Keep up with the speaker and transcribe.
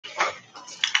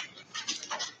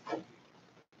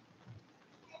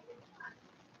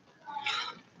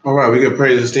All right, we give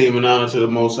praise, esteem, and honor to the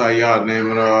Most High Yah,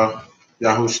 name it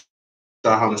Yahushua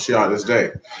HaMashiach this day.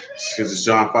 This is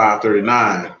John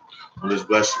 5:39 on this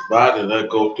blessed body.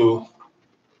 Let's go through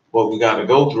what we got to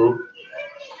go through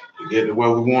to get to where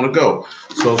we want to go.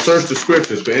 So search the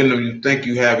scriptures, for in them you think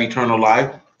you have eternal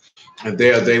life, and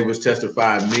there they which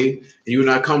testify of me. And you will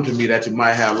not come to me that you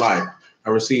might have life.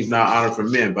 I receive not honor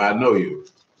from men, but I know you.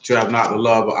 But you have not the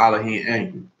love of Elohim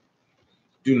in you.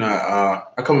 Do not,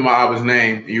 I come in my Abba's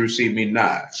name, and you receive me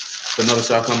not. So another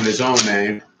shall come in his own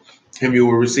name, him you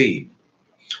will receive.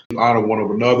 Honor one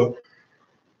of another.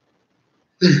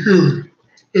 And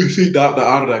see not the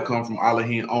honor that comes from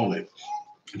Elohim only.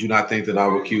 Do not think that I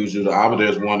will accuse you. The Abba,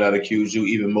 there's one that accused you,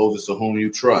 even Moses, to whom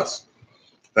you trust.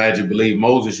 If I had you believe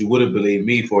Moses, you would have believed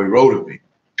me, for he wrote of me.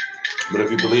 But if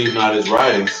you believe not his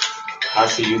writings, how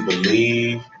shall you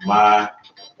believe my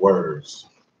words?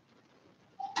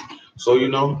 So,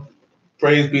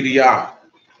 praise be to Yah.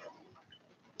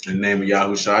 In the name of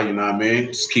Yahushua, you know what I mean?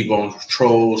 Just keep on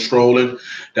strolling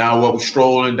down what we're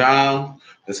strolling down.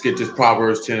 Let's get this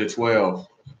Proverbs 10 and 12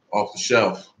 off the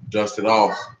shelf, dust it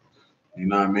off. You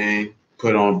know what I mean?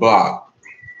 Put it on block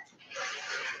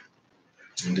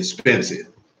and dispense it.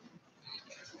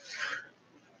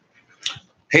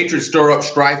 Hatred stir up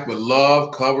strife, but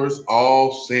love covers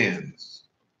all sins.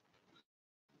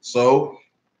 So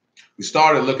we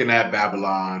started looking at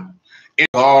Babylon in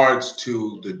regards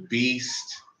to the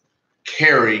beast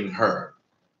carrying her.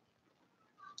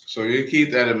 So you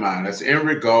keep that in mind. That's in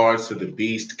regards to the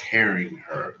beast carrying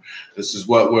her. This is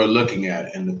what we're looking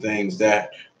at and the things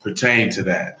that pertain to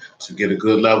that, to get a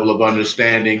good level of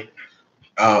understanding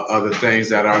of the things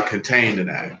that are contained in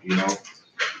that,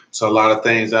 So a lot of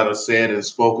things that are said and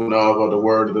spoken of the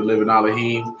word of the living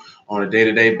Elohim on a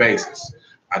day-to-day basis.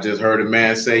 I just heard a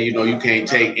man say, you can't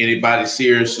take anybody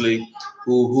seriously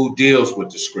who deals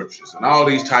with the scriptures and all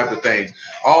these type of things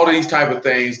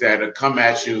that come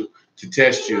at you to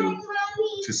test you,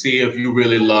 to see if you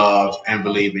really love and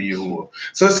believe in Yahuwah.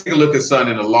 So let's take a look at something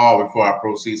in the law before I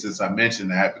proceed, since I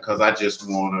mentioned that, because I just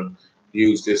want to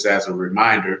use this as a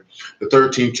reminder. The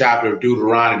 13th chapter of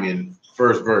Deuteronomy, in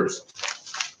first verse.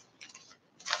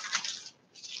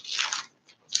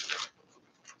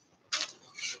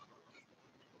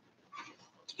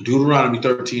 Deuteronomy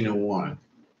 13 and 1.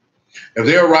 If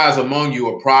there arise among you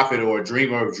a prophet or a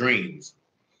dreamer of dreams,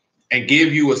 and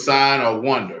give you a sign or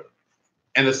wonder,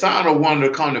 and the sign or wonder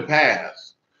come to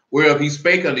pass, whereof he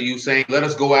spake unto you, saying, let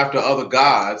us go after other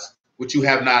gods, which you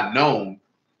have not known,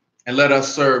 and let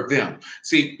us serve them.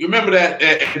 See, you remember that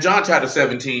in John chapter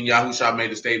 17, Yahushua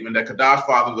made a statement that Kadash,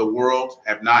 Father of the world,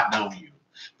 have not known you,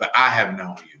 but I have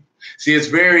known you. See, it's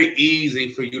very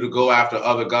easy for you to go after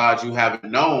other gods you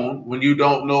haven't known when you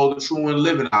don't know the true and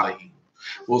living Elohim.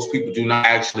 Most people do not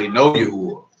actually know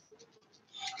Yahuwah.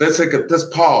 Let's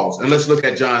pause and let's look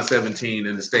at John 17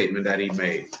 and the statement that he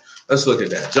made. Let's look at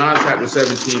that. John chapter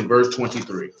 17, verse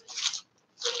 23.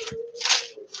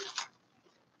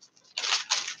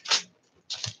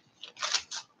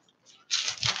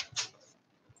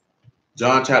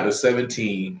 John chapter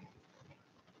 17,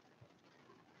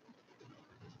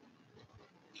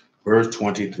 verse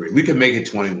 23. We can make it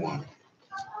 21.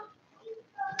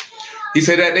 He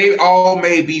said that they all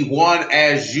may be one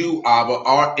as you, Abba,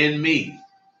 are in me,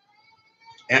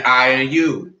 and I in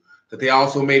you, that they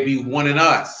also may be one in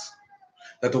us,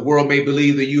 that the world may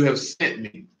believe that you have sent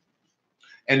me.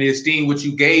 And the esteem which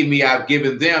you gave me, I've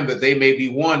given them, that they may be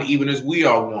one, even as we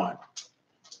are one.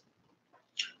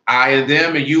 I and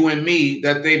them, and you and me,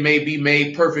 that they may be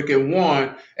made perfect in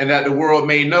one, and that the world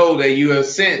may know that you have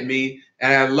sent me,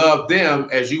 and have loved them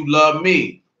as you love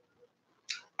me.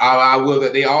 I will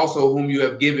that they also, whom you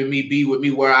have given me, be with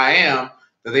me where I am,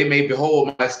 that they may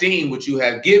behold my esteem which you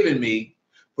have given me,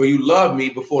 for you loved me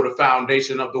before the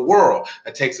foundation of the world.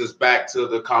 That takes us back to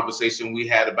the conversation we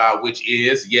had about which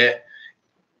is,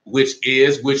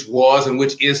 which was, and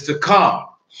which is to come.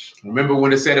 Remember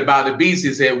when it said about the beast,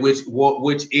 it said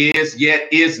which is, yet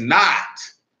is not,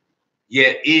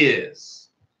 yet is,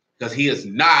 because he is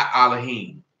not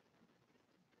Elohim.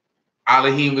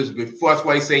 Elohim is before. That's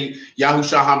why he say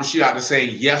Yahushua HaMashiach to say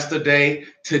yesterday,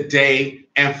 today,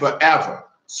 and forever.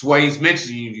 That's why he's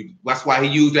mentioning you. That's why he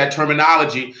used that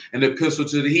terminology in the epistle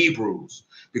to the Hebrews,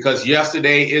 because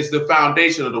yesterday is the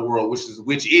foundation of the world, which is the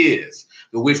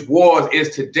which was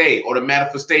is today, or the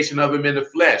manifestation of him in the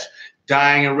flesh,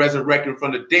 dying and resurrecting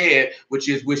from the dead, which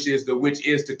is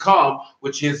to come,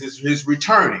 which is his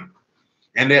returning.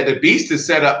 And that the beast is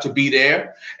set up to be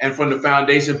there, and from the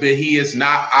foundation, but he is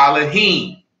not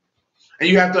Elohim. And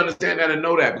you have to understand that and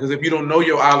know that, because if you don't know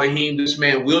your Elohim, this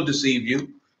man will deceive you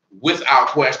without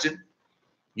question.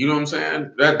 You know what I'm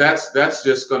saying? That's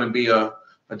just going to be a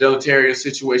deleterious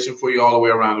situation for you all the way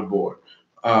around the board.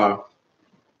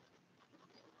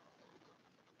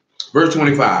 Verse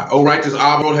 25. O righteous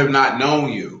Abba, have not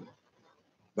known you,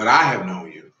 but I have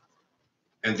known you.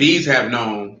 And these have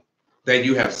known that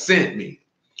you have sent me.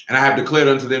 And I have declared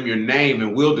unto them your name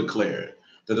and will declare it,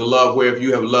 that the love whereof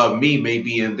you have loved me may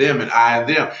be in them and I in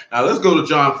them. Now let's go to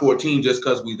John 14 just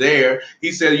because we're there.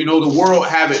 He said, you know, the world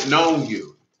haven't known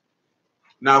you.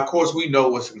 Now, of course, we know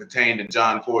what's contained in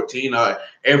John 14.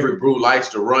 Every brew likes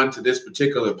to run to this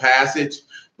particular passage,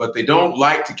 but they don't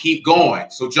like to keep going.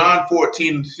 So John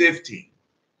 14 and 15.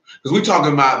 Because we're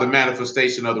talking about the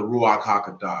manifestation of the Ruach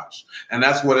HaKodesh. And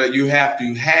that's what you have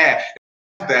to have.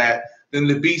 That, then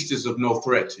the beast is of no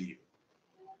threat to you.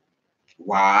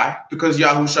 Why? Because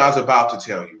Yahushua is about to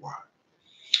tell you why.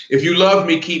 If you love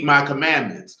me, keep my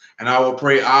commandments. And I will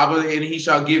pray Abba, and he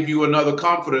shall give you another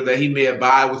comforter, that he may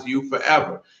abide with you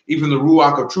forever. Even the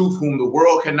Ruach of truth, whom the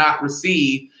world cannot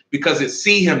receive, because it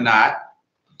see him not,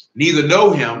 neither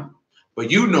know him,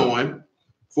 but you know him,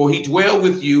 for he dwell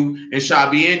with you and shall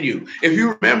be in you. If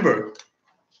you remember,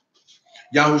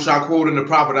 Yahushua quoting the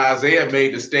prophet Isaiah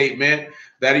made the statement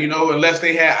that, you know, unless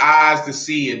they had eyes to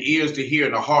see and ears to hear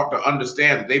and a heart to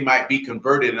understand, that they might be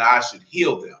converted and I should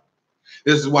heal them.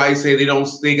 This is why he said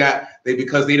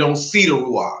because they don't see the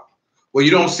Ruach. Well, you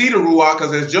don't see the Ruach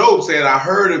because, as Job said, I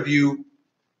heard of you.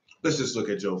 Let's just look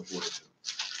at Job 42.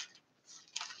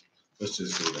 Let's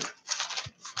just do that.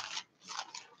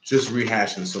 Just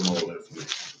rehashing some old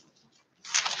information.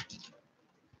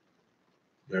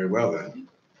 Very well then.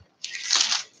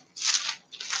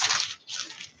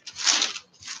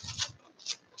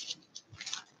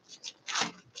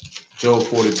 Job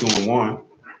 42 and 1.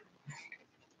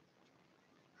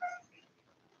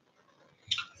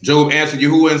 Job answered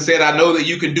Yahuwah and said, I know that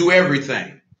you can do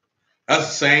everything. That's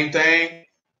the same thing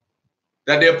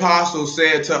that the apostles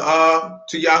said to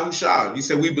Yahushua. He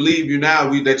said, we believe you now,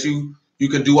 that you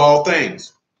can do all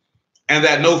things, and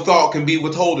that no thought can be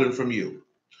withholden from you.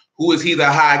 Who is he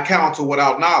that high counsel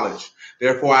without knowledge?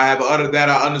 Therefore I have uttered that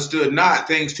I understood not,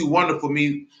 things too wonderful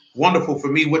for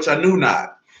me, which I knew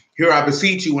not. Here I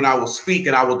beseech you, and I will speak,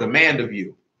 and I will demand of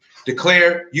you.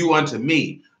 Declare you unto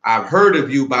me. I've heard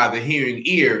of you by the hearing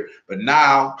ear, but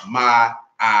now my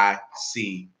eye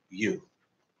see you.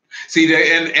 See,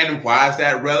 and why is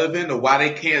that relevant, or why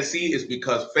they can't see, is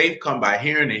because faith come by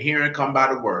hearing, and hearing come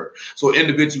by the word. So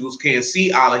individuals can't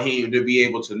see Elohim to be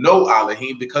able to know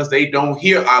Elohim, because they don't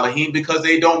hear Elohim, because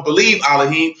they don't believe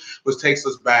Elohim, which takes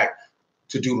us back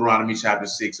to Deuteronomy chapter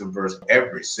 6 and verse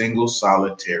every single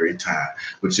solitary time,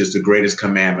 which is the greatest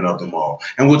commandment of them all.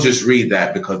 And we'll just read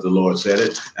that because the Lord said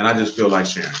it, and I just feel like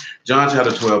sharing. Mark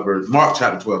chapter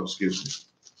 12, excuse me,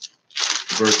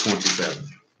 verse 27.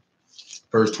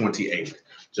 Verse 28,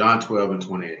 John 12 and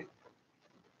 28.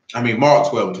 Mark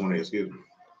 12 and 28, excuse me.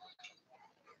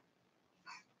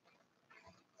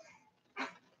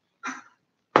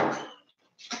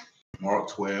 Mark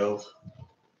 12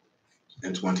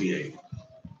 and 28.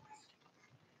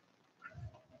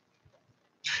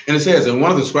 And it says, and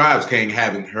one of the scribes came,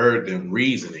 having heard them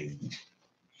reasoning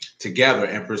together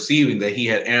and perceiving that he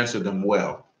had answered them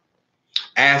well,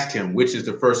 asked him, which is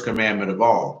the first commandment of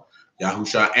all?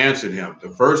 Yahushua answered him, the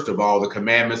first of all the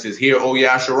commandments is, Hear, O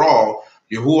Yasharal,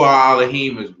 Yahuwah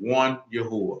Elohim is one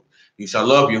Yahuwah. You shall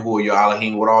love Yahuwah your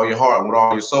Elohim with all your heart, and with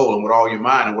all your soul, and with all your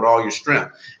mind, and with all your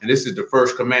strength. And this is the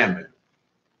first commandment.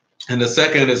 And the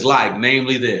second is like,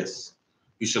 namely this: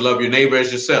 you shall love your neighbor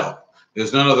as yourself.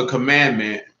 There's none other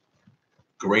commandment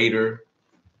greater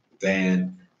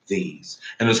than these.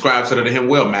 And the scribe said unto him,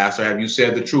 Well, master, have you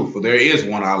said the truth? For there is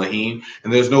one Elohim,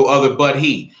 and there's no other but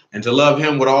he. And to love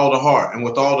him with all the heart, and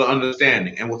with all the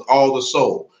understanding, and with all the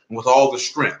soul, and with all the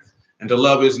strength, and to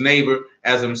love his neighbor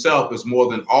as himself is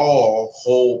more than all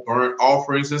whole burnt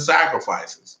offerings and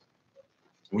sacrifices.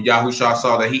 When Yahushua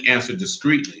saw that he answered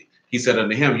discreetly, he said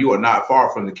unto him, You are not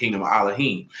far from the kingdom of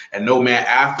Elohim. And no man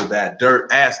after that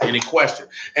dared ask any question.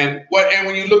 And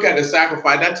when you look at the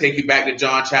sacrifice, that take you back to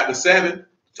Jeremiah chapter 7,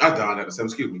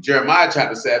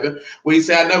 where he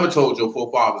said, I never told your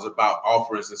forefathers about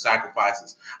offerings and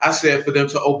sacrifices. I said for them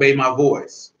to obey my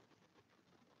voice,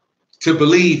 to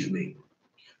believe me.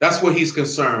 That's what he's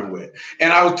concerned with.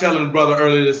 And I was telling the brother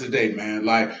earlier this today, man,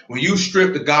 like when you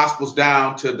strip the gospels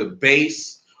down to the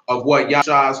base of what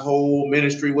Yahshua's whole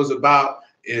ministry was about,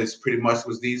 is pretty much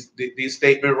was these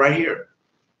statement right here.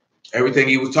 Everything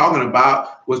he was talking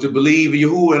about was to believe in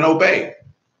Yahuwah and obey.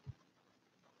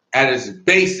 At its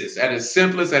basis, at its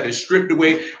simplest, at its stripped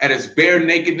away, at its bare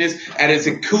nakedness, at its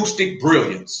acoustic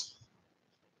brilliance.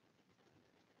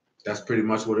 That's pretty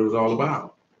much what it was all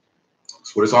about.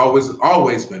 That's what it's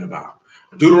always been about.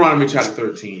 Deuteronomy chapter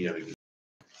 13, yet again.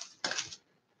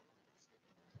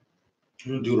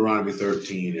 Deuteronomy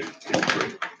 13 and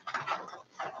 3.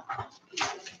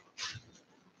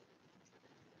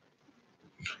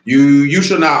 You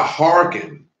shall not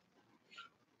hearken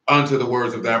unto the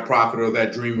words of that prophet or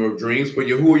that dreamer of dreams, for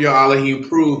Yahuwah your Elohim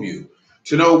prove you,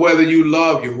 to know whether you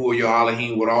love Yahuwah your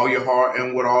Elohim with all your heart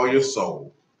and with all your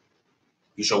soul.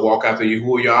 You shall walk after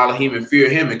Yahuwah your Elohim and fear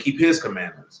him and keep his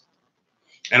commandments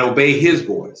and obey his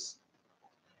voice.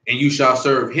 And you shall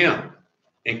serve him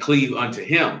and cleave unto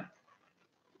him.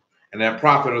 And that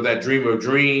prophet or that dreamer of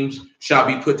dreams shall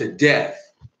be put to death,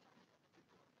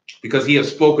 because he has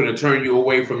spoken to turn you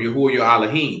away from Yahuwah your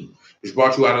Elohim, which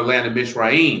brought you out of the land of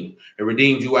Mishraim and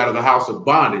redeemed you out of the house of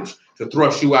bondage, to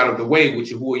thrust you out of the way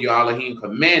which Yahuwah your Elohim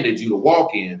commanded you to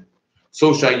walk in.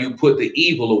 So shall you put the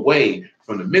evil away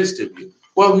from the midst of you.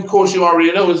 Well, of course, you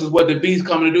already know this is what the beast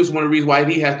coming to do. It's one of the reasons why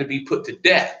he has to be put to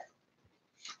death.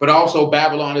 But also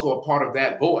Babylon is a part of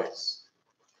that voice,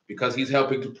 because he's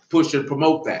helping to push and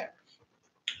promote that.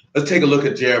 Let's take a look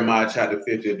at Jeremiah chapter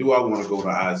 50. Do I want to go to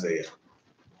Isaiah?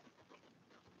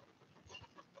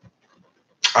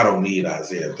 I don't need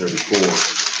Isaiah 34.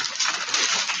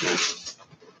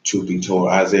 To be told,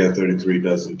 Isaiah 33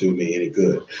 doesn't do me any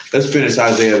good. Let's finish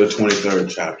Isaiah the 23rd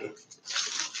chapter.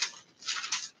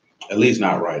 At least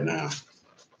not right now.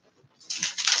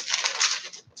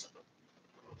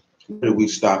 Where did we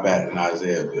stop at in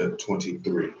Isaiah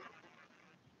 23?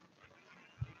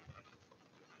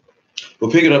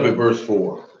 We'll pick it up at verse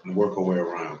 4 and work our way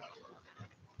around.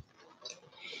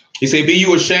 He said, be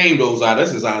you ashamed, O Zidon.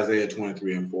 This is Isaiah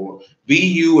 23 and 4. Be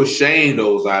you ashamed,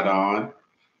 O Zidon,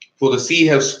 for the sea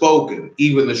has spoken,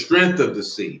 even the strength of the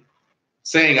sea,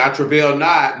 saying, I travail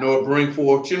not, nor bring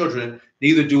forth children,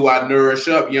 neither do I nourish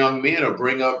up young men or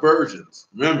bring up virgins.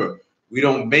 Remember, we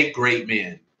don't make great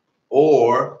men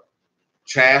or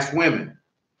chaste women.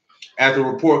 At the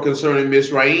report concerning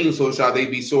Mizraim, so shall they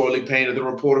be sorely pained at the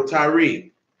report of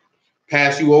Tyre.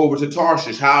 Pass you over to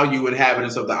Tarshish, how you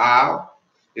inhabitants of the isle?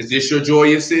 Is this your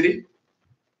joyous city,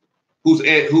 whose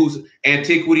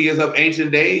antiquity is of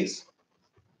ancient days?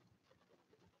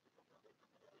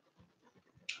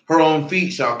 Her own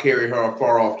feet shall carry her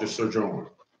afar off to sojourn.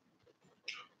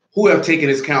 Who have taken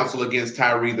his counsel against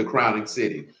Tyre, the crowning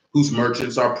city, whose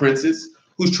merchants are princes,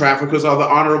 whose traffickers are the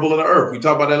honorable of the earth? We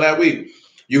talked about that last week.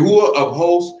 Yahuwah of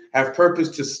hosts have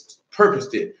purposed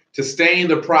it to stain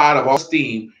the pride of all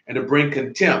esteem and to bring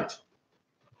contempt.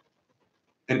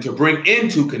 And to bring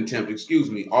into contempt,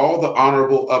 all the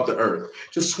honorable of the earth.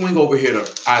 Just swing over here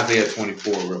to Isaiah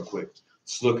 24 real quick.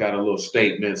 Let's look at a little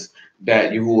statements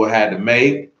that Yahuwah had to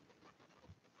make.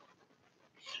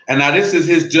 And now this is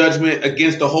his judgment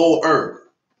against the whole earth.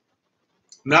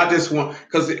 Not this one,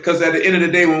 because at the end of the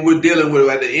day, when we're dealing with,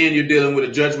 at the end, you're dealing with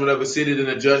a judgment of a city and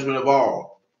a judgment of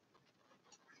all.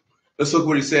 Let's look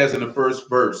what he says in the first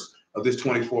verse of this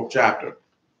 24th chapter.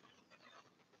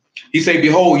 He say,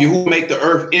 behold, Yahuwah make the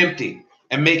earth empty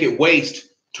and make it waste,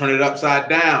 turn it upside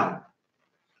down.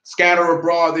 Scatter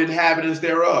abroad the inhabitants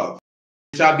thereof.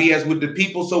 It shall be as with the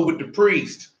people, so with the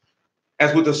priest.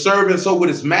 As with the servant, so with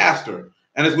his master.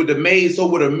 And as with the maid, so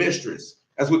with her mistress.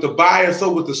 As with the buyer,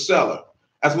 so with the seller.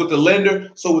 As with the lender,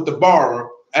 so with the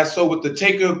borrower. As so with the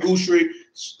taker of usury,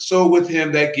 so with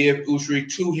him that give usury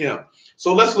to him.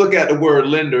 So let's look at the word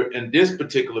lender in this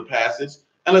particular passage,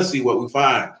 and let's see what we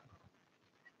find.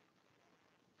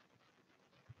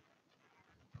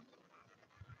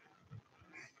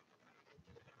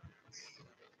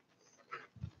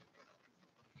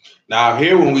 Now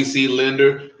here, when we see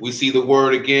lender, we see the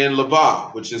word again,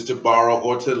 lavah, which is to borrow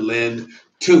or to lend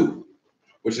to,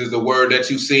 which is the word that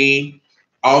you see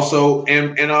also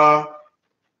in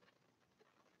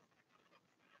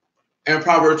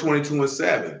Proverbs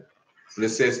 22:7. And it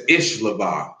says ish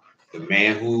lavah, the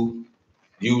man who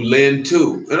you lend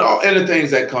to, and the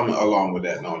things that come along with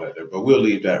that and all that there. But we'll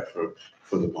leave that for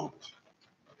the moment.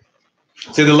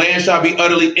 So the land shall be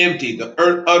utterly empty, the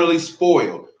earth utterly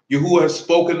spoiled. Yahuwah has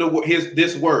spoken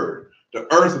this word. The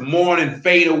earth mourn and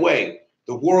fade away.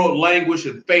 The world languish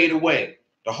and fade away.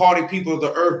 The hardy people of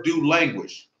the earth do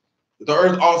languish. The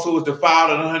earth also is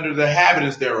defiled and under the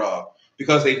inhabitants thereof,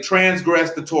 because they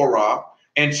transgressed the Torah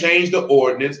and changed the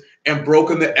ordinance and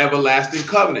broken the everlasting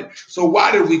covenant. So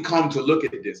why did we come to look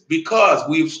at this? Because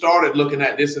we've started looking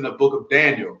at this in the book of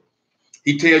Daniel.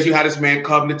 He tells you how this man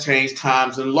come to change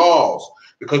times and laws,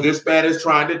 because this man is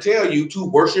trying to tell you to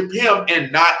worship him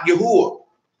and not Yahuwah.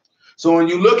 So when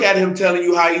you look at him telling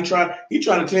you how he's trying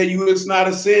to tell you it's not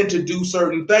a sin to do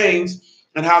certain things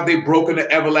and how they've broken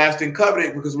the everlasting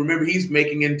covenant, because remember, he's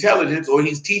making intelligence, or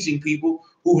he's teaching people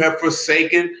who have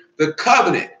forsaken the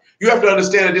covenant. You have to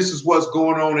understand that this is what's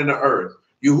going on in the earth.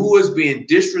 Yahuwah is being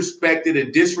disrespected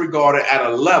and disregarded at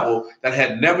a level that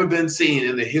had never been seen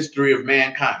in the history of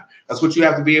mankind. That's what you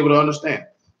have to be able to understand.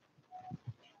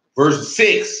 Verse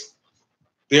 6,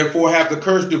 therefore have the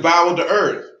curse devoured the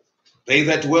earth. They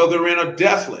that dwell therein are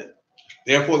desolate.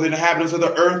 Therefore the inhabitants of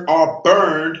the earth are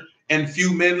burned, and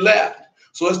few men left.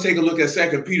 So let's take a look at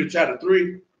 2 Peter chapter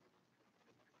 3.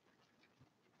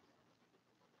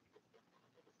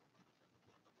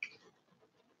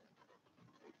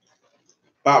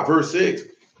 About verse 6.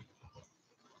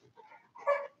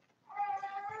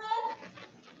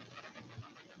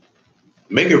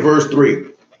 Make it verse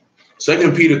 3.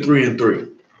 2 Peter 3 and 3.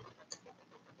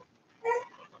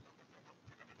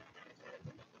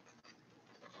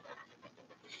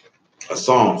 A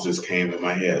psalm just came in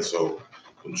my head, so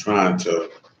I'm trying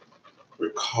to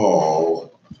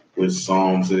recall which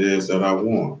psalms it is that I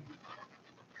want.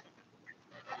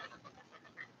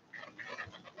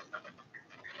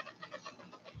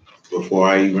 Before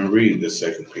I even read the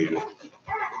 2 Peter.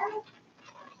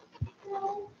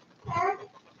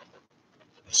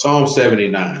 Psalm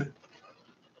 79.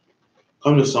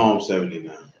 Come to Psalm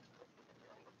 79.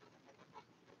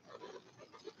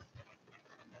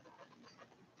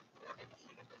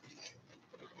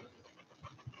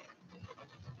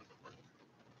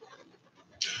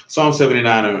 Psalm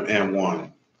 79 and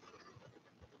 1.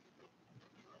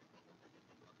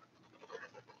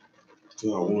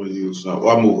 So I want to use something.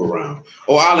 I'll move around.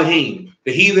 Oh, Elohim,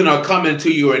 the heathen are coming to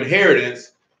your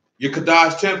inheritance. Your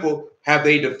Kadash temple have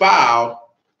they defiled.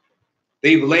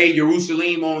 They've laid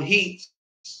Jerusalem on heaps.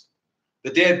 The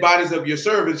dead bodies of your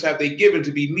servants have they given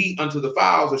to be meat unto the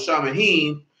fowls of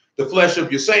Shamahim, the flesh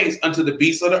of your saints unto the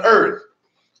beasts of the earth.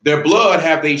 Their blood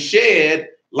have they shed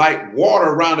like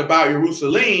water round about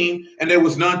Jerusalem, and there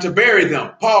was none to bury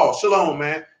them. Paul, shalom,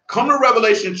 man. Come to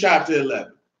Revelation chapter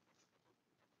 11.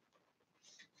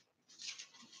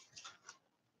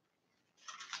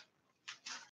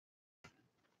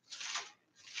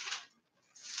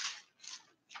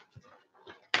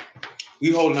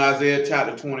 We holding Isaiah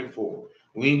chapter 24.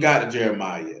 We ain't got to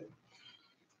Jeremiah yet.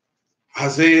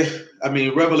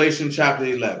 Revelation chapter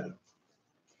 11.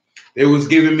 It was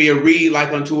given me a reed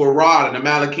like unto a rod, and the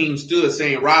Malachim stood,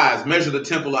 saying, rise, measure the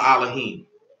temple of Elohim,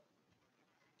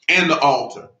 and the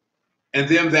altar, and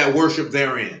them that worship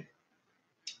therein.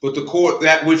 But the court,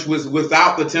 that which was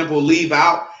without the temple, leave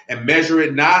out, and measure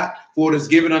it not, for it is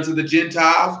given unto the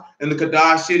Gentiles, and the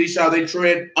Kadash city shall they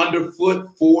tread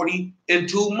underfoot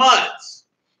 42 months.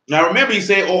 Now remember, he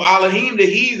said, oh, Elohim, the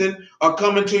heathen are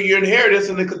coming to your inheritance,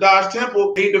 and the Kadash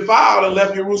temple, they defiled and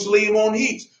left Jerusalem on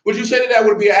heaps. Would you say that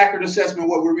would be an accurate assessment of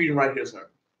what we're reading right here, sir?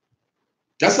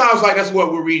 That sounds like that's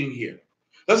what we're reading here.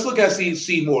 Let's look at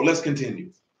see more. Let's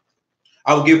continue.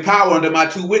 I will give power unto my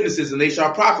two witnesses, and they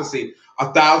shall prophesy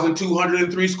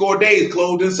 1,260 days,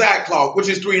 clothed in sackcloth, which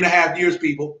is 3.5 years,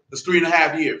 people. That's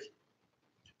 3.5 years.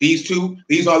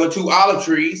 These are the two olive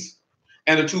trees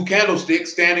and the two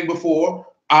candlesticks standing before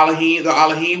Elohim, the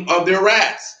Elohim of their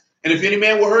wraths. And if any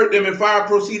man will hurt them, and fire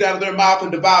proceed out of their mouth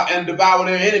and devour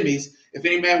their enemies, if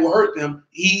any man will hurt them,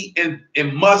 he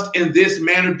and must in this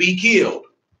manner be killed.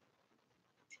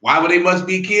 Why would they must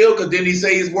be killed? Because then he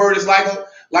say his word is like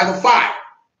a fire.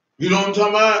 You know what I'm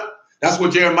talking about? That's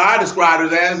what Jeremiah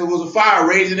described it as. It was a fire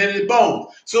raging in his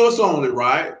bones. So it's only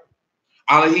right.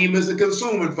 Elohim is a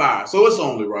consuming fire. So it's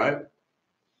only right.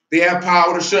 They have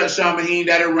power to shut Shamahim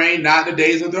that it rain not in the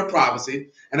days of their prophecy,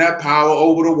 and have power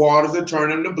over the waters to turn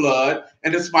them to blood,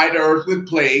 and to smite the earth with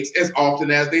plagues as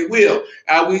often as they will.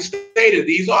 As we stated,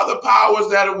 these are the powers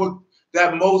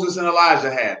that Moses and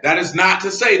Elijah had. That is not to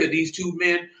say that these two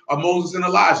men are Moses and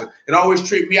Elijah. It always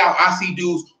tripped me out. I see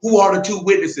dudes, who are the two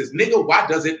witnesses? Nigga, why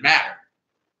does it matter?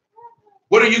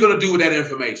 What are you going to do with that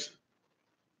information?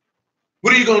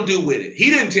 What are you going to do with it? He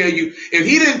didn't tell you. If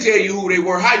he didn't tell you who they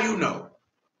were, how you know?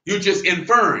 You're just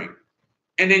inferring.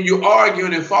 And then you're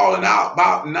arguing and falling out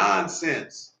about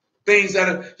nonsense. Things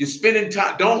that you're spending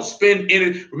time. Don't spend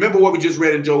any. Remember what we just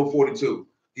read in Job 42.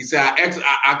 He said,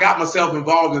 I got myself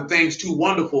involved in things too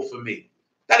wonderful for me.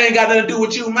 That ain't got nothing to do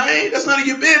with you, man. That's none of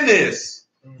your business.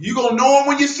 You're going to know them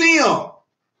when you see them.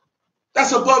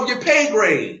 That's above your pay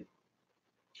grade.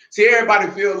 See,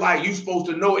 everybody feel like you're supposed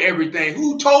to know everything.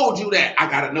 Who told you that? I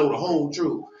got to know the whole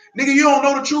truth. Nigga, you don't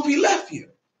know the truth. He left you.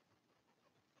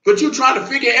 But you're trying to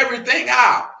figure everything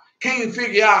out. Can't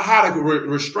figure out how to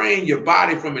restrain your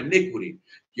body from iniquity,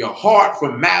 your heart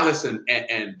from malice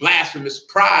and blasphemous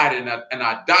pride and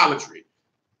idolatry.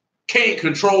 Can't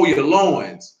control your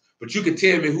loins, but you can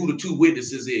tell me who the two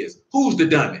witnesses is. Who's the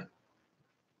done it?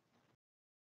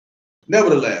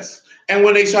 Nevertheless, And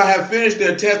when they shall have finished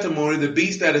their testimony, the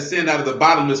beast that ascend out of the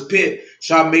bottomless pit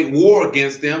shall make war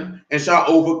against them and shall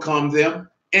overcome them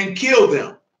and kill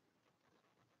them.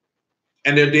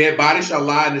 And their dead bodies shall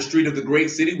lie in the street of the great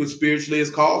city, which spiritually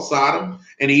is called Sodom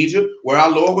and Egypt, where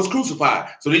our Lord was crucified.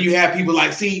 So then you have people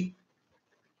like, see,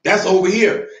 that's over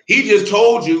here. He just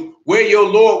told you where your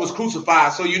Lord was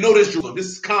crucified. So you know this, Jerusalem. This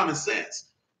is common sense.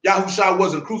 Yahushua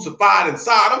wasn't crucified in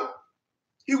Sodom.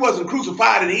 He wasn't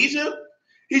crucified in Egypt.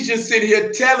 He's just sitting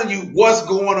here telling you what's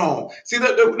going on. See,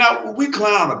 now we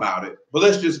clown about it, but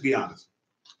let's just be honest.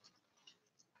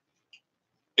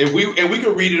 And we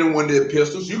can read it in one of the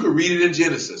epistles. You can read it in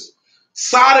Genesis.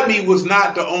 Sodomy was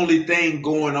not the only thing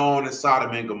going on in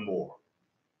Sodom and Gomorrah.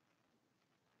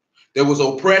 There was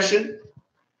oppression.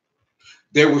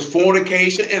 There was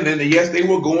fornication. And then, yes, they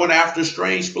were going after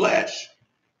strange flesh.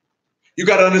 You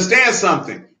got to understand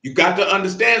something. You got to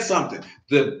understand something.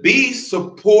 The beast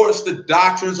supports the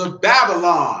doctrines of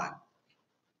Babylon.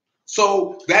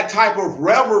 So that type of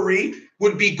revelry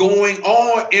would be going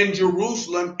on in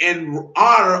Jerusalem in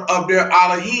honor of their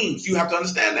Elohims. You have to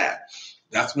understand that.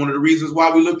 That's one of the reasons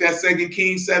why we looked at 2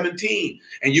 Kings 17.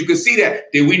 And you can see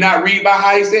that. Did we not read about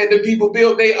how he said the people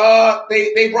built they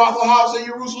brothel house in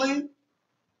Jerusalem?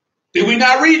 Did we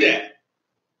not read that?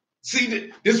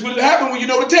 See, this would happen when you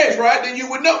know the text, right? Then you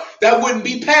would know. That wouldn't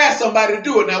be past somebody to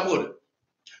do it, now would it?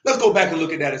 Let's go back and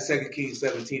look at that in 2 Kings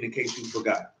 17 in case you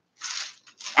forgot.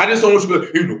 I just don't want you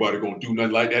to go, ain't nobody going to do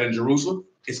nothing like that in Jerusalem.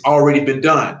 It's already been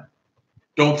done.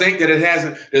 Don't think that it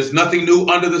hasn't. There's nothing new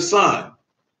under the sun.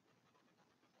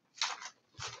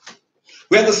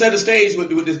 We have to set the stage with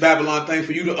this Babylon thing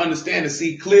for you to understand and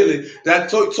see clearly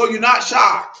that so you're not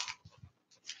shocked.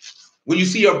 When you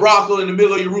see a brothel in the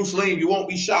middle of Jerusalem, you won't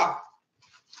be shocked.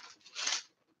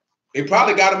 They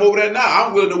probably got them over there now.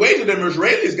 I'm willing to wager them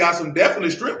Israelis got some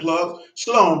definitely strip clubs.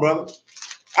 Shalom, brother.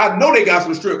 I know they got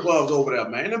some strip clubs over there,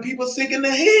 man. Them people sick in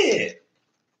the head.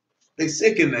 They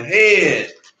sick in the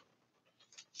head.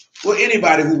 Well,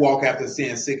 anybody who walk after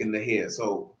sin sick in the head.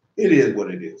 So it is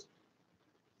what it is.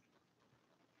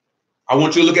 I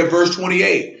want you to look at verse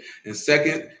 28 in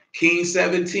 2 Kings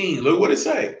 17. Look what it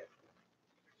say.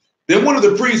 Then one of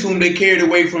the priests whom they carried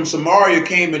away from Samaria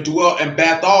came and dwelt in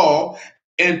Bethel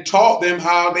and taught them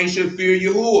how they should fear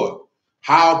Yahuwah.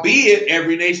 Howbeit,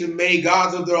 every nation made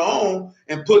gods of their own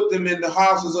and put them in the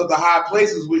houses of the high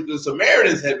places which the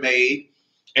Samaritans had made,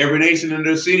 every nation in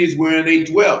their cities wherein they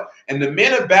dwelt. And the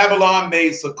men of Babylon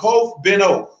made Succoth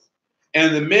Benoth,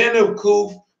 and the men of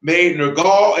Cuth made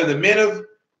Nergal, and the men of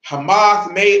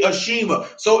Hamath made Ashima.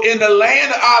 So in the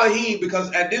land of Elohim, because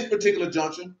at this particular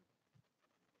junction,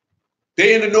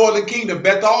 they in the northern kingdom,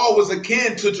 Bethel was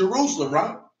akin to Jerusalem,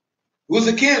 right? It was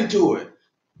akin to it.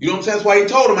 You know what I'm saying? That's why he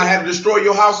told him I had to destroy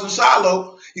your house in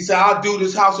Shiloh. He said, I'll do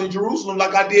this house in Jerusalem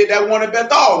like I did that one in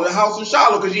Bethel, the house in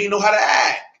Shiloh, because you didn't know how to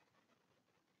act.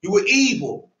 You were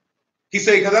evil. He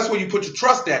said, because that's where you put your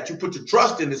trust at. You put your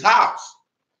trust in his house.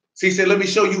 So he said, let me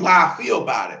show you how I feel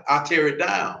about it. I'll tear it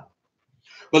down.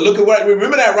 But look at what,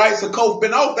 remember that, right? Succoth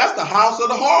Benoth, that's the house of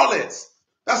the harlots.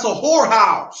 That's a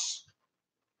whorehouse.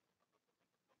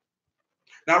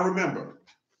 Now remember,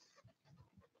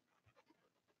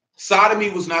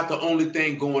 sodomy was not the only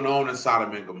thing going on in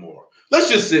Sodom and Gomorrah. Let's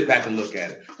just sit back and look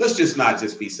at it. Let's just not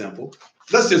just be simple.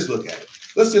 Let's just look at it.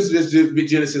 Let's just be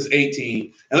Genesis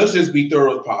 18, and let's just be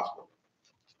thorough as possible.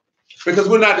 Because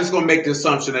we're not just going to make the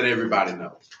assumption that everybody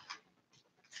knows.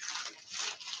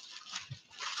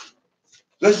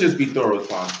 Let's just be thorough as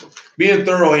possible. Being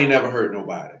thorough ain't never hurt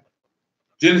nobody.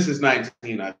 Genesis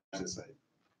 19, I should say.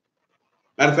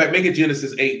 Matter of fact, make it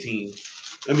Genesis 18.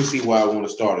 Let me see why I want to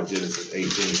start at Genesis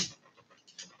 18.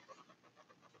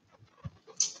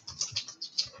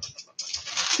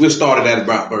 We'll start it at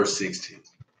about verse 16.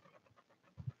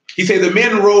 He said, the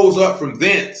men rose up from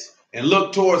thence and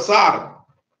looked toward Sodom.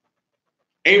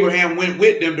 Abraham went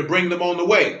with them to bring them on the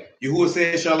way. Yahuwah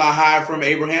said, shall I hide from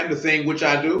Abraham the thing which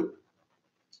I do?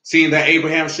 Seeing that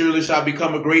Abraham surely shall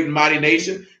become a great and mighty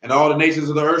nation, and all the nations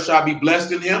of the earth shall be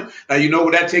blessed in him. Now, you know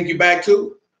what that take you back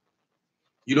to?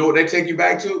 You know what they take you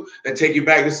back to? They take you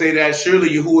back to say that surely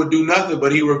Yahuwah do nothing,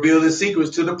 but he revealed his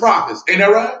secrets to the prophets. Ain't that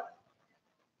right?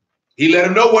 He let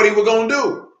him know what he was going to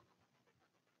do.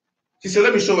 He said,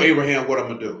 let me show Abraham what I'm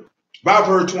going to do. About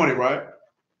verse 20, right?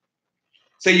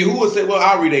 Say Yahuwah said, well,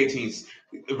 I'll read 18,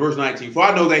 verse 19. For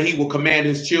I know that he will command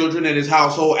his children and his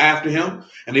household after him,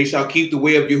 and they shall keep the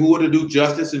way of Yahuwah to do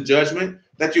justice and judgment,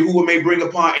 that Yahuwah may bring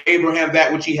upon Abraham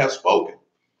that which he has spoken.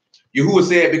 Yahuwah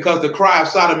said, because the cry of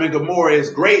Sodom and Gomorrah is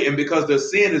great, and because their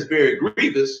sin is very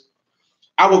grievous,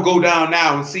 I will go down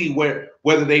now and see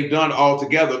whether they've done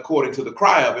altogether according to the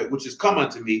cry of it, which is come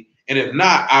unto me, And if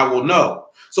not, I will know.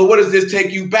 So what does this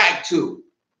take you back to?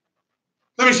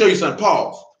 Let me show you something.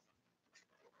 Pause.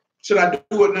 Should I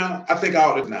do it now? I think I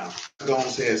ought to now. Go on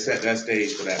and set that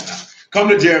stage for that now. Come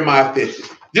to Jeremiah 50.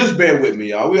 Just bear with me,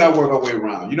 y'all. We got to work our way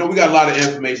around. You know, we got a lot of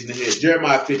information to hit.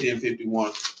 Jeremiah 50 and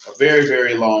 51 are very,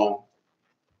 very long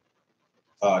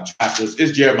chapters.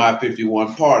 It's Jeremiah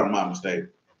 51. Pardon my mistake.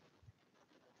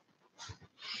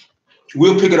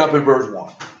 We'll pick it up in verse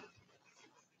 1.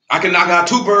 I can knock out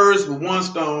 2 birds with 1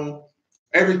 stone.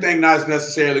 Everything not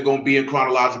necessarily going to be in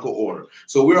chronological order.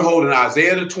 So we're holding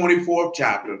Isaiah the 24th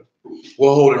chapter.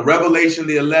 We're holding Revelation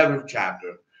the 11th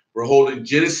chapter. We're holding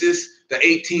Genesis the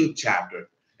 18th chapter.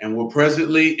 And we're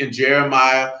presently in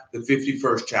Jeremiah the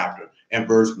 51st chapter and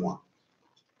verse 1.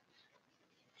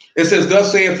 It says,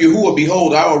 thus saith Yahuwah,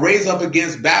 behold, I will raise up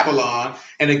against Babylon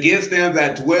and against them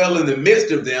that dwell in the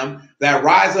midst of them that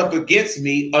rise up against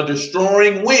me a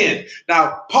destroying wind.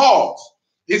 Now, pause.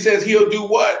 He says he'll do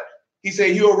what? He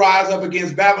said he'll rise up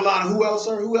against Babylon. Who else,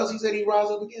 sir? Who else he said he'd rise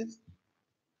up against?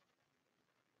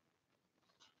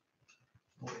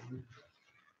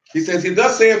 He says,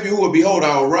 thus saith Yahuwah, behold,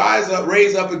 I will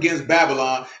raise up against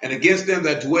Babylon and against them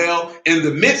that dwell in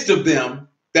the midst of them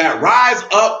that rise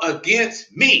up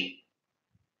against me.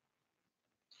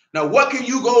 Now, what can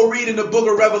you go read in the book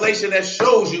of Revelation that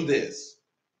shows you this?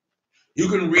 You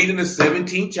can read in the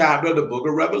 17th chapter of the book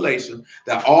of Revelation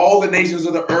that all the nations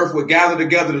of the earth were gathered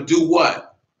together to do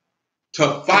what?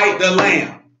 To fight the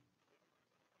Lamb.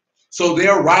 So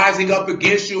they're rising up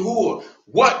against Yahuwah.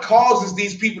 What causes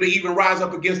these people to even rise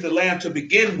up against the Lamb to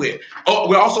begin with? Oh,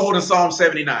 we're also holding Psalm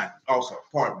 79 also,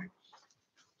 pardon me.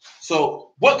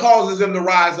 So what causes them to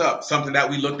rise up? Something that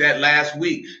we looked at last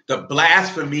week, the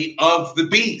blasphemy of the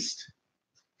beast.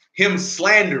 Him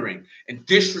slandering and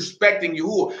disrespecting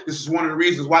Yahuwah. This is one of the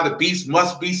reasons why the beast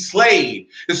must be slayed.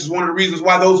 This is one of the reasons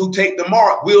why those who take the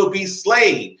mark will be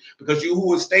slayed. Because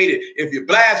Yahuwah stated, if you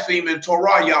blaspheme in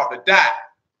Torah, you ought to die.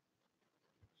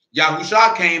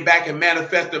 Yahushua came back and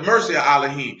manifested mercy of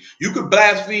Elohim. You could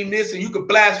blaspheme this and you could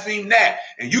blaspheme that,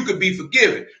 and you could be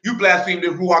forgiven. You blaspheme the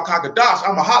Ruach HaKodesh,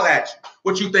 I'm going to holler at you.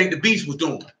 What you think the beast was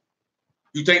doing?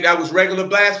 You think that was regular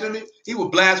blasphemy? He was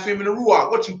blaspheming the Ruach.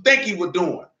 What you think he was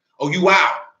doing? Oh, you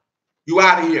out. You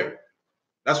out of here.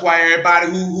 That's why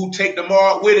everybody who take the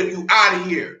mark with him, you out of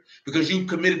here. Because you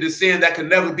committed a sin that can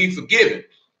never be forgiven.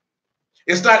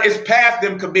 It's past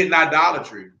them committing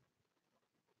idolatry.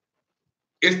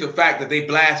 It's the fact that they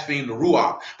blaspheme the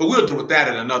Ruach. But we'll deal with that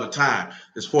at another time.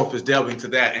 This fourth is delving into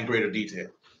that in greater detail.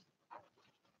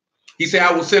 He said,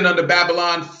 I will send unto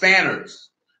Babylon fanners.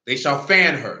 They shall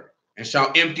fan her and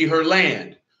shall empty her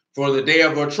land. For the day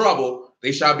of her trouble,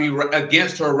 they shall be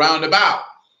against her round about.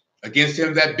 Against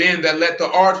him that bend, that let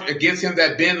the arch, against him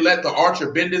that bend, let the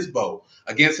archer bend his bow.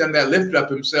 Against him that lift up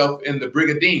himself in the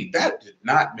brigadine. That did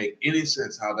not make any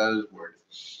sense how that is worded.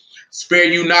 Spare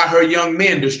you not her young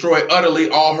men, destroy utterly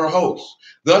all her hosts.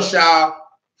 Thus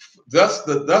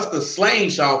the slain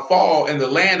shall fall in the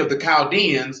land of the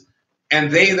Chaldeans, and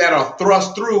they that are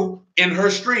thrust through in her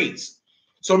streets.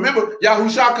 So remember,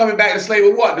 Yahushua coming back to slay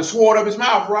with what? The sword of his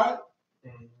mouth, right?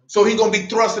 Mm-hmm. So he's going to be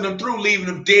thrusting them through, leaving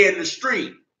them dead in the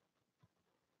street.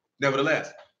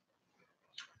 Nevertheless,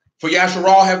 for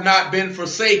Yasharal have not been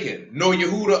forsaken, nor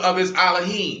Yehuda of his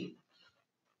Elohim,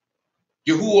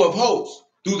 Yahuwah of hosts.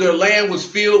 Through their land was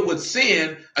filled with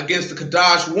sin against the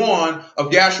Kadash one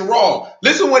of Yasharal.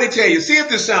 Listen what he tell you. See if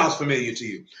this sounds familiar to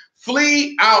you.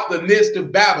 Flee out the midst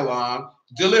of Babylon,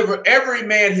 deliver every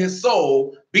man his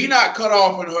soul, be not cut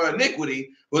off in her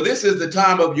iniquity, for this is the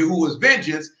time of Yahuwah's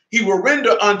vengeance. He will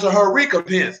render unto her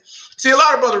recompense. See, a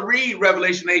lot of brothers read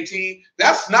Revelation 18.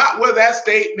 That's not where that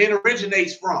statement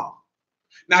originates from.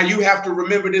 Now, you have to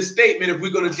remember this statement if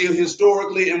we're going to deal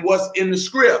historically and what's in the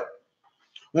script.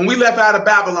 When we left out of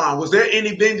Babylon, was there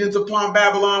any vengeance upon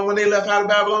Babylon when they left out of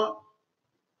Babylon?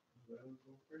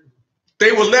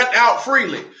 They were let out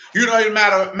freely. You know,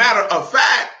 matter of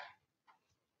fact,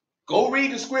 go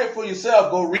read the script for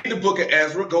yourself. Go read the book of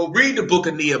Ezra. Go read the book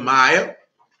of Nehemiah.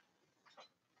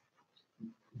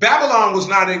 Babylon was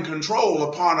not in control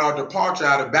upon our departure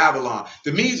out of Babylon.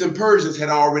 The Medes and Persians had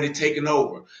already taken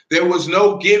over. There was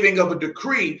no giving of a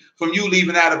decree from you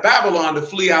leaving out of Babylon to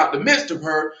flee out the midst of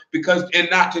her and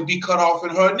not to be cut off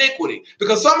in her iniquity.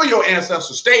 Because some of your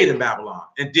ancestors stayed in Babylon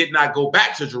and did not go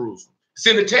back to Jerusalem. It's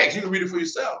in the text. You can read it for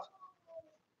yourself.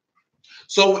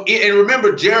 So, and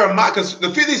remember Jeremiah, because the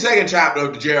 52nd chapter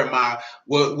of Jeremiah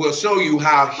will show you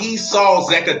how he saw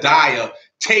Zechariah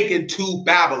taken to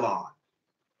Babylon.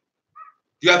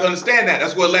 You have to understand that.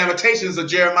 That's where Lamentations of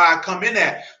Jeremiah come in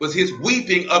at, was his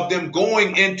weeping of them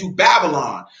going into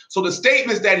Babylon. So the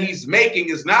statements that he's making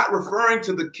is not referring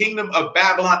to the kingdom of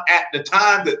Babylon at the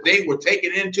time that they were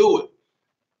taken into it.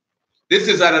 This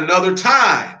is at another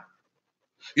time.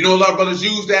 You know, a lot of brothers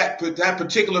use that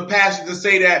particular passage to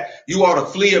say that you ought to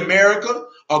flee America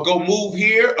or go move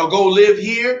here or go live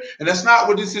here. And that's not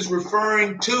what this is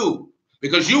referring to,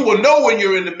 because you will know when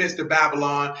you're in the midst of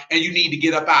Babylon and you need to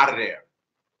get up out of there.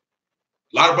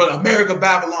 A lot of brothers, America,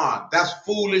 Babylon, that's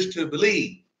foolish to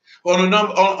believe on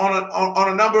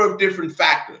a number of different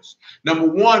factors. Number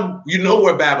one, you know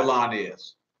where Babylon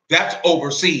is. That's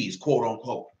overseas, quote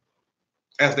unquote,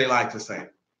 as they like to say.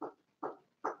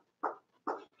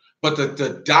 But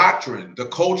the doctrine, the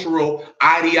cultural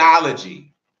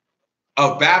ideology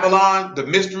of Babylon, the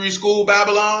mystery school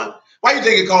Babylon, why do you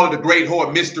think they call it the Great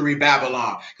Whore Mystery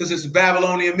Babylon? Because it's a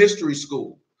Babylonian mystery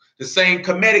school, the same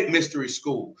Kemetic mystery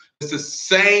school. It's the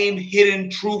same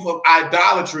hidden truth of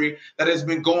idolatry that has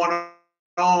been going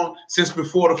on since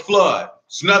before the flood.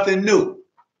 It's nothing new.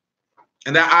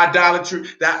 And that idolatry,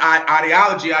 that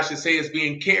ideology, I should say, is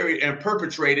being carried and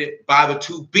perpetrated by the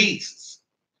two beasts.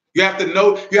 You have to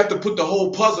know, you have to put the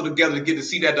whole puzzle together to get to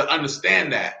see that, to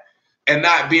understand that, and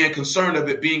not being concerned of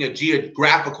it being a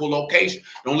geographical location.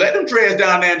 Don't let them dreads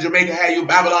down there in Jamaica have you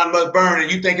Babylon must burn and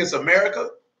you think it's America.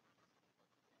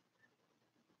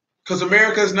 Because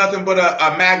America is nothing but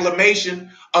an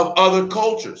amalgamation of other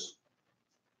cultures.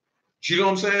 You know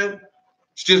what I'm saying?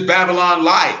 It's just Babylon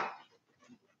light.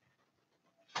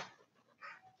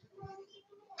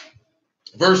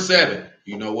 Verse 7,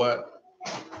 you know what?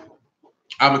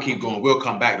 I'm going to keep going. We'll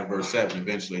come back to verse 7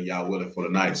 eventually, y'all willing, for the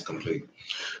night is complete.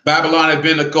 Babylon has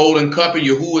been a golden cup in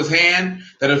Yahuwah's hand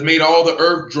that has made all the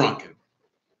earth drunken.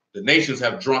 The nations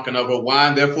have drunken of her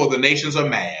wine, therefore the nations are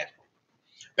mad.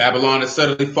 Babylon has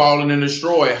suddenly fallen and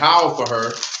destroyed. Howl for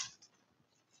her.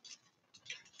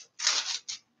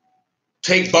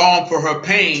 Take balm for her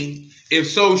pain. If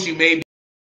so, she may be.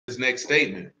 His next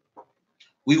statement.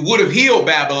 We would have healed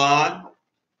Babylon,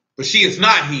 but she is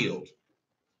not healed.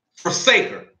 Forsake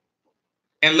her,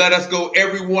 and let us go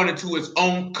every one into his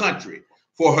own country.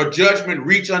 For her judgment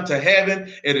reach unto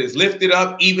heaven, it is lifted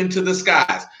up even to the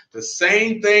skies. The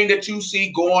same thing that you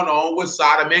see going on with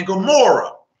Sodom and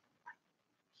Gomorrah.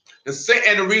 And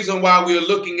the reason why we are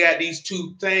looking at these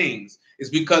two things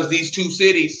is because these two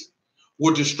cities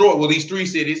were destroyed. Well, these three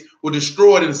cities were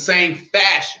destroyed in the same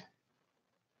fashion.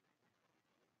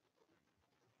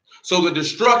 So the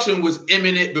destruction was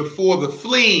imminent before the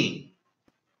fleeing.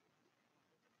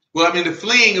 Well, I mean, the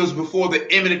fleeing was before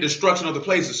the imminent destruction of the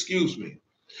place, excuse me.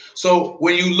 So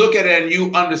when you look at it and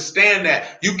you understand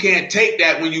that, you can't take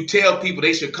that when you tell people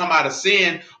they should come out of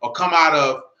sin or come out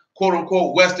of, quote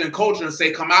unquote, Western culture and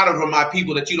say, come out of her, my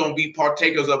people, that you don't be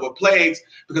partakers of her plagues,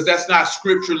 because that's not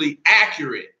scripturally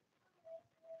accurate.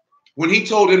 When he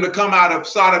told them to come out of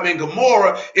Sodom and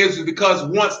Gomorrah, it was because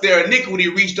once their iniquity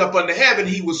reached up unto heaven,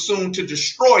 he was soon to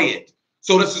destroy it.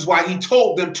 So this is why he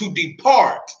told them to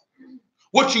depart.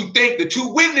 What you think the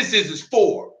two witnesses is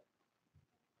for?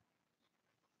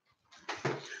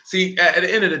 See, at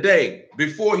the end of the day,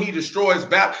 before he destroys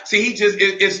Babylon, see,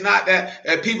 it's not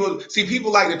that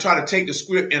people like to try to take the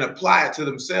script and apply it to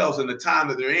themselves in the time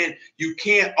that they're in. You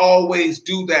can't always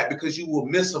do that, because you will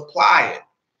misapply it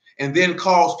and then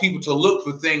cause people to look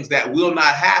for things that will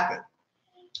not happen.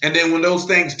 And then when those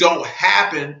things don't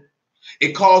happen,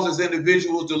 it causes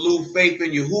individuals to lose faith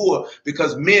in Yahuwah,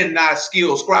 because men, not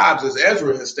skilled scribes, as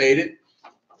Ezra has stated,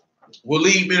 will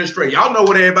lead men astray. Y'all know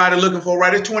what everybody looking for,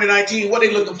 right? It's 2019. What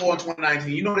they looking for in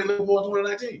 2019? You know what they looking for in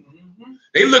 2019? Mm-hmm.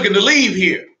 They looking to leave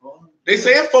here. They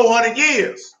say 400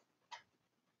 years.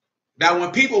 Now,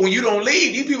 when you don't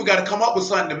leave, these people got to come up with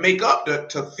something to make up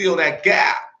to fill that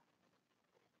gap.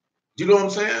 You know what I'm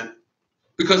saying?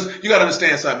 Because you got to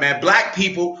understand something, man. Black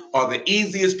people are the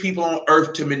easiest people on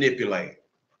earth to manipulate.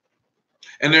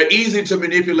 And they're easy to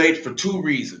manipulate for two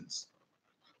reasons.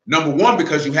 Number one,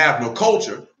 because you have no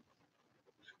culture.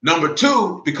 Number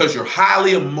two, because you're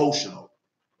highly emotional.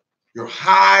 You're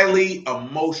highly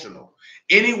emotional.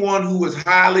 Anyone who is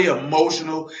highly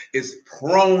emotional is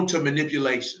prone to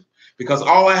manipulation, because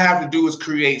all I have to do is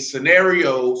create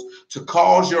scenarios to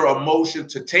cause your emotion,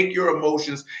 to take your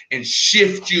emotions and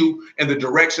shift you in the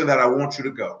direction that I want you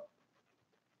to go.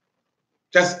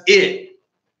 That's it.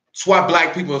 That's why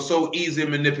black people are so easily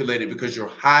manipulated, because you're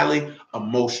highly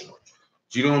emotional.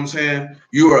 Do you know what I'm saying?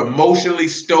 You are emotionally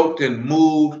stoked and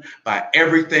moved by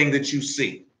everything that you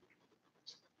see.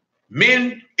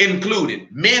 Men included,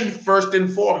 men first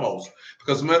and foremost,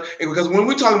 Because when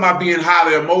we're talking about being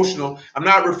highly emotional, I'm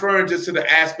not referring just to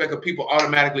the aspect of people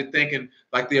automatically thinking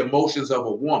like the emotions of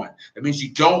a woman. That means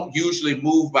you don't usually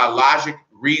move by logic,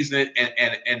 reason,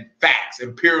 and facts,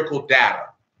 empirical data.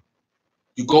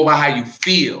 You go by how you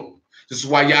feel. This is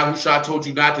why Yahushua told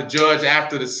you not to judge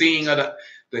after the seeing of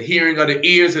the hearing of the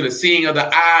ears and the seeing of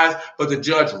the eyes, but to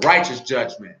judge righteous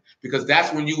judgment. Because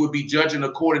that's when you would be judging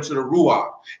according to the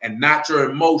Ruach and not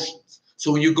your emotions.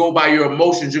 So when you go by your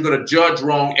emotions, you're going to judge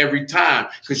wrong every time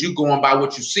because you're going by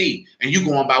what you see and you're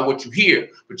going by what you hear.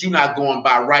 But you're not going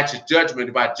by righteous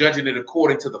judgment, by judging it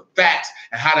according to the facts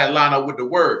and how that line up with the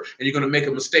word. And you're going to make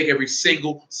a mistake every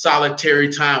single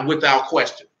solitary time without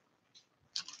question.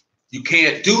 You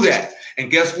can't do that. And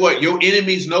guess what? Your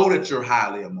enemies know that you're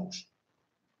highly emotional.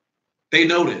 They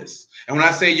know this. And when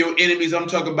I say your enemies, I'm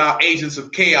talking about agents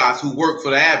of chaos who work for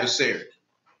the adversary.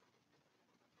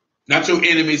 Not your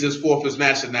enemies as forth as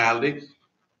nationality,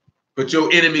 but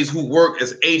your enemies who work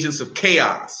as agents of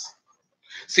chaos.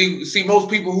 See, most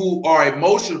people who are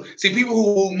emotional, people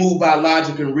who move by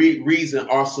logic and reason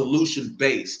are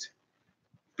solution-based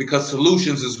because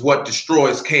solutions is what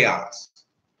destroys chaos.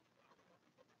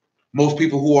 Most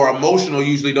people who are emotional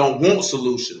usually don't want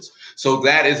solutions. So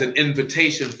that is an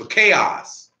invitation for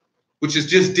chaos, which is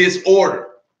just disorder.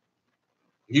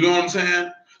 You know what I'm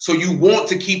saying? So you want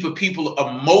to keep a people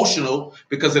emotional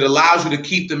because it allows you to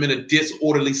keep them in a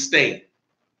disorderly state.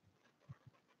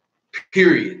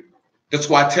 Period. That's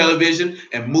why television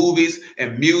and movies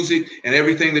and music and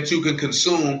everything that you can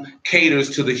consume caters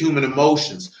to the human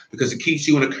emotions because it keeps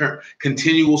you in a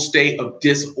continual state of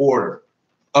disorder,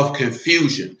 of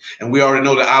confusion. And we already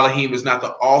know that Elohim is not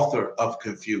the author of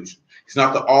confusion. He's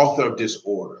not the author of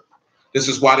disorder. This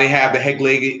is why they have the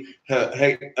Hegelian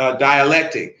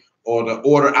dialectic, or the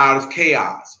order out of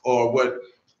chaos, or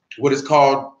what is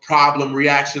called problem,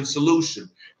 reaction, solution.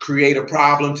 Create a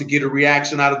problem to get a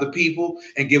reaction out of the people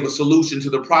and give a solution to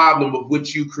the problem of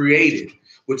which you created,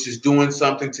 which is doing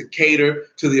something to cater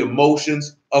to the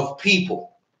emotions of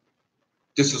people.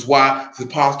 This is why the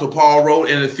Apostle Paul wrote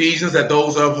in Ephesians that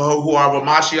those of who are of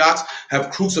Mashiachs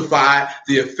have crucified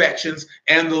the affections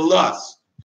and the lusts.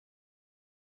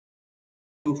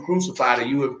 You've crucified it,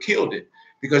 you have killed it,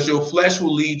 because your flesh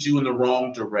will lead you in the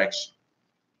wrong direction.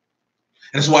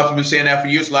 And that's why I've been saying that for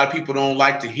years. A lot of people don't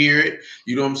like to hear it,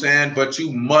 you know what I'm saying? But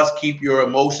you must keep your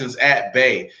emotions at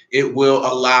bay. It will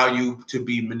allow you to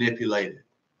be manipulated.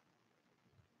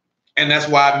 And that's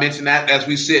why I mentioned that as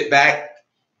we sit back,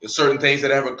 there's certain things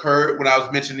that have occurred. When I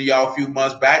was mentioning to y'all a few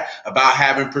months back about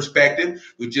having perspective,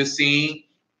 we just seen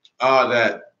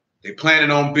that they planning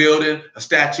on building a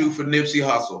statue for Nipsey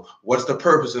Hussle. What's the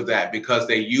purpose of that? Because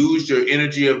they used your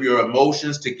energy of your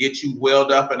emotions to get you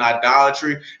welled up in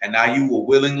idolatry, and now you will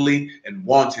willingly and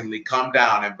wantonly come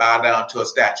down and bow down to a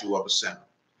statue of a sinner.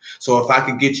 So if I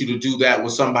can get you to do that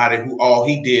with somebody who all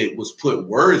he did was put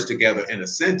words together in a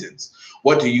sentence,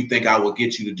 what do you think I will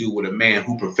get you to do with a man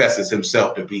who professes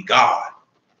himself to be God?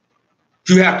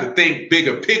 You have to think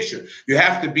bigger picture. You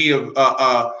have to be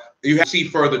you have to see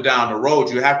further down the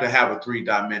road. You have to have a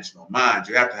 3-dimensional mind.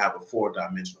 You have to have a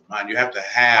 4-dimensional mind. You have to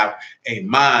have a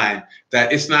mind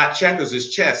that it's not checkers, it's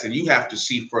chess, and you have to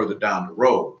see further down the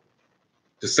road.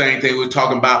 The same thing we're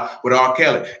talking about with R.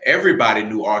 Kelly. Everybody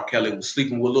knew R. Kelly was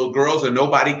sleeping with little girls and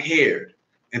nobody cared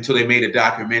until they made a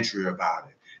documentary about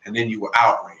it. And then you were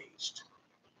outraged.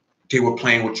 They were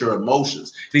playing with your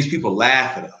emotions. These people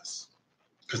laugh at us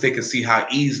because they can see how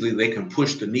easily they can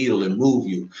push the needle and move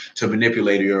you to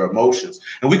manipulate your emotions.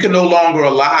 And we can no longer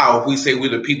allow, if we say we're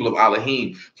the people of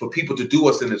Elohim, for people to do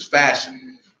us in this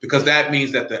fashion, because that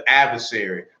means that the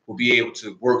adversary will be able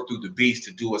to work through the beast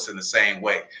to do us in the same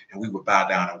way, and we would bow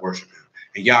down and worship him.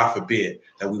 And Yah forbid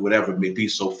that we would ever be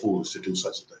so foolish to do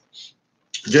such a thing.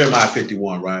 Jeremiah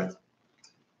 51, right?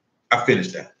 I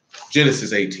finished that.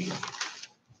 Genesis 18.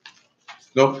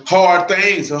 No, hard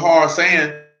things, a hard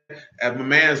saying. As my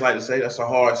man's like to say, that's a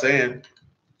hard saying,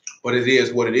 but it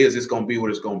is what it is. It's going to be what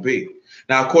it's going to be.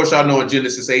 Now, of course, y'all know in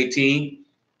Genesis 18,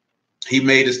 he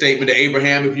made a statement to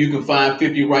Abraham, if you can find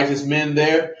 50 righteous men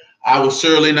there, I will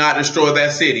surely not destroy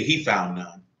that city. He found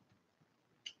none.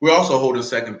 We're also holding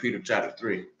 2 Peter chapter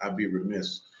 3. I'd be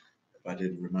remiss if I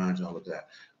didn't remind y'all of that.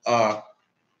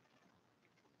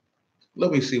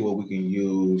 Let me see what we can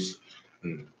use.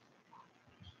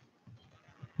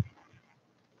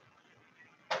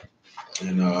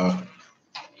 And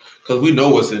because we know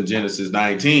what's in Genesis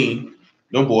 19,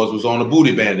 them boys was on a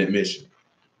booty bandit mission.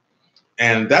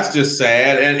 And that's just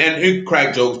sad. And he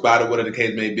crack jokes about it, whatever the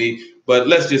case may be. But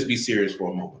let's just be serious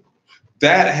for a moment.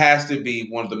 That has to be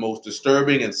one of the most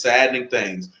disturbing and saddening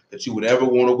things that you would ever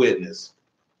want to witness.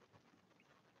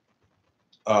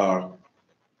 for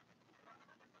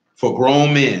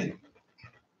grown men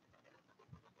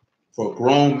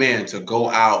to go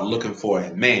out looking for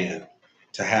a man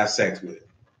to have sex with.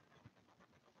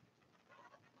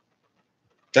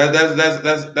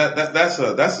 That's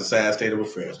a sad state of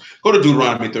affairs. Go to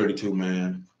Deuteronomy 32,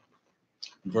 man.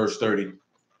 Verse 30,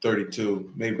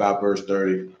 32, maybe about verse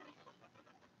 30.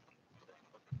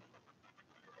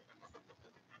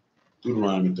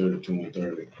 Deuteronomy 32 and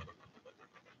 30.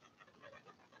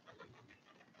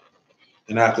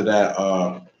 And after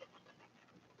that,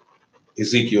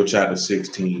 Ezekiel chapter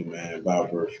 16, man,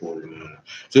 about verse 49.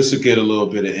 Just to get a little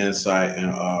bit of insight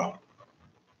and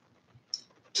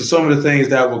to some of the things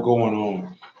that were going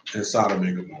on in Sodom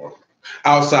and Gomorrah,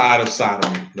 outside of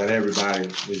Sodom, that everybody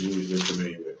is usually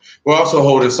familiar with. We're also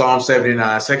holding Psalm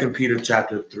 79, 2 Peter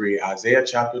chapter 3, Isaiah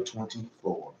chapter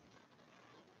 24.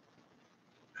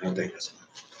 And I think that's enough.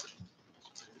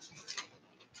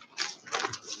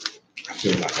 I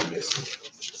feel like I missed it.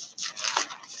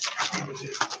 I probably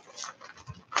did.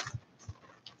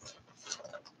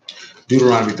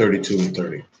 Deuteronomy 32 and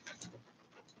 30.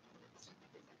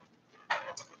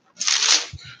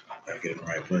 Gotta get in the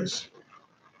right place.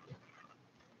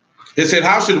 It said,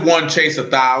 how should one chase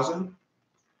 1,000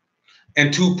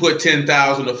 and two put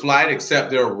 10,000 to flight,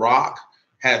 except their rock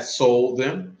hath sold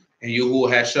them, and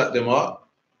Yahuwah has shut them up?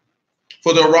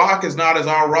 For the rock is not as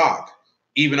our rock,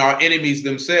 even our enemies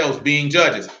themselves being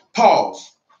judges.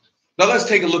 Pause. Now let's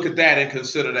take a look at that and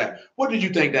consider that. What did you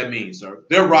think that means, sir?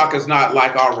 Their rock is not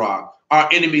like our rock. Our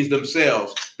enemies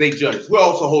themselves, they judge. We're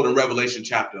also holding Revelation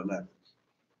chapter 11.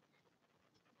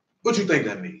 What do you think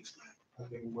that means? I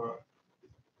think about,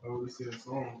 I always say a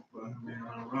song about him being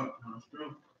on a rock, on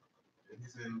strength. And he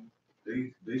said,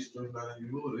 they strength out of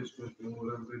you, they strength in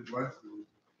whatever they device is.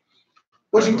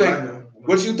 What you think?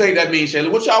 What you think that means,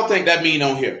 Shayla? What y'all think that mean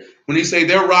on here? When he say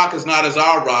their rock is not as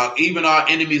our rock, even our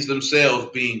enemies themselves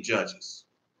being judges.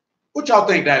 What y'all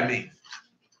think that means?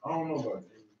 I don't know about that.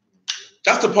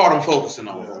 That's the part I'm focusing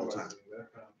on all the time.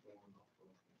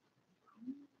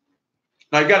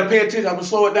 Now you got to pay attention. I'm gonna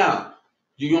slow it down.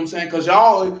 You know what I'm saying? Because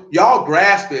y'all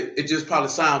grasp it. It just probably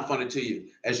sounds funny to you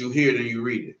as you hear it and you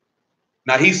read it.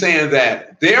 Now he's saying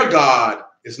that their God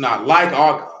is not like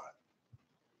our God.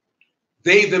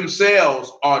 They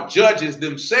themselves are judges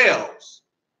themselves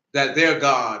that their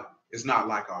God is not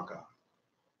like our God.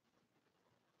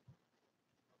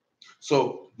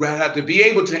 So to be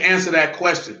able to answer that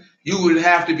question, you would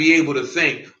have to be able to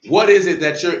think, what is it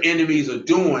that your enemies are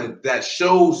doing that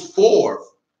shows forth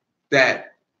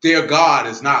that their God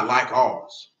is not like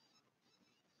ours?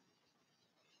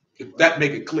 If that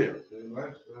make it clear.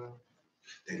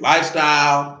 Their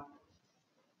lifestyle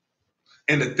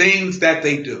and the things that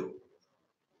they do.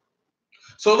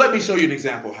 So let me show you an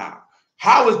example how.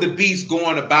 How is the beast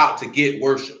going about to get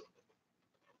worship?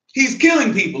 He's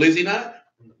killing people, is he not?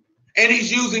 And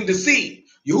he's using deceit.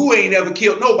 Yahuwah ain't ever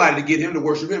killed nobody to get him to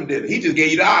worship him, did he? He just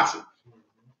gave you the option.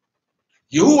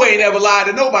 Yahuwah ain't ever lied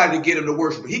to nobody to get him to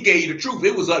worship him. He gave you the truth.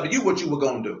 It was up to you what you were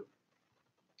going to do.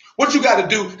 What you got to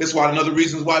do, that's why another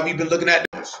reason why we've been looking at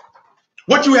this.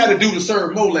 What you had to do to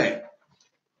serve Molech.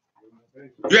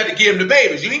 You had to give him the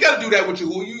babies. You ain't got to do that with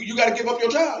Yahuwah. You got to give up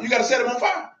your child. You got to set him on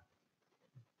fire.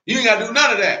 You ain't got to do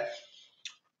none of that.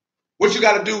 What you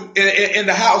got to do in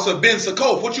the house of Ben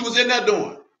Succoth, what you was in there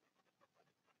doing?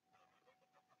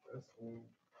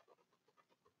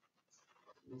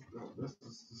 That's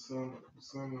the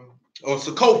son of... Or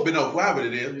Succoth Benoth, whatever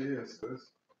it is. Yes,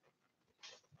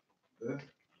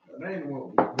 that ain't the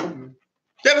one with the women.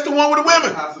 That's the one with the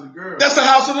women. That's the house of the girls. That's the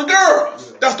house of the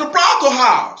girls. Yeah. That's the brothel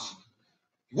house.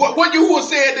 What Yahuwah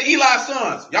said to Eli's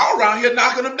sons? Y'all around here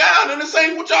knocking them down, and this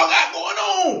ain't what y'all got going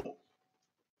on.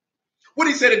 What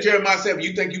he said in Jeremiah 7,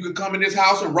 you think you could come in this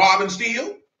house and rob and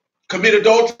steal, commit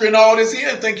adultery and all this here,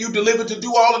 and think you delivered to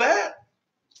do all of that?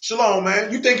 Shalom,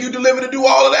 man. You think you delivered to do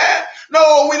all of that?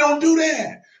 No, we don't do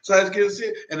that. So that's good to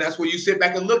see. And that's where you sit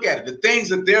back and look at it. The things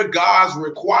that their gods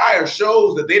require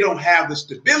shows that they don't have the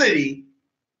stability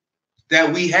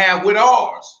that we have with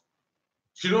ours.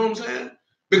 You know what I'm saying?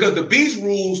 Because the beast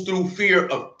rules through fear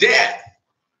of death.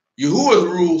 Yahuwah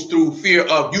rules through fear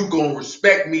of you gonna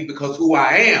respect me because who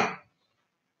I am.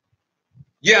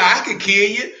 Yeah, I can kill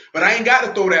you, but I ain't got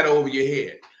to throw that over your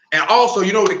head. And also,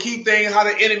 you know, the key thing, how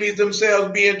the enemies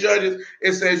themselves being judges,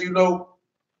 it says, you know,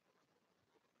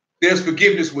 there's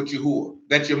forgiveness with Yahuwah,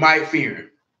 that you might fear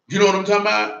him. You know what I'm talking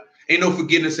about? Ain't no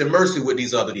forgiveness and mercy with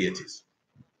these other deities.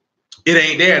 It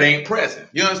ain't there. It ain't present.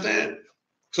 You understand?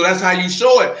 So that's how you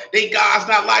show it. They God's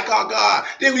not like our God.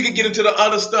 Then we can get into the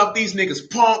other stuff. These niggas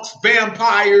punks,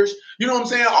 vampires. You know what I'm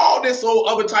saying? All this old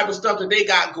other type of stuff that they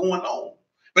got going on.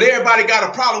 But everybody got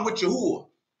a problem with Yahuwah.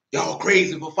 Y'all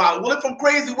crazy for following. Well, if I'm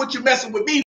crazy, what you messing with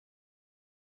me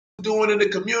doing in the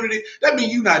community? That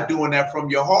means you're not doing that from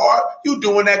your heart. You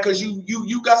doing that because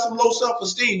you got some low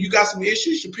self-esteem. You got some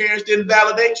issues. Your parents didn't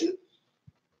validate you.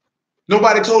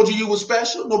 Nobody told you were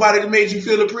special. Nobody made you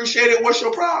feel appreciated. What's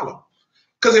your problem?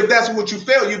 Because if that's what you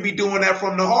felt, you'd be doing that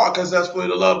from the heart because that's for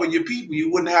the love of your people.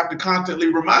 You wouldn't have to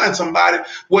constantly remind somebody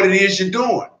what it is you're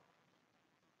doing.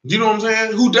 You know what I'm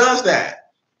saying? Who does that?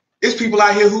 It's people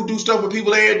out here who do stuff with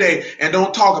people every day and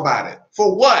don't talk about it.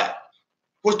 For what?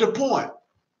 What's the point?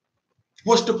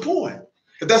 What's the point?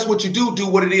 If that's what you do, do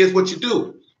what it is, what you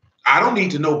do. I don't need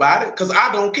to know about it because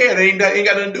I don't care. It ain't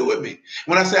got nothing to do with me.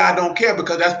 When I say I don't care,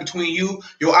 because that's between you,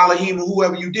 your Elohim, and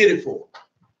whoever you did it for.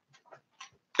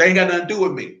 They ain't got nothing to do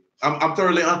with me. I'm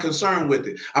thoroughly unconcerned with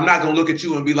it. I'm not going to look at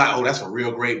you and be like, oh, that's a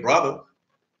real great brother.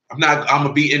 I'm going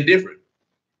to be indifferent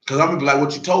because I'm going to be like,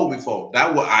 what you told me for.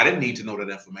 I didn't need to know that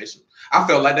information. I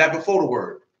felt like that before the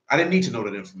word. I didn't need to know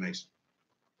that information.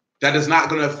 That is not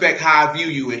going to affect how I view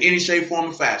you in any shape, form,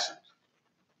 or fashion.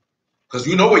 Because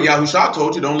you know what Yahushua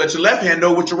told you, don't let your left hand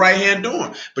know what your right hand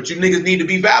doing. But you niggas need to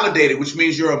be validated, which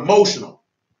means you're emotional.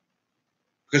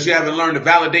 Because you haven't learned to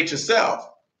validate yourself.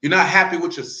 You're not happy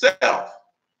with yourself.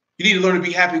 You need to learn to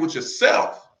be happy with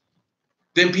yourself.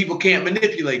 Then people can't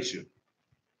manipulate you.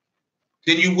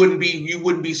 Then you wouldn't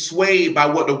be swayed by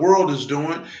what the world is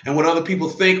doing and what other people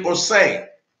think or say.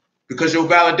 Because your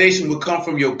validation would come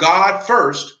from your God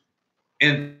first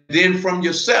and then from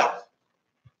yourself.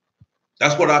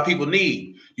 That's what our people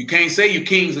need. You can't say you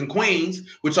kings and queens,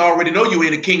 which I already know you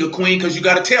ain't a king or queen because you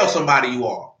got to tell somebody you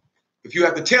are. If you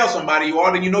have to tell somebody you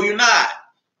are, then you know you're not.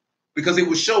 Because it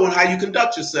was showing how you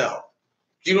conduct yourself.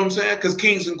 You know what I'm saying? Because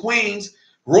kings and queens,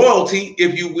 royalty,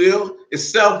 if you will,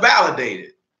 is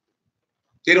self-validated.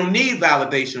 They don't need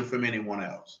validation from anyone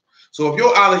else. So if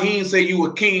your Elohim say you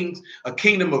are kings, a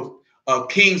kingdom of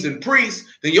kings and priests,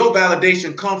 then your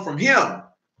validation comes from him.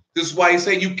 This is why he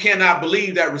said you cannot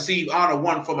believe that receive honor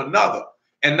one from another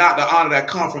and not the honor that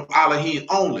comes from Elohim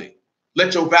only.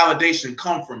 Let your validation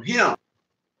come from him.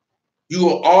 You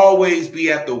will always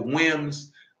be at the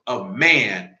whims of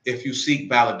man if you seek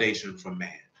validation from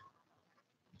man.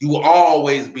 You will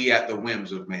always be at the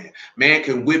whims of man. Man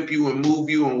can whip you and move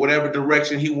you in whatever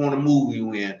direction he want to move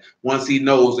you in once he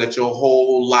knows that your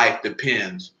whole life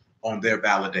depends on their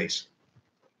validation.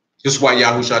 This is why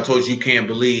Yahushua told you can't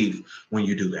believe when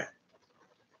you do that.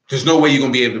 There's no way you're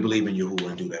going to be able to believe in Yahuwah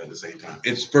and do that at the same time.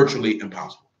 It's virtually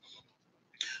impossible.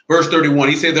 Verse 31,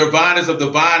 he said, their vine is of the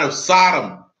vine of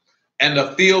Sodom and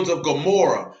the fields of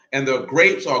Gomorrah, and their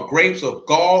grapes are grapes of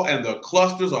gall, and their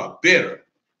clusters are bitter.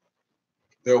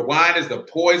 Their wine is the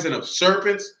poison of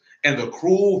serpents and the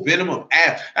cruel venom of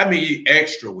asps. I mean,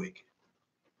 extra wicked.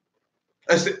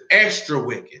 That's extra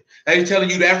wicked. Now he's telling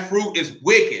you that fruit is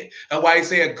wicked. That's why he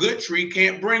say a good tree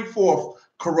can't bring forth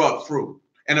corrupt fruit.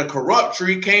 And a corrupt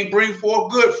tree can't bring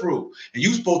forth good fruit. And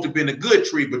you're supposed to be a good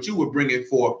tree, but you were bringing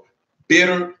forth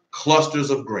bitter clusters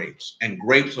of grapes and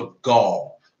grapes of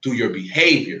gall through your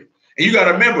behavior. And you got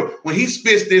to remember, when he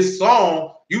spits this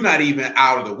song, you're not even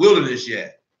out of the wilderness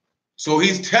yet. So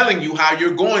he's telling you how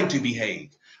you're going to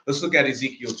behave. Let's look at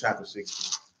Ezekiel chapter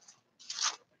 16.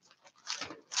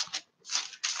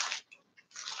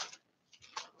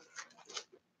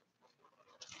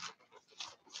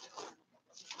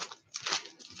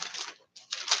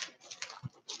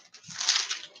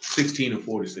 and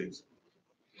 46.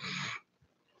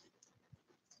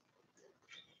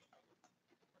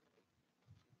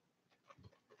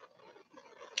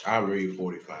 I'll read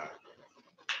 45.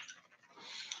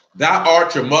 Thou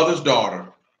art your mother's daughter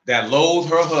that loathes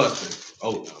her husband,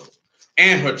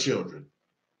 and her children.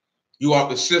 You are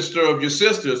the sister of your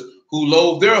sisters who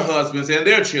loathe their husbands and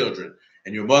their children.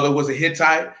 And your mother was a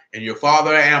Hittite and your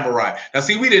father an Amorite. Now,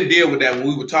 see, we didn't deal with that when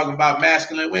we were talking about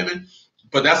masculine women,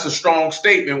 but that's a strong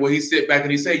statement where he sit back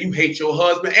and he said, you hate your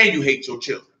husband and you hate your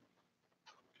children.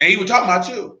 And he was talking about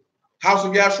you. House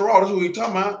of Yasharal, that's what he was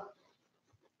talking about.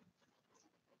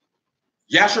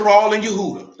 Yasharal and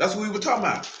Yehuda. That's what we were talking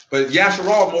about. But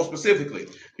Yasharal more specifically.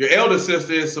 Your elder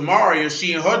sister is Samaria,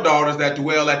 she and her daughters that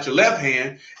dwell at your left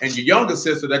hand, and your younger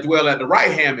sister that dwell at the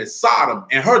right hand is Sodom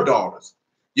and her daughters.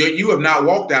 Yet you have not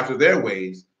walked after their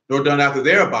ways, nor done after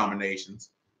their abominations.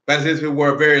 But as if it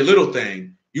were a very little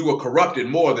thing, you were corrupted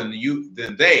more than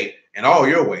they in all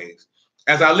your ways.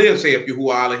 As I live, saith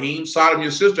Yahuwah Elohim, Sodom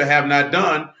your sister have not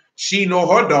done, she nor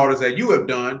her daughters that you have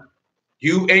done,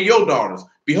 you and your daughters.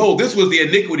 Behold, this was the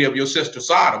iniquity of your sister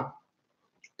Sodom.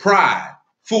 Pride,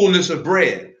 fullness of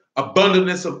bread,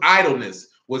 abundance of idleness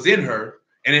was in her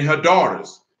and in her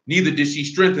daughters. Neither did she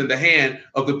strengthen the hand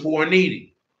of the poor and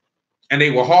needy. And they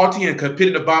were haughty and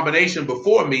committed abomination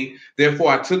before me.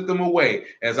 Therefore, I took them away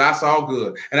as I saw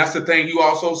good. And that's the thing you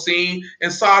also seen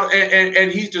in Sodom. And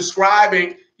he's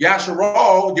describing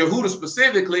Yasharal, Yehuda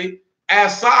specifically,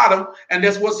 as Sodom. And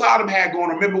that's what Sodom had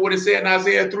going. Remember what it said in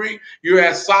Isaiah 3? You're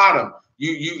as Sodom.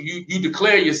 You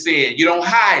declare your sin. You don't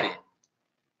hide it.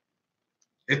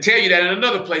 It tell you that in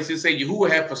another place. It say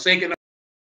Yehuda had forsaken.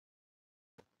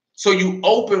 So you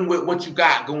open with what you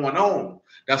got going on.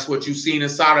 That's what you seen in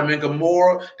Sodom and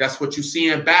Gomorrah. That's what you see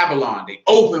in Babylon. They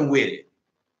open with it.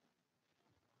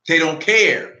 They don't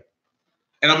care.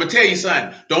 And I'm going to tell you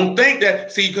something. Don't think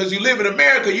that, see, because you live in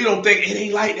America, you don't think it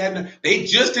ain't like that. They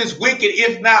just as wicked,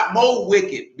 if not more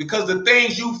wicked, because the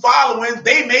things you following,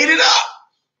 they made it up.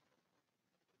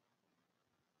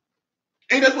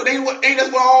 Ain't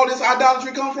that where all this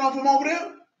idolatry come from over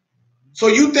there? So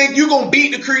you think you're going to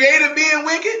beat the creator being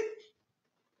wicked?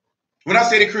 When I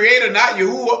say the creator, not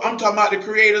Yahuwah, I'm talking about the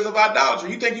creators of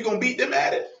idolatry. You think you're gonna beat them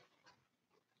at it?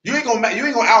 You ain't gonna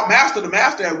outmaster the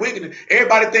master at wickedness.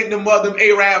 Everybody think them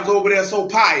Arabs over there so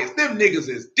pious. Them niggas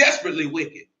is desperately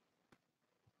wicked.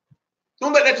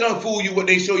 Don't let that junk fool you what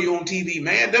they show you on TV,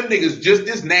 man. Them niggas just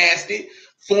as nasty,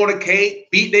 fornicate,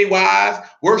 beat their wives,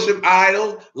 worship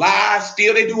idols, lie,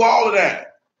 steal. They do all of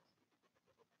that.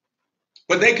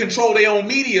 But they control their own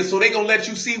media, so they gonna let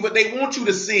you see what they want you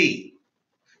to see.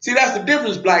 See, that's the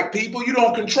difference, black people. You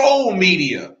don't control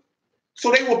media.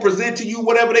 So they will present to you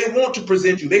whatever they want to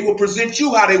present you. They will present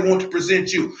you how they want to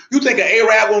present you. You think an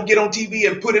Arab won't get on TV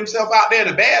and put himself out there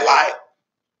in a bad light?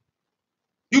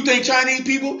 You think Chinese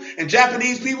people and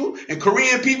Japanese people and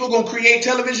Korean people going to create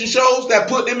television shows that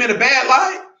put them in a bad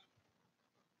light?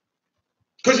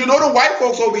 Because you know the white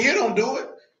folks over here don't do it.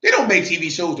 They don't make TV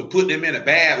shows to put them in a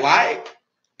bad light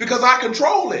because I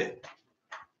control it.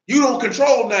 You don't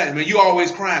control nothing, man. You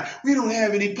always crying. We don't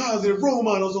have any positive role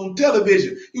models on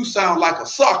television. You sound like a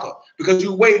sucker because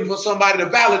you're waiting for somebody to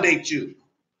validate you.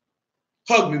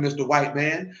 Hug me, Mr. White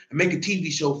Man, and make a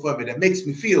TV show for me that makes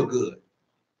me feel good.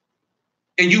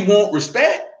 And you want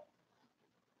respect?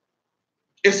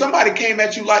 If somebody came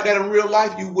at you like that in real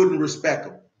life, you wouldn't respect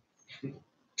them.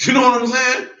 You know what I'm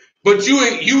saying? But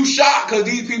you shocked because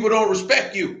these people don't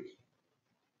respect you.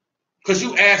 Because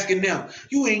you asking them,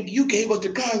 you gave us the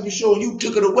Cosby Show and you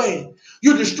took it away.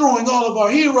 You're destroying all of our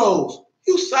heroes.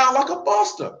 You sound like a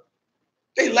buster.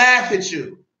 They laugh at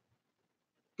you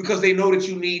because they know that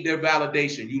you need their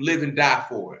validation. You live and die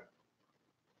for it.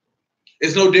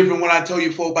 It's no different when I tell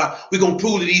you folk about, we're going to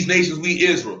prove to these nations we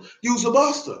Israel. You's a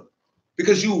buster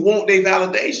because you want their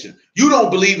validation. You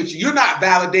don't believe it. You're not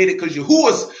validated because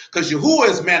Yahuwah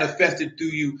is manifested through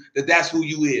you that that's who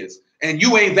you is. And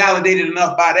you ain't validated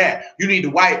enough by that. You need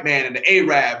the white man and the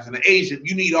Arabs and the Asian.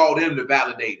 You need all them to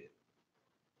validate it.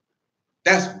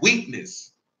 That's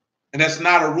weakness. And that's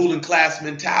not a ruling class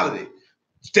mentality.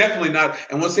 It's definitely not.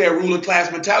 And once they have a ruling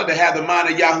class mentality, they have the mind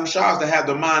of Yahushua, they have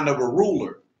the mind of a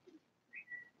ruler.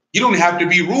 You don't have to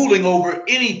be ruling over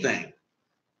anything.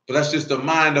 But that's just the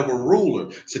mind of a ruler.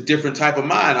 It's a different type of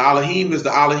mind. Elohim is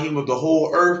the Elohim of the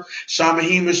whole earth.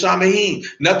 Shamahim is Shamahim.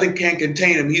 Nothing can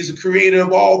contain him. He's the creator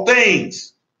of all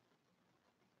things.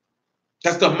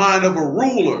 That's the mind of a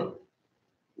ruler.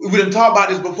 We didn't talk about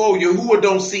this before. Yahuwah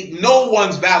don't seek no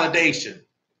one's validation.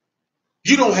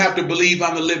 You don't have to believe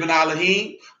I'm the living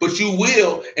Elohim, but you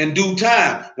will in due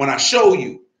time when I show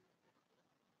you.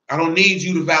 I don't need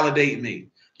you to validate me.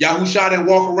 Yahusha didn't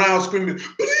walk around screaming,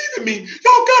 believe in me.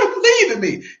 Y'all gotta believe in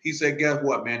me. He said, guess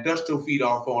what, man? Dust your feet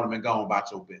off on them and go on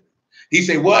about your business. He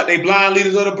said, what? They blind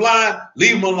leaders of the blind?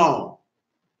 Leave them alone.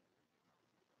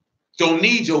 Don't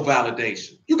need your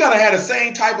validation. You gotta have the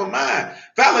same type of mind.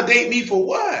 Validate me for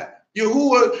what?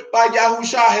 Yahuwah by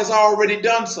Yahusha has already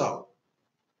done so.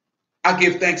 I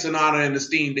give thanks and honor and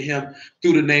esteem to him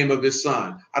through the name of his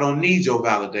son. I don't need your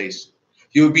validation.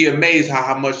 You'll be amazed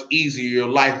how much easier your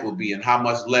life will be and how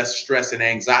much less stress and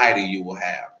anxiety you will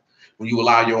have when you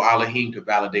allow your Elohim to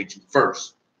validate you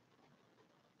first.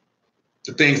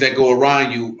 The things that go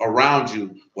around you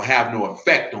will have no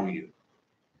effect on you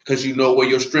because you know where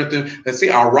your strength is. Let's see,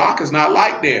 our rock is not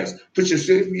like theirs. You're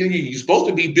supposed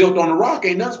to be built on the rock.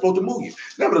 Ain't nothing supposed to move you.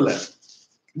 Nevertheless,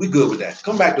 we good with that.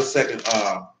 Come back to second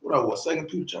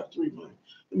Peter chapter 3, man.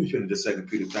 Let me finish the second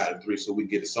Peter chapter 3 so we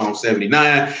can get to Psalm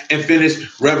 79 and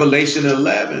finish Revelation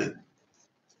 11.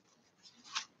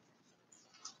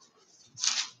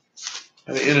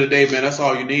 At the end of the day, man, that's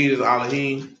all you need is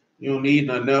Elohim. You don't need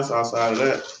nothing else outside of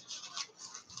that.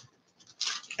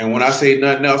 And when I say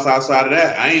nothing else outside of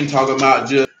that, I ain't talking about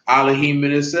just Elohim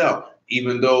in itself,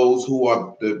 even those who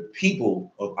are the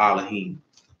people of Elohim.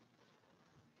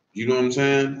 You know what I'm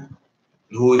saying?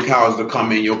 Who he calls to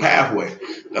come in your pathway.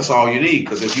 That's all you need,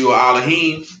 because if you are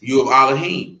Elohim, you are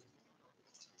Elohim.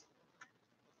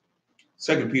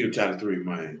 2 Peter chapter 3,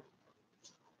 man,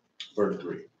 verse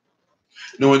 3.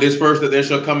 Knowing this first, that there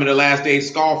shall come in the last days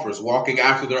scoffers, walking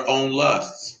after their own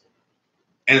lusts,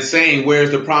 and saying, where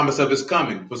is the promise of his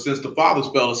coming? For since the fathers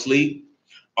fell asleep,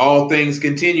 all things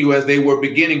continue as they were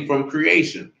beginning from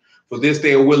creation. For this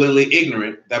they are willingly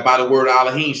ignorant, that by the word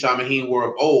Elohim, Shamahim were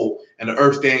of old, and the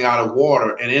earth standing out of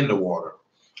water and in the water,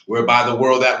 whereby the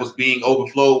world that was being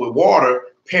overflowed with water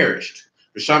perished.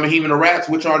 The Shamahim and the rats,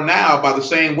 which are now by the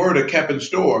same word are kept in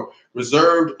store,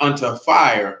 reserved unto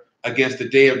fire against the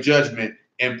day of judgment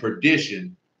and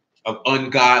perdition of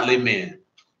ungodly men.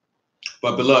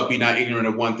 But beloved, be not ignorant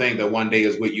of one thing, that one day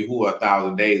is with Yahuwah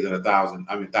 1,000 days and 1,000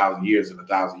 years, and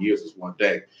 1,000 years is one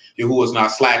day. Yahuwah is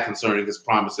not slack concerning his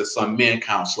promise, as some men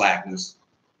count slackness,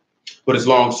 but is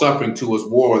long suffering to us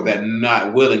war, that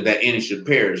not willing that any should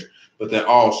perish, but that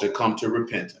all should come to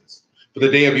repentance. For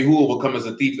the day of Yahuwah will come as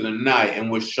a thief in the night, in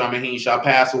which Shamahim shall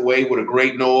pass away with a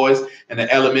great noise, and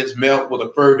the elements melt with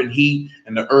a fervent heat,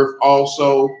 and the earth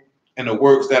also, and the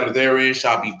works that are therein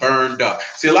shall be burned up.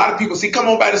 See, a lot of people, come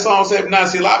on back to Psalm 79.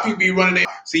 See, a lot of people be running there.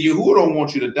 See, Yahuwah don't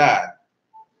want you to die.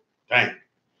 Dang.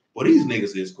 Well, these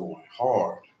niggas is going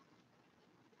hard.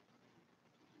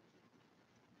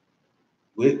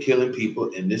 We're killing people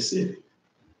in this city.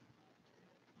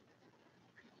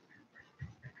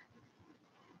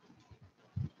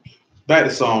 Back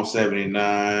to Psalm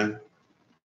 79.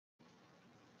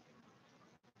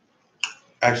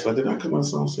 Actually, I did not come on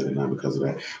Psalm 79 because of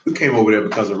that. We came over there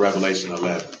because of Revelation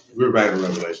 11. We're back to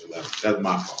Revelation 11. That's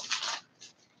my fault.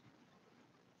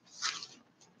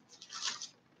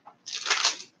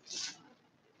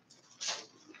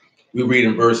 We read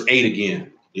in verse 8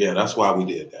 again. Yeah, that's why we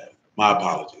did that. My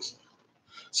apologies.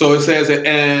 So it says,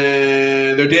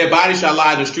 and their dead bodies shall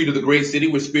lie in the street of the great city,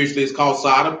 which spiritually is called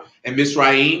Sodom and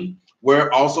Mizraim,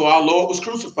 where also our Lord was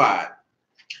crucified.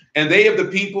 And they of the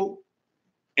people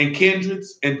and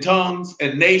kindreds and tongues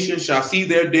and nations shall see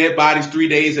their dead bodies 3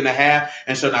 days and a half,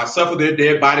 and shall not suffer their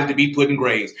dead bodies to be put in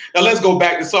graves. Now let's go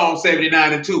back to Psalm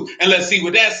 79 and 2, and let's see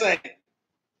what that says.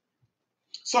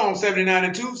 Psalm 79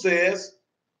 and 2 says,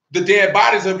 the dead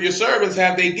bodies of your servants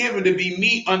have they given to be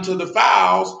meat unto the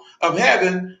fowls of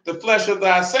heaven, the flesh of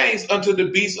thy saints unto the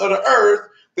beasts of the earth.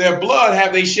 Their blood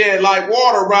have they shed like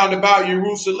water round about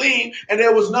Jerusalem, and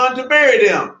there was none to bury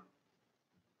them.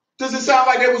 Does it sound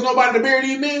like there was nobody to bury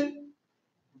these men?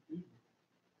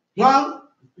 Huh?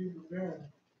 You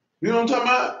know what I'm talking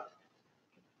about?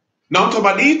 No, I'm talking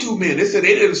about these two men. They said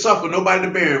they didn't suffer nobody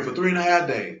to bury them for 3.5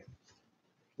 days.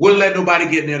 Wouldn't let nobody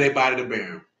get near their body to bury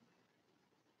them.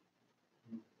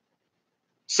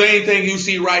 Same thing you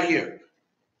see right here.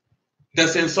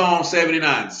 That's in Psalm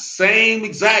 79. Same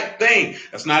exact thing.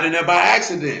 That's not in there by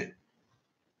accident.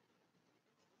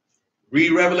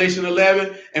 Read Revelation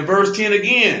 11 and verse 10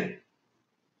 again.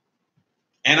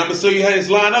 And I'm going to show you how this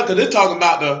line up, because they're talking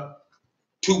about the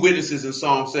two witnesses in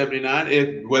Psalm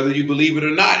 79. Whether you believe it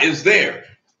or not, it's there.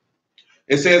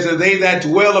 It says, and they that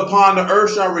dwell upon the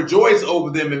earth shall rejoice over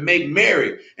them and make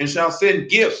merry, and shall send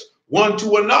gifts one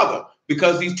to another,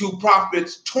 because these two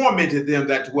prophets tormented them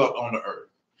that dwelt on the earth.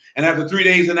 And after 3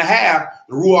 days and a half,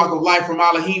 the Ruach of life from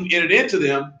Elohim entered into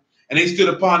them, and they stood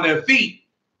upon their feet,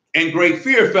 and great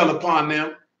fear fell upon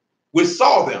them which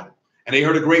saw them. And they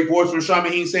heard a great voice from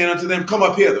Shamahim saying unto them, come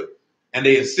up hither. And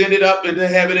they ascended up into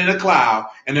heaven in a cloud,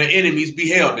 and their enemies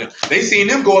beheld them. They seen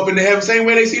them go up into heaven, same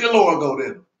way they see the Lord go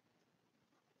there.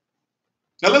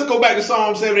 Now let's go back to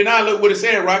Psalm 79. Look what it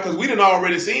said, right? Because we done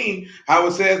already seen how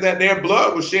it says that their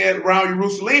blood was shed around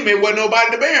Jerusalem. There wasn't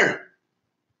nobody to bury them.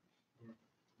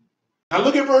 Now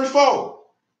look at verse 4.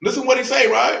 Listen what he say,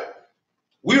 right?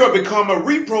 We are become a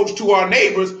reproach to our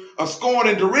neighbors, a scorn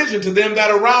and derision to them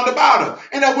that are round about us.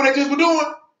 And that's what they just were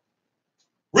doing.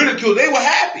 Ridicule. They were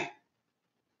happy.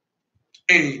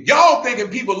 And y'all thinking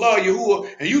people love Yahuwah,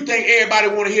 and you think everybody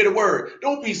want to hear the word.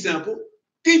 Don't be simple.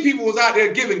 These people was out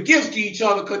there giving gifts to each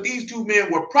other because these two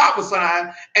men were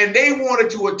prophesying, and they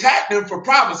wanted to attack them for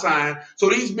prophesying. So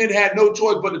these men had no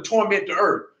choice but to torment the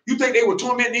earth. You think they were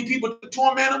tormenting these people to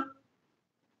torment them?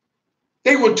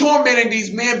 They were tormenting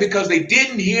these men because they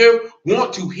didn't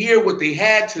want to hear what they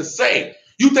had to say.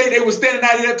 You think they were standing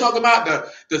out here talking about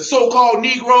the so-called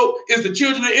Negro is the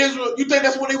children of Israel? You think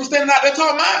that's what they were standing out there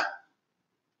talking about?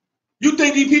 You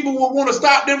think these people will want to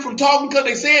stop them from talking because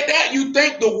they said that? You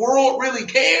think the world really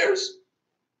cares?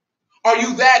 Are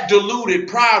you that deluded,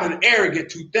 proud, and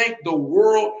arrogant to think the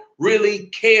world really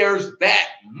cares that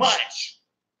much?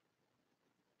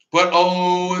 But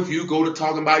oh, if you go to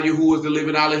talking about Yahuwah is the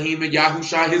living Elohim and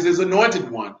Yahushua is his anointed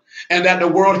one, and that the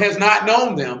world has not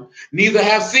known them, neither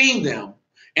have seen them,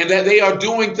 and that they are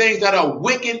doing things that are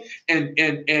wicked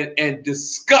and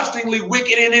disgustingly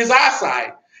wicked in his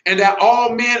eyesight, and that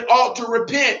all men ought to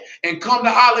repent and come to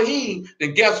Elohim,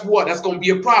 then guess what? That's going to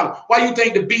be a problem. Why you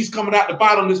think the beast coming out the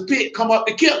bottom of this pit come up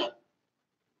to kill him?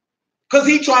 Because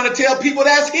he trying to tell people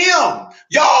that's him.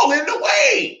 Y'all in the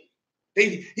way.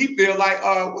 He feel like,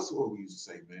 what's what we used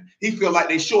to say, man? He feel like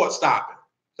they short stopping.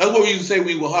 That's what we used to say when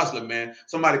we were hustling, man.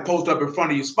 Somebody post up in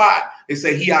front of your spot, they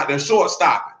say he out there short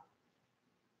stopping.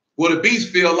 Well, the beast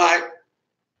feel like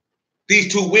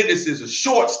these two witnesses are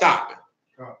short stopping.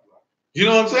 You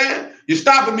know what I'm saying? You're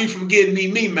stopping me from getting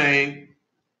me, man.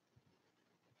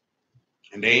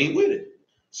 And they ain't with it.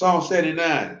 Psalm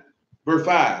 79, verse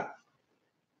 5.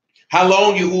 How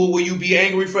long, Yahuwah, will you be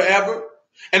angry forever?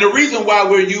 And the reason why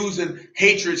we're using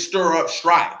hatred stir up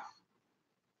strife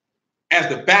as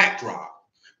the backdrop,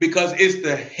 because it's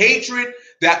the hatred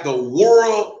that the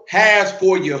world has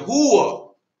for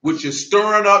Yahuwah, which is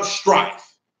stirring up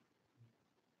strife.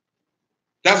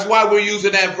 That's why we're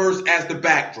using that verse as the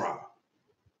backdrop.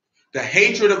 The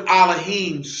hatred of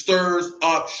Elohim stirs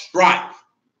up strife.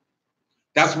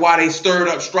 That's why they stirred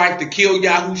up strife to kill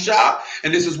Yahusha.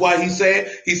 And this is why he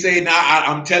said, now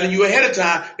I'm telling you ahead of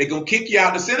time, they're going to kick you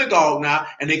out of the synagogue now,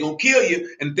 and they're going to kill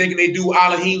you and thinking they do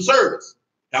Elohim service.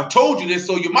 I've told you this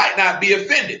so you might not be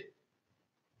offended.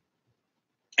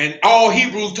 And all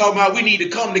Hebrews talking about, we need to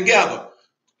come together.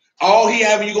 All he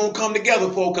having you going to come together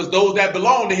for, because those that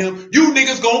belong to him, you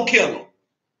niggas going to kill him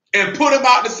and put him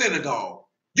out the synagogue.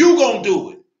 You going to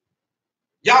do it.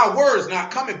 Y'all words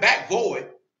not coming back void.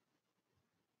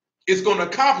 It's going to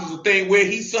accomplish the thing where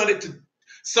he son it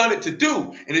to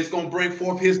do, and it's going to bring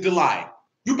forth his delight.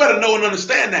 You better know and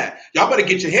understand that. Y'all better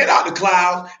get your head out the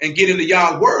clouds and get into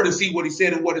y'all's word and see what he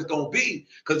said and what it's going to be.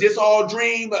 Because it's all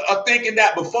dream of thinking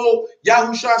that before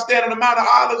Yahusha stand on the Mount of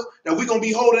Olives, that we're going to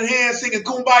be holding hands, singing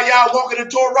Kumbaya, walking in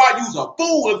Torah. You's a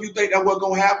fool if you think that was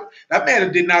going to happen. That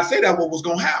man did not say that what was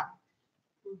going to happen.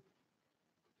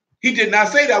 He did not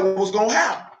say that what was going to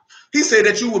happen. He said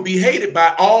that you would be hated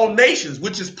by all nations,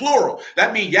 which is plural.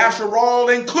 That means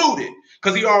Yasharal included,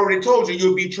 because he already told you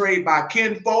you'll be betrayed by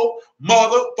kinfolk,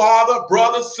 mother, father,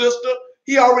 brother, sister.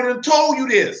 He already told you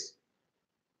this.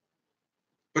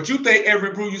 But you think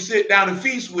every brew you sit down and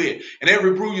feast with, and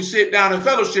every brew you sit down and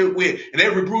fellowship with, and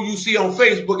every brew you see on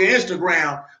Facebook and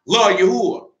Instagram, love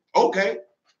Yahuwah. Okay.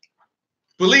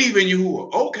 Believe in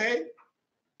Yahuwah. Okay.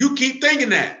 You keep thinking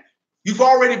that. You've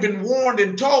already been warned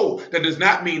and told. That does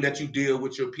not mean that you deal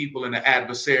with your people in an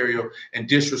adversarial and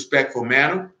disrespectful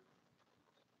manner.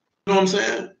 You know what I'm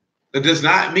saying? That does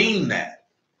not mean that.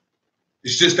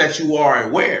 It's just that you are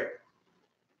aware.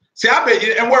 See, I've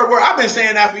been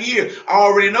saying that for years. I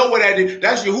already know what that is.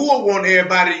 That's Yahuwah want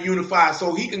everybody to unify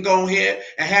so he can go ahead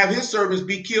and have his servants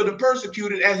be killed and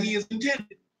persecuted as he is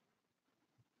intended.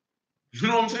 You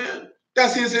know what I'm saying?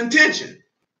 That's his intention.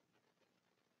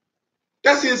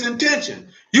 That's his intention.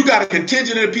 You got a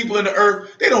contingent of the people in the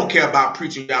earth. They don't care about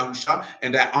preaching Yahushua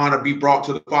and that honor be brought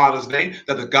to the Father's name,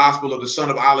 that the gospel of the Son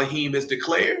of Elohim is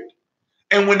declared.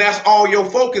 And when that's all your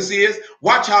focus is,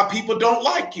 watch how people don't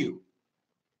like you.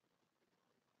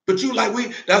 But you like,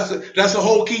 that's a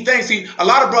whole key thing. See, a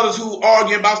lot of brothers who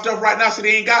arguing about stuff right now, so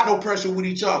they ain't got no pressure with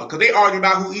each other because they arguing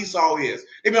about who Esau is.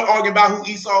 They've been arguing about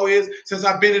who Esau is since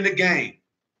I've been in the game.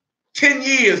 10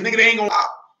 years, nigga, they ain't gonna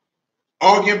stop.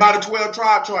 Arguing about a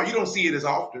 12-tribe chart. You don't see it as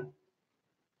often.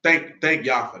 Thank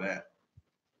y'all for that.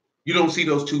 You don't see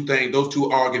those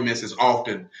two arguments as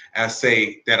often as,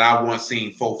 say, that I once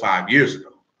seen 4-5 years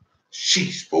ago.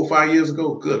 Sheesh, 4-5 years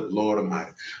ago? Good Lord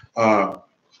Almighty.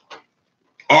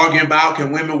 Arguing about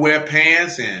can women wear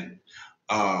pants and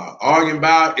arguing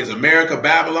about is America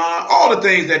Babylon? All the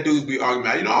things that dudes be arguing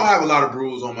about. You know, I have a lot of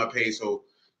brews on my page, so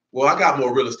well, I got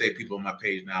more real estate people on my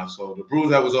page now. So the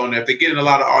brews that was on there, if they get in a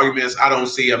lot of arguments, I don't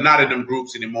see. I'm not in them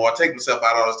groups anymore. I take myself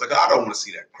out of all this stuff. I don't want to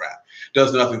see that crap.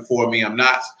 Does nothing for me.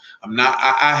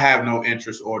 I have no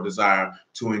interest or desire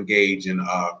to engage in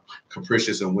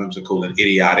capricious and whimsical and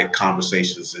idiotic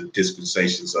conversations and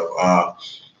dispensations of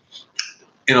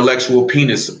intellectual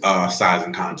penis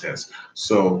sizing contests.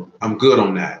 So I'm good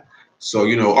on that. So,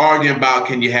 you know, arguing about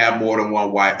can you have more than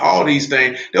one wife, all these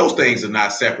things, those things are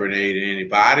not separating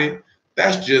anybody.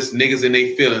 That's just niggas in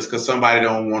their feelings because somebody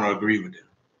don't want to agree with them.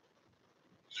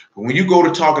 But when you go to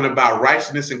talking about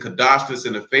righteousness and kadashness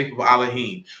and the faith of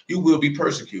Elohim, you will be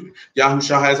persecuted.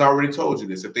 Yahushua has already told you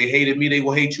this. If they hated me, they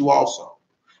will hate you also.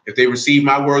 If they receive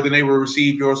my word, then they will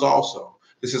receive yours also.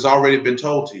 This has already been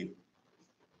told to you.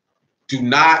 Do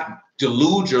not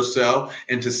delude yourself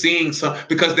into seeing some,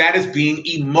 because that is being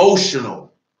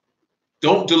emotional.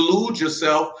 Don't delude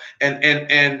yourself and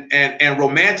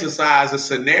romanticize a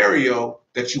scenario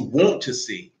that you want to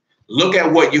see. Look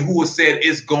at what Yahuwah said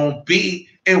is going to be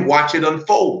and watch it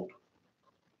unfold.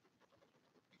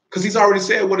 Because he's already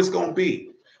said what it's going to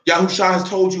be. Yahushua has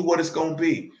told you what it's going to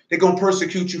be. They're going to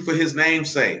persecute you for his name's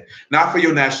sake, not for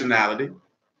your nationality.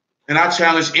 And I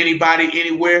challenge anybody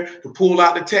anywhere to pull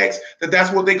out the text that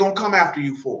that's what they're going to come after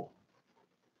you for.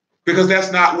 Because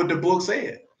that's not what the book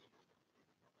said.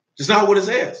 It's not what it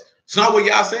says. It's not what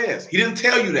Yah says. He didn't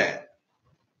tell you that.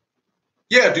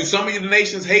 Yeah, do some of the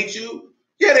nations hate you?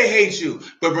 Yeah, they hate you.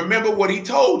 But remember what he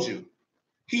told you.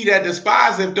 He that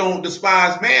despiseth don't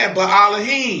despise man, but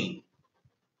Elohim.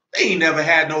 They ain't never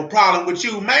had no problem with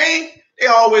you, man. They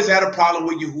always had a problem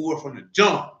with Yahuwah from the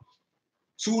jump.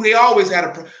 So they always had a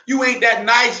problem. You ain't that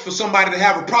nice for somebody to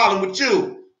have a problem with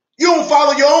you. You don't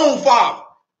follow your own father.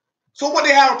 So what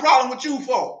they have a problem with you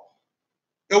for?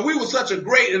 If we were such a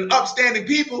great and upstanding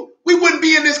people, we wouldn't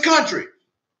be in this country.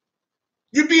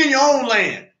 You'd be in your own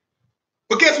land.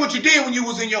 But guess what you did when you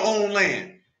was in your own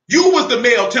land? You was the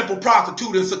male temple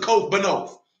prostitute in Succoth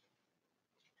Benoth.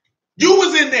 You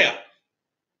was in there.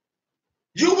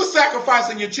 You was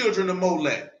sacrificing your children to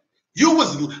Molech. You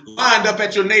was lined up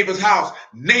at your neighbor's house,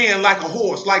 neighing like a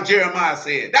horse, like Jeremiah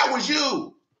said. That was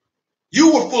you.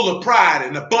 You were full of pride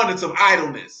and abundance of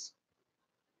idleness.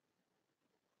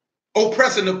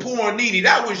 Oppressing the poor and needy.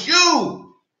 That was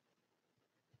you.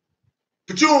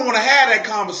 But you don't want to have that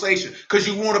conversation because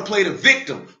you want to play the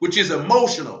victim, which is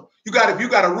emotional. If you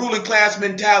got a ruling class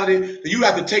mentality, then you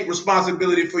have to take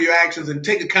responsibility for your actions and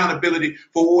take accountability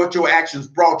for what your actions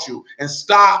brought you, and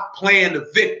stop playing the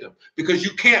victim, because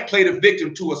you can't play the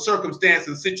victim to a circumstance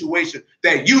and situation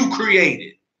that you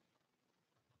created.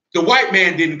 The white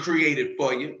man didn't create it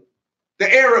for you.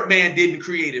 The Arab man didn't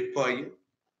create it for you.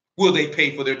 Will they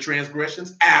pay for their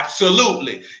transgressions?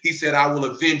 Absolutely. He said, I will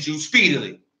avenge you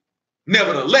speedily.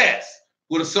 Nevertheless,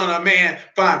 will the Son of Man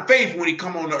find faith when he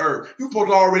come on the earth? You're supposed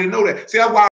to already know that. See,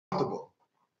 that's why I'm comfortable.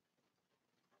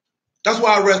 That's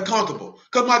why I rest comfortable.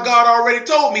 Because my God already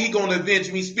told me he's going to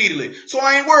avenge me speedily. So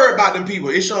I ain't worried about them people.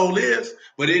 It sure is,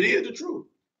 but it is the truth.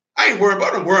 I ain't worried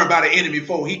about them. Worrying about an enemy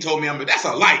foe. He told me that's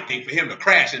a light thing for him to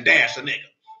crash and dash a nigga.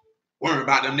 Worrying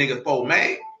about them niggas foe,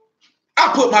 man.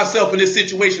 I put myself in this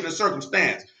situation and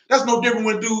circumstance. That's no different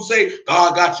when dudes say,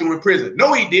 God got you in prison.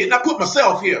 No, he didn't. I put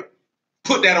myself here.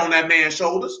 Put that on that man's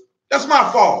shoulders. That's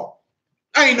my fault.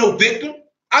 I ain't no victim.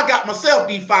 I got myself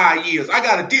these 5 years. I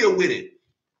got to deal with it.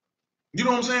 You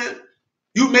know what I'm saying?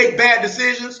 You make bad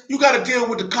decisions, you got to deal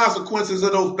with the consequences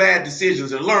of those bad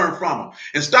decisions and learn from them.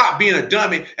 And stop being a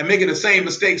dummy and making the same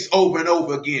mistakes over and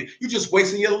over again. You're just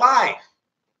wasting your life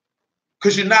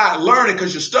because you're not learning,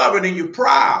 because you're stubborn and you're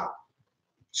proud.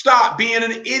 Stop being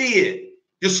an idiot.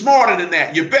 You're smarter than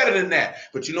that. You're better than that.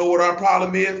 But you know what our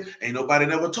problem is? Ain't nobody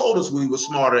never told us we were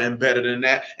smarter and better than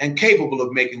that and capable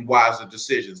of making wiser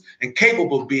decisions and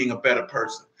capable of being a better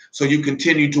person. So you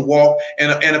continue to walk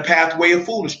in a pathway of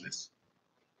foolishness.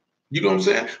 You know what I'm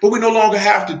saying? But we no longer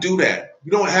have to do that.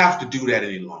 You don't have to do that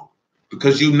any longer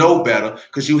because you know better,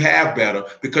 because you have better,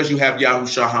 because you have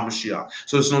Yahushua HaMashiach.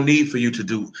 So there's no need for you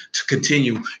to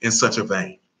continue in such a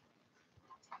vein.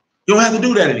 You don't have to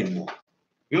do that anymore.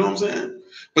 You know what I'm saying?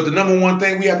 But the number one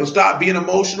thing, we have to stop being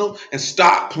emotional and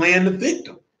stop playing the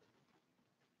victim.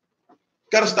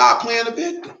 Got to stop playing the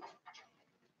victim.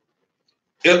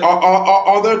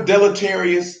 Are there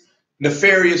deleterious,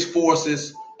 nefarious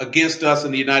forces against us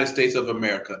in the United States of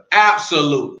America?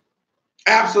 Absolutely.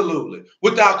 Absolutely.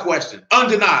 Without question.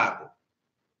 Undeniable.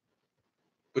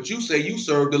 But you say you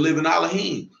serve the living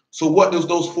Elohim. So what does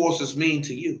those forces mean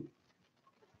to you?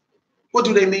 What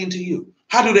do they mean to you?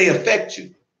 How do they affect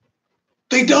you?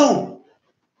 They don't.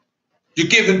 You're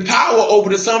giving power over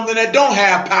to something that don't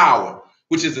have power,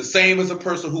 which is the same as a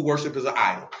person who worships as an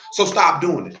idol. So stop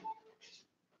doing it.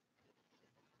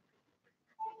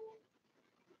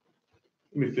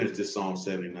 Let me finish this Psalm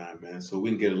 79, man, so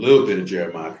we can get a little bit of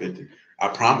Jeremiah 50. I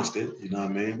promised it, you know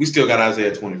what I mean? We still got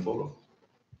Isaiah 24.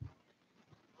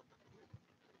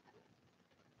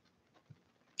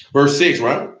 Verse 6,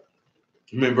 right?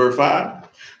 Remember verse 5?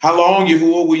 How long,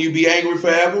 Yahuwah, will you be angry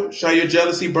forever? Shall your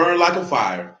jealousy burn like a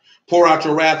fire? Pour out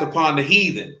your wrath upon the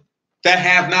heathen that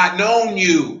have not known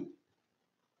you,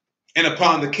 and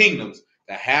upon the kingdoms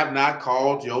that have not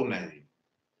called your name.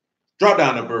 Drop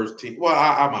down to verse 10. Well,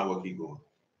 I might well keep going.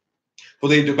 For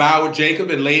they devoured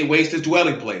Jacob and laid waste his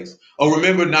dwelling place. Oh,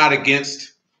 remember not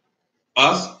against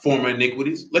us former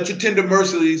iniquities. Let your tender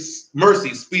mercies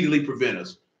speedily prevent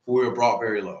us, for we are brought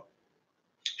very low.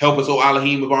 Help us, O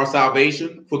Elohim of our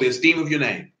salvation, for the esteem of your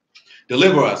name.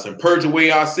 Deliver us and purge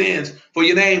away our sins for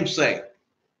your name's sake.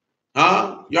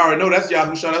 Huh? You already know that's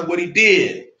Yahushua. That's what he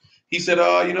did. He said,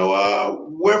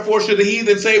 wherefore should the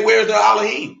heathen say, where's the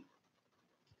Elohim?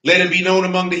 Let it be known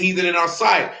among the heathen in our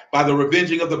sight by the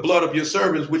revenging of the blood of your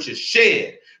servants, which is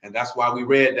shed. And that's why we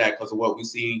read that, because of what we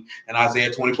see in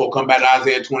Isaiah 24. Come back to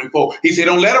Isaiah 24. He said,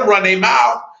 don't let them run their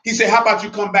mouth. He said, how about you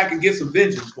come back and get some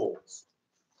vengeance for us?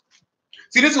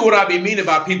 See, this is what I be meaning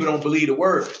by people don't believe the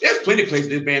word. There's plenty of places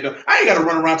this man does. I ain't got to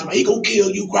run around to me. He gonna kill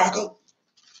you, Crocker.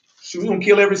 Shoot, he gonna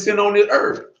kill every sinner on this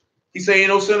earth. He say ain't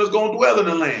no sinners gonna dwell in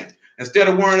the land. Instead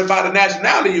of worrying about the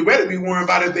nationality, you better be worrying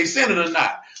about if they sinning or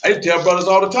not. I used to tell brothers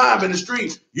all the time in the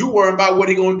street, you worrying about what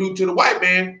he gonna do to the white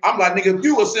man. I'm like, nigga, if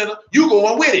you a sinner, you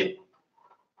going with him.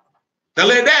 Now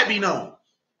let that be known.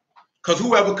 Because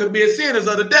whoever commits sin is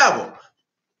of the devil.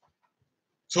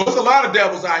 So there's a lot of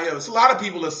devils out here. There's a lot of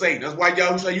people are Satan. That's why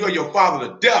y'all say you are your father,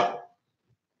 the devil.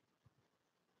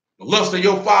 The lust of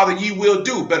your father ye will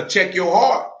do. Better check your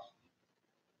heart.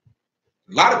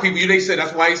 A lot of people, they say,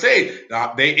 that's why he say,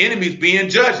 their enemies being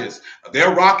judges.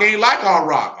 Their rock ain't like our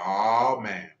rock. Oh,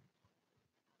 man.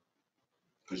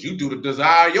 Because you do the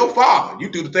desire of your father. You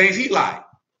do the things he like.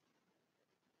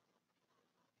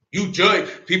 You judge.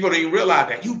 People don't even realize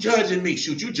that. You judging me.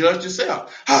 Shoot, you judge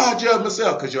yourself. How I judge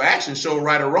myself? Because your actions show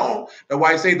right or wrong. That's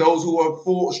why I say those who are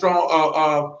full,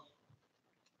 strong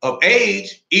of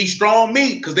age eat strong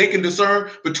meat, because they can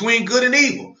discern between good and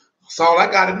evil. That's all I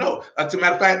got to know. As a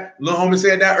matter of fact, little homie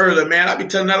said that earlier, man. I be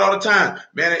telling that all the time,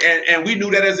 man. And we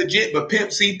knew that as a jit, but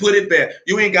Pimp C put it there.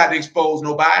 You ain't got to expose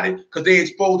nobody, because they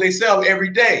expose themselves every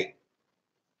day.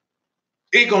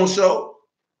 It gonna show.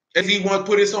 As he once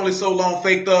put, it's only so long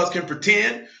fake thugs can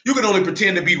pretend. You can only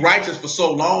pretend to be righteous for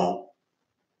so long.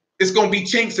 It's gonna be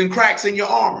chinks and cracks in your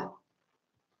armor.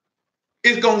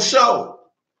 It's gonna show.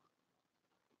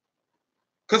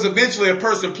 Because eventually a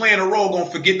person playing a role gonna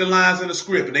forget the lines in the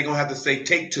script, and they're gonna have to say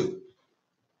take two.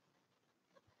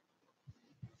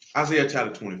 Isaiah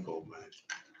chapter 24, man.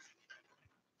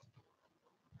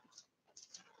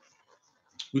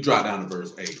 We drop down to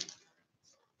verse 8.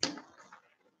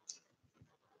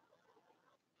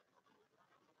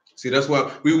 See, that's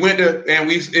what we went to, and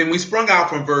we sprung out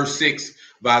from verse 6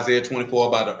 of Isaiah 24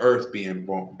 about the earth being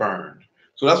burned.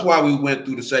 So that's why we went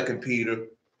through the 2 Peter,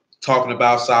 talking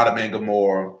about Sodom and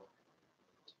Gomorrah,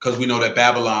 because we know that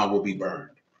Babylon will be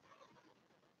burned.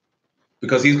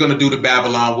 Because he's going to do to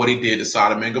Babylon what he did to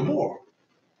Sodom and Gomorrah.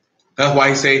 That's why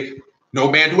he say, no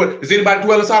man dwell. Does anybody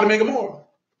dwell in Sodom and Gomorrah?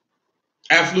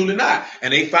 Absolutely not.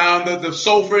 And they found the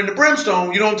sulfur and the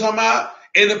brimstone, you know what I'm talking about,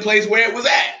 in the place where it was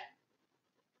at.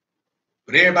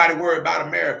 But everybody worried about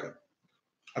America.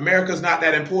 America's not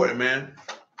that important, man.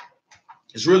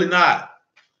 It's really not.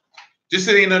 Just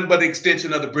it ain't nothing but the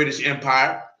extension of the British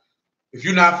Empire. If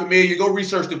you're not familiar, go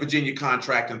research the Virginia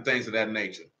contract and things of that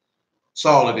nature. That's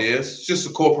all it is. It's just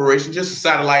a corporation, just a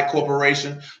satellite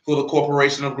corporation for the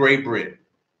corporation of Great Britain.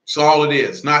 That's all it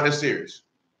is. Not that serious.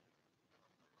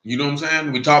 You know what I'm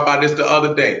saying? We talked about this the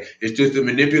other day. It's just the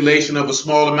manipulation of a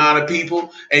small amount of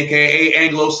people, aka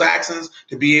Anglo-Saxons,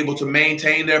 to be able to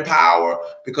maintain their power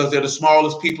because they're the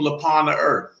smallest people upon the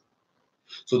earth.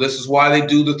 So this is why they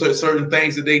do the certain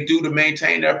things that they do to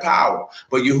maintain their power.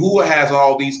 But Yahuwah has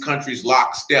all these countries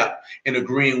lockstep in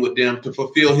agreeing with them to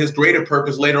fulfill his greater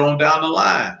purpose later on down the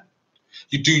line.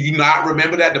 Do you not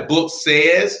remember that the book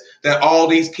says that all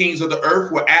these kings of the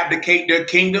earth will abdicate their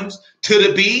kingdoms to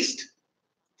the beast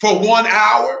for 1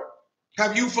 hour?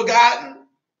 Have you forgotten?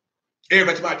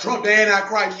 Everybody's about Trump, the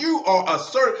Antichrist. You are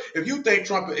assert. If you think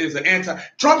Trump is an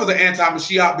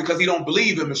anti-Mashiach because he don't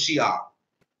believe in Mashiach.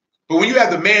 But when you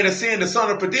have the man of sin, the son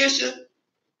of perdition,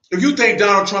 if you think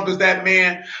Donald Trump is that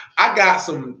man, I got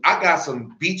some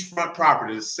beachfront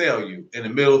property to sell you in the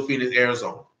middle of Phoenix,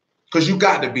 Arizona. Because you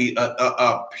got to be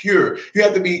pure. You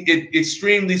have to be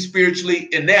extremely spiritually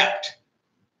inept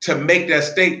to make that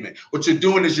statement. What you're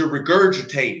doing is you're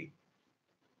regurgitating.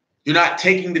 You're not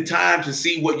taking the time to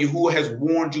see what Yahuwah has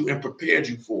warned you and prepared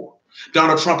you for.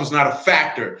 Donald Trump is not a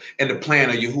factor in the plan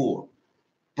of Yahuwah.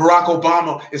 Barack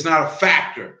Obama is not a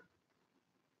factor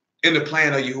in the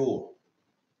plan of Yahuwah.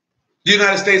 The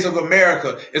United States of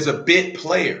America is a bit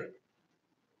player.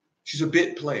 She's a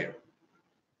bit player.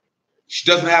 She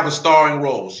doesn't have a starring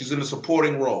role. She's in a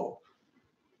supporting role.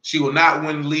 She will not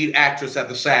win lead actress at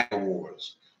the SAG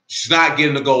Awards. She's not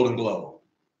getting the Golden Globe.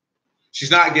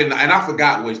 She's not getting, and I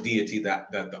forgot which deity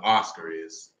that the Oscar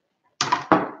is.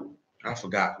 I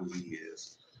forgot who he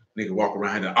is. Nigga walk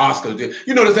around the Oscar.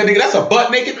 You notice that nigga? That's a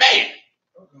butt naked man.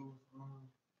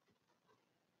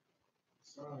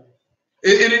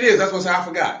 And it is. That's what I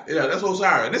forgot. Yeah, that's what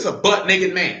sorry. And it's a butt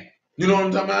naked man. You know what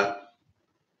I'm talking about?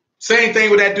 Same thing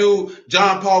with that dude,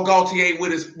 John Paul Gaultier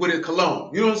with his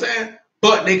cologne. You know what I'm saying?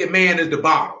 Butt naked man is the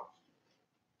bottle.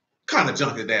 Kind of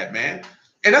junk is that, man?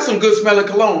 And that's some good smelling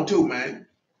cologne too, man.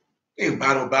 Ain't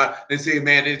bottle about. They say,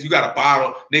 man, you got a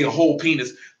bottle, nigga, whole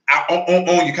penis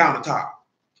on your countertop.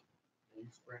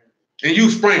 And you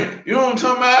spraying it. You know what I'm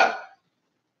talking about?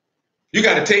 You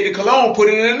got to take the cologne, put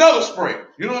it in another spray.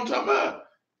 You know what I'm talking about?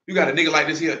 You got a nigga like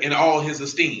this here in all his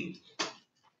esteem.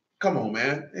 Come on,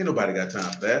 man. Ain't nobody got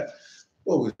time for that.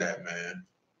 What was that, man?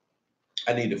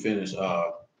 I need to finish.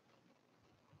 I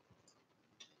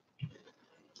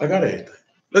got everything.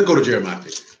 Let's go to Jeremiah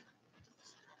 50.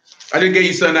 I just gave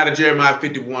you something out of Jeremiah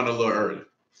 51 a little early.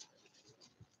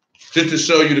 Just to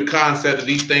show you the concept of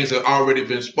these things that already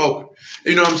been spoken.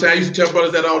 You know what I'm saying? I used to tell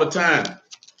brothers that all the time.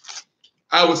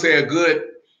 I would say a good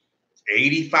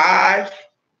 85,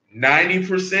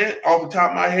 90% off the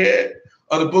top of my head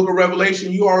of the book of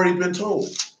Revelation, you already been told.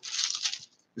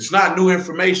 It's not new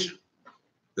information.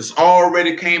 It's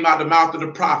already came out the mouth of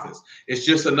the prophets. It's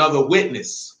just another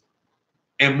witness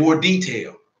and more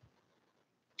detail.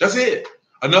 That's it.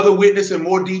 Another witness and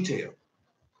more detail.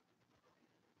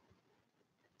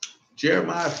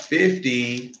 Jeremiah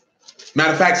 50.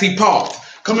 Matter of fact, see, Paul.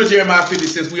 Come to Jeremiah 50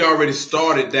 since we already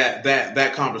started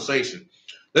that conversation.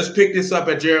 Let's pick this up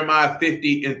at Jeremiah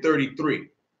 50 and 33.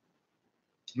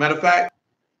 Matter of fact,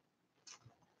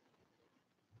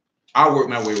 I'll work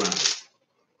my way around it.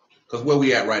 Because where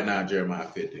we at right now in Jeremiah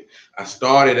 50?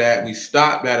 We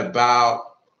stopped at about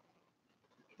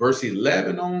verse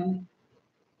 11 on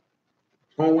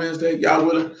Wednesday. Y'all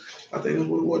willing? I think it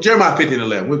was Jeremiah 50 and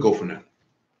 11. We'll go from there.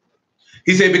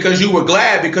 He said, because you were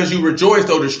glad, because you rejoiced,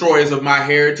 O destroyers of my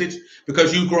heritage,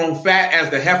 because you've grown fat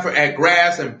as the heifer at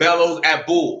grass and bellows at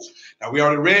bulls. Now, we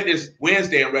already read this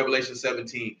Wednesday in Revelation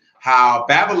 17, how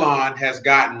Babylon has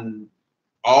gotten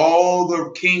all the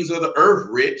kings of the earth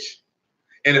rich.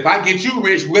 And if I get you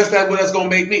rich, what's what that's going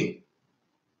to make me?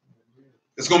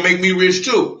 It's going to make me rich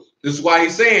too. This is why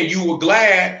he's saying you were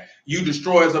glad, you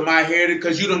destroyers of my heritage,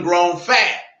 because you done grown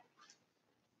fat.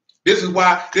 This is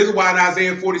why in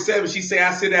Isaiah 47, she say,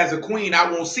 I sit as a queen,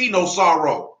 I won't see no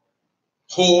sorrow.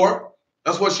 Whore.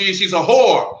 That's what she is. She's a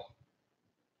whore.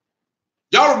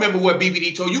 Y'all remember what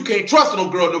BBD told you? You can't trust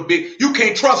no girl, no big. You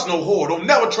can't trust no whore. Don't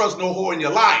never trust no whore in your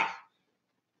life.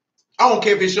 I don't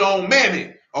care if it's your own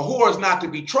mammy. A whore is not to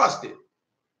be trusted.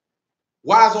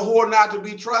 Why is a whore not to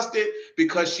be trusted?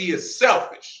 Because she is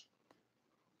selfish.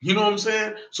 You know what I'm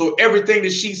saying? So everything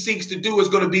that she seeks to do is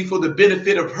going to be for the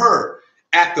benefit of her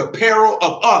at the peril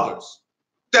of others.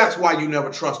 That's why you never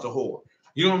trust a whore.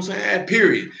 You know what I'm saying?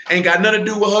 Period. Ain't got nothing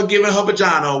to do with her giving her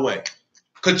vagina away.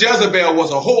 Because Jezebel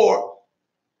was a whore.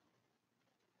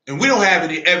 And we don't have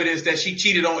any evidence that she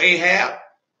cheated on Ahab.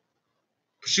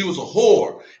 She was a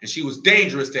whore. And she was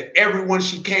dangerous to everyone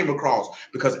she came across.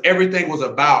 Because everything was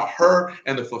about her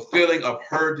and the fulfilling of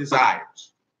her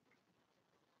desires.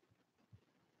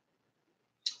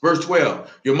 Verse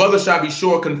 12. Your mother shall be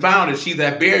sure confounded. She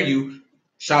that bare you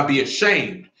shall be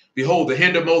ashamed. Behold, the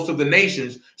hindermost of the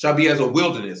nations shall be as a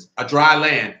wilderness, a dry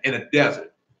land, and a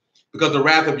desert. Because the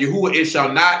wrath of Yahuwah, it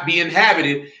shall not be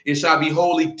inhabited, it shall be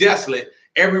wholly desolate.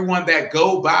 Everyone that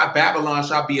go by Babylon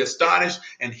shall be astonished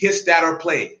and hissed at her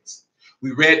plagues.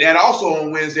 We read that also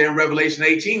on Wednesday in Revelation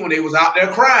 18 when they was out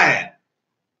there crying.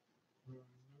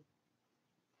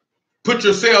 Put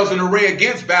yourselves in array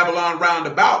against Babylon round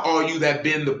about, all you that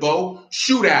bend the bow.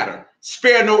 Shoot at her.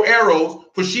 Spare no arrows,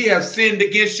 for she has sinned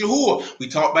against Yahuwah. We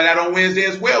talked about that on Wednesday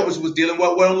as well, which was dealing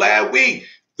with what last week.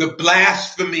 The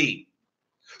blasphemy.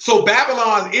 So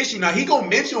Babylon's issue, now he going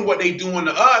to mention what they doing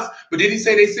to us, but did he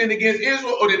say they sinned against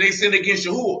Israel or did they sin against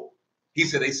Yahuwah? He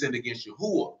said they sinned against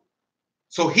Yahuwah.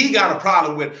 So he got a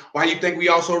problem with why you think we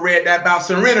also read that about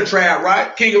Sennacherib,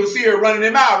 right? King of Assyria running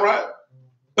him out, right?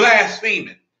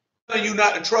 Blaspheming. Telling you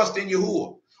not to trust in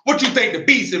Yahuwah. What you think the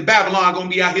beast in Babylon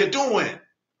going to be out here doing?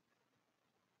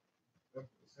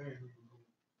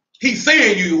 He's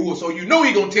saying you, so you know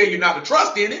he's going to tell you not to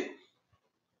trust in it.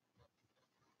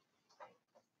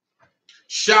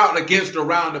 Shout against her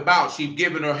round about. She's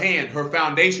given her hand. Her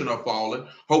foundation are fallen.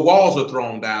 Her walls are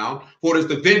thrown down. For it is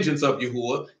the vengeance of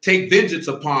Yahuwah. Take vengeance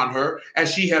upon her.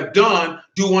 As she have done,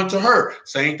 do unto her.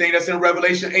 Same thing that's in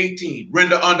Revelation 18.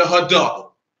 Render unto her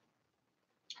double.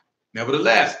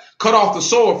 Nevertheless, cut off the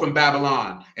sword from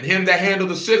Babylon, and him that handle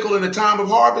the sickle in the time of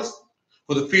harvest.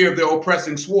 For the fear of their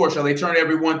oppressing sword shall they turn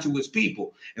everyone to his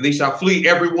people, and they shall flee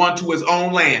everyone to his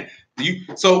own land. You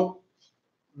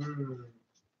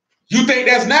think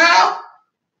that's now?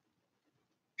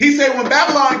 He said when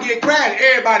Babylon get crashed,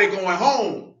 everybody going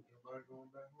home.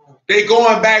 They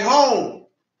going back home.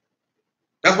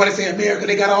 That's why they say America,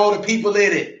 they got all the people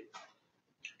in it.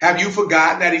 Have you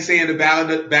forgotten that he's saying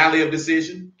the valley of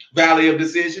decision? Valley of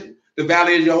decision. The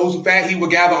valley of Jehoshaphat, he will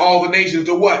gather all the nations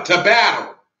to what? To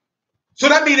battle. So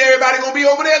that means everybody going to be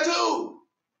over there too.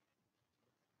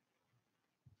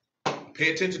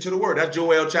 Pay attention to the word. That's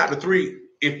Joel chapter 3,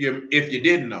 if you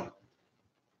didn't know.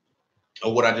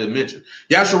 Or what I just mentioned.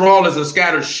 Yasharal is a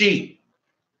scattered sheep.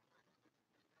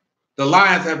 The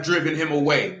lions have driven him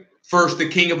away. First, the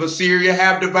king of Assyria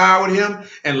have devoured him,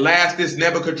 and last, this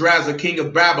Nebuchadnezzar, king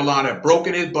of Babylon, have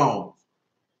broken his bones.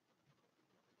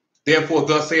 Therefore,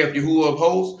 thus saith Yahuwah of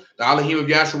hosts, the Elohim of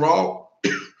Yasharal,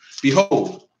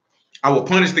 behold, I will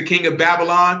punish the king of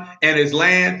Babylon and his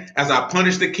land as I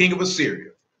punished the king of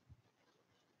Assyria.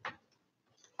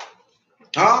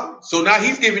 So now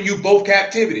he's giving you both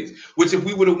captivities, which if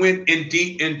we would have went in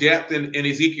depth in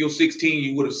Ezekiel 16,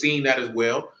 you would have seen that as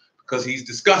well, because he's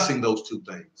discussing those two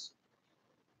things.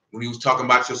 When he was talking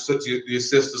about your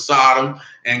sister Sodom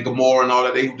and Gomorrah and all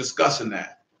that, they were discussing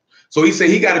that. So he said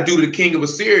he got to do to the king of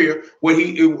Assyria what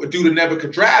he do to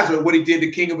Nebuchadnezzar, what he did to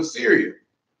the king of Assyria.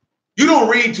 You don't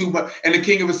read too much. And the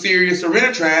king of Assyria,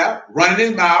 Sennacherib, running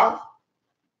his mouth.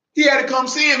 He had to come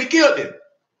see him. He killed him.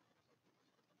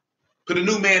 Put a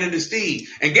new man in the steed.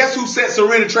 And guess who set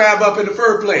Sennacherib up in the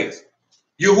first place?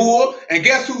 Yahuwah. And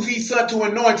guess who he sent to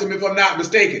anoint him, if I'm not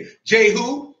mistaken?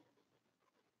 Jehu.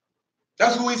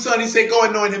 That's who he sent. He said, go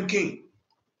anoint him king.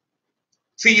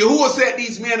 See, Yahuwah set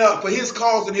these men up for his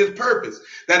cause and his purpose,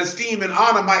 that esteem and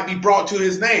honor might be brought to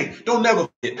his name. Don't never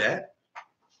forget that.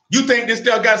 You think this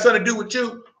stuff got something to do with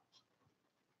you?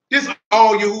 This is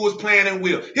all Yahuwah's plan and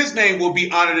will. His name will be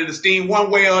honored and esteemed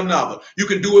one way or another. You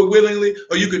can do it willingly,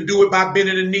 or you can do it by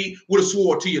bending the knee with a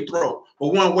sword to your throat.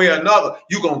 But one way or another,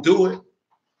 you're going to do it.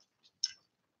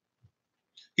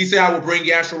 He said, I will bring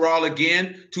Yasharal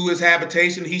again to his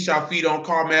habitation. He shall feed on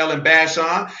Carmel and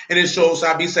Bashan, and his soul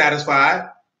shall be satisfied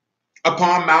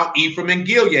upon Mount Ephraim and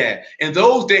Gilead. In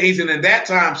those days and in that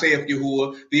time, saith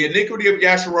Yahuwah, the iniquity of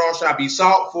Yasharal shall be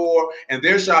sought for, and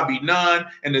there shall be none,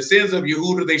 and the sins of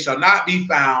Yehudah they shall not be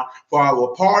found, for I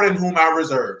will pardon whom I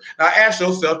reserve. Now ask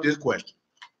yourself this question.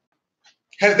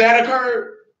 Has that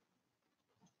occurred?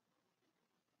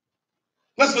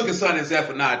 Let's look at something in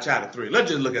Zephaniah chapter 3.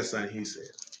 Let's just look at something he said.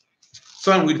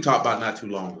 Something we talked about not too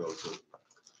long ago, too.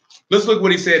 Let's look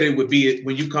what he said it would be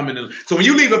when you come in. So when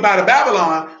you leave about a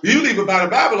Babylon,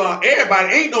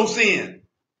 everybody ain't no sin.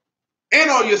 And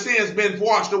all your sins been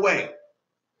washed away.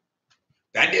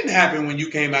 That didn't happen when you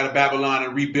came out of Babylon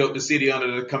and rebuilt the city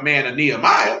under the command of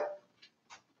Nehemiah.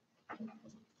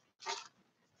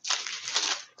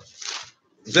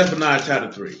 Zephaniah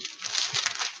chapter 3.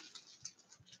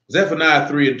 Zephaniah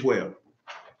 3 and 12.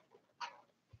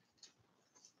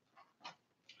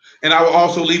 And I will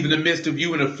also leave in the midst of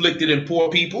you an afflicted and poor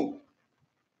people.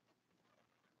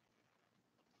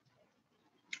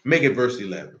 Make it verse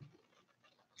 11.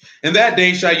 In that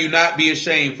day shall you not be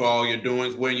ashamed for all your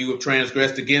doings when you have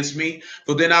transgressed against me.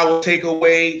 For then I will take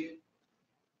away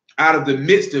out of the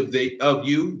midst of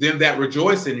you them that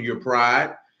rejoice in your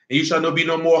pride. And you shall be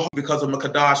no more because of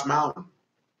Makadash mountain.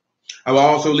 I will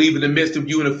also leave in the midst of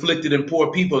you an afflicted and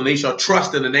poor people, and they shall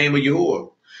trust in the name of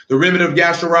Yahuwah. The remnant of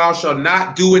Yasharal shall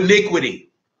not do iniquity,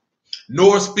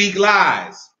 nor speak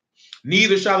lies.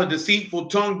 Neither shall a deceitful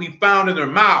tongue be found in their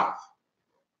mouth.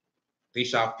 They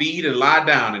shall feed and lie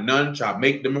down, and none shall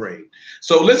make them afraid.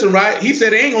 So listen, right? He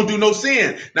said they ain't going to do no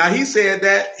sin. Now he said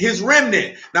that his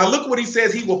remnant. Now look what he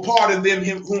says. He will pardon them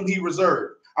whom he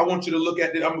reserved. I want you to look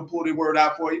at it. I'm going to pull the word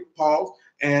out for you. Pause.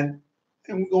 And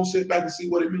we're going to sit back and see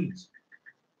what it means.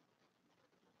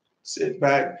 Sit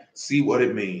back, see what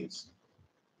it means.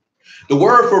 The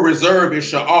word for reserve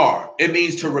is sha'ar. It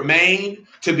means to remain,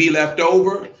 to be left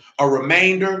over, a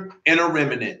remainder, and a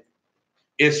remnant.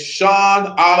 It's Shan,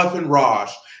 Aleph, and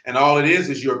Rosh. And all it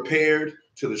is you're paired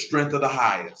to the strength of the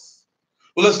highest.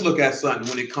 Well, let's look at something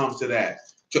when it comes to that.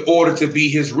 In order to be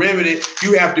his remnant,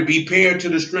 you have to be paired to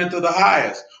the strength of the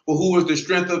highest. Well, who is the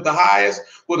strength of the highest?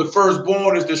 Well, the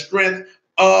firstborn is the strength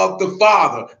of the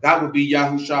Father. That would be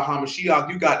Yahushua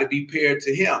HaMashiach. You got to be paired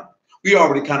to him. We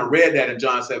already kind of read that in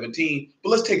John 17, but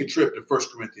let's take a trip to 1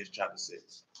 Corinthians chapter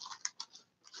 6.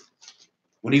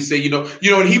 When he said,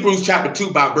 in Hebrews chapter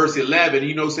 2, by verse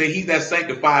 11, say he that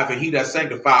sanctifieth and he that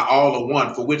sanctify all are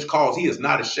one, for which cause he is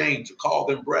not ashamed to call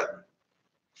them brethren.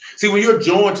 See, when you're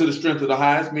joined to the strength of the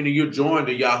highest, meaning you're joined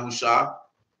to Yahushua,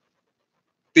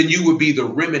 then you would be the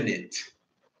remnant.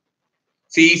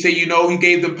 See, he said, he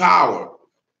gave them power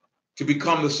to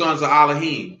become the sons of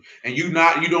Elohim. And you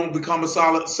don't become a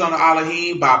son of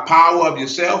Elohim by power of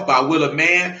yourself, by will of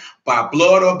man, by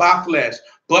blood or by flesh,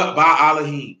 but by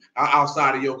Elohim,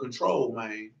 outside of your control,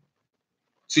 man.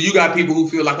 So you got people who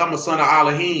feel like I'm a son of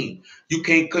Elohim. You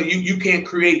can't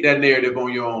create that narrative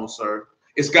on your own, sir.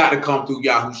 It's got to come through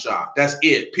Yahusha. That's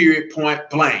it. Period. Point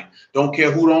blank. Don't care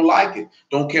who don't like it.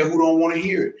 Don't care who don't want to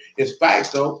hear it. It's facts,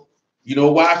 though. You know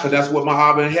why? Because that's what my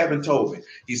Abba in heaven told me.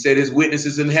 He said his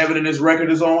witnesses in heaven and his record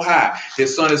is on high.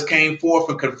 His son has came forth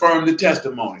and confirmed the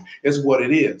testimony. It's what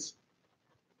it is.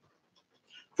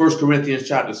 1 Corinthians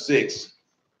chapter 6,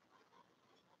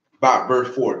 about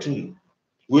verse 14.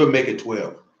 We'll make it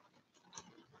 12.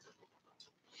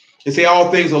 It say, all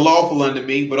things are lawful unto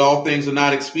me, but all things are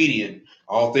not expedient.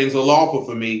 All things are lawful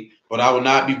for me, but I will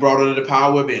not be brought under the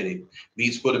power of any.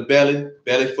 Meats for the belly,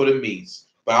 belly for the meats.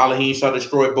 But Elohim shall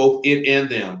destroy both it and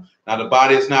them. Now the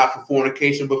body is not for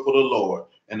fornication, but for the Lord,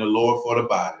 and the Lord for the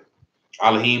body.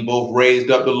 Elohim both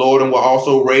raised up the Lord and will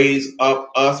also raise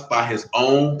up us by his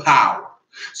own power.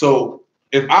 So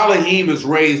if Elohim is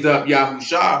raised up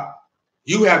Yahusha,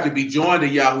 you have to be joined to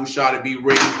Yahusha to be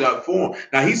raised up for him.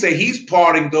 Now he say he's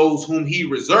parting those whom he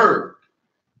reserved,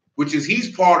 which is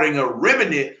he's parting a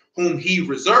remnant whom he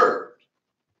reserved.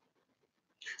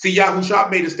 See, Yahusha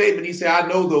made a statement. He said, I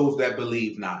know those that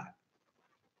believe not.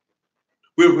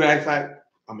 In fact,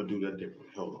 I'm going to do that differently.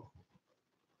 Hold on.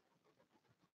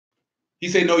 He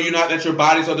said, know you not that your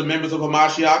bodies are the members of a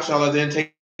Mashiach? Shall I then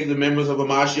take the members of a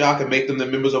Mashiach and make them the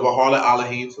members of a harlot?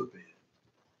 Elohim forbid.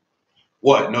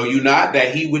 What? Know you not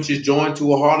that he which is joined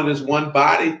to a harlot is one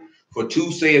body? For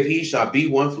two, saith he, shall be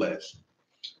one flesh.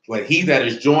 But he that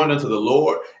is joined unto the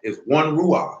Lord is one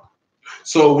ruach.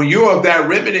 So when you're of that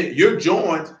remnant, you're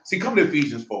joined. See, come to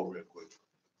Ephesians 4 real quick.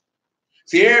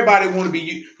 See, everybody want to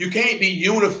be, you can't be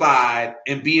unified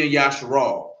and be in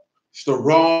Yasharal. It's the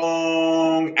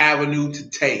wrong avenue to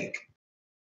take.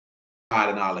 God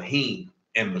and Elohim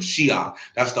and Mashiach.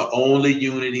 That's the only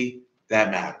unity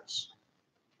that matters.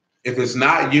 If it's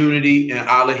not unity in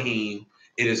Elohim,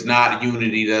 it is not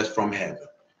unity that's from heaven.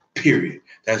 Period.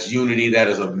 That's unity that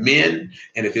is of men.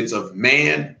 And if it's of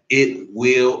man, it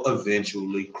will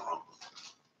eventually crumble.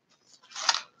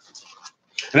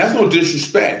 And that's no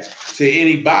disrespect to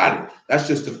anybody. That's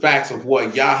just the facts of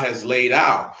what Yah has laid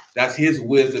out. That's his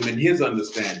wisdom and his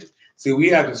understanding. See, we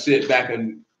have to sit back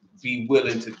and be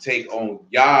willing to take on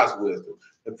Yah's wisdom.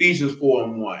 Ephesians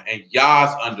 4:1, and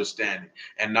Yah's understanding,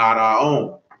 and not our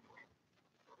own.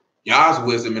 Yah's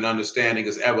wisdom and understanding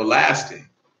is everlasting.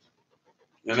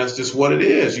 And that's just what it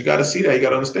is. You got to see that. You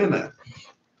got to understand that.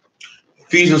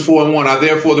 Ephesians 4:1, I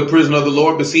therefore, the prisoner of the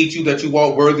Lord, beseech you that you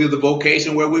walk worthy of the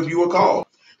vocation wherewith you are called,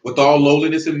 with all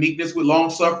lowliness and meekness, with long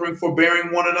suffering,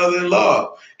 forbearing one another in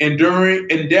love,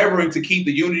 endeavoring to keep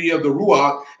the unity of the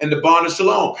Ruach and the bond of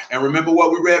Shalom. And remember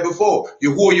what we read before.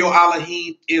 Yahuwah your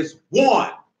Elohim is one.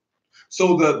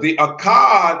 So the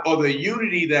akkad, or the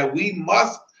unity that we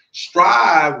must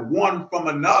strive one from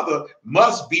another,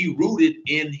 must be rooted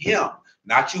in him.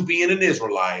 Not you being an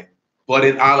Israelite, but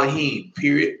in Elohim,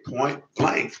 period, point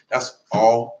blank. That's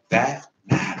all that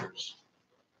matters.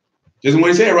 This is what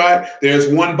he said, right? There's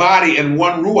one body and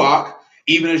one Ruach,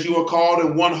 even as you are called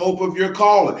in one hope of your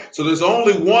calling. So there's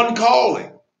only one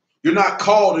calling. You're not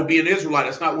called to be an Israelite.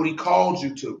 That's not what he called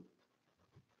you to.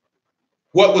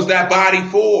 What was that body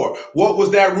for? What was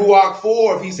that Ruach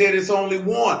for if he said it's only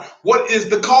one? What is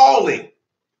the calling?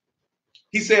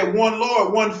 He said one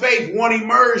Lord, one faith, one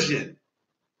immersion.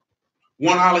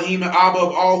 One Elohim and Abba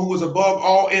of all, who is above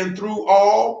all and through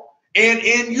all and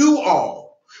in you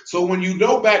all. So when you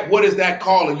know back, what is that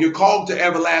calling? You're called to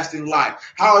everlasting life.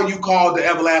 How are you called to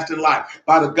everlasting life?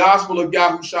 By the gospel of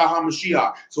Yahushua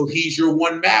HaMashiach. So he's your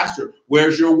one master.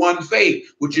 Where's your one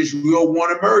faith, which is your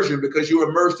one immersion, because you're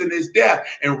immersed in his death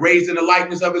and raised in the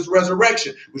likeness of his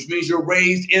resurrection, which means you're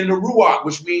raised in the Ruach,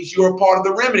 which means you're a part of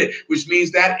the remnant, which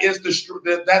means that is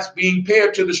that's being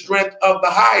paired to the strength of the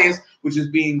highest, which is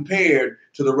being paired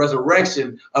to the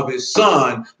resurrection of his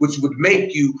son, which would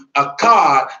make you a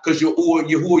God, because Yahuwah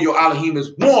your Elohim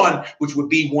is one, which would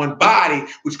be one body,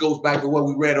 which goes back to what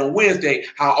we read on Wednesday,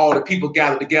 how all the people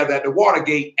gathered together at the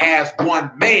Watergate as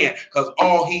one man, because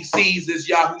all he sees is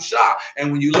Yahusha.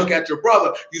 And when you look at your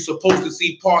brother, you're supposed to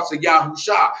see parts of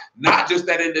Yahusha, not just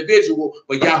that individual,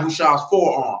 but Yahusha's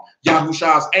forearm,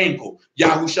 Yahusha's ankle,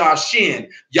 Yahusha's shin,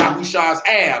 Yahusha's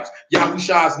abs,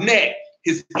 Yahusha's neck,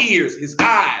 his ears, his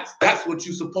eyes. That's what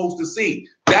you're supposed to see.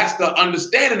 That's the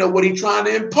understanding of what he's trying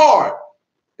to impart,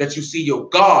 that you see your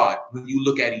God when you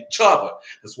look at each other.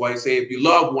 That's why he say, if you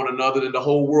love one another, then the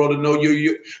whole world will know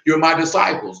you're my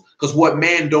disciples. Because what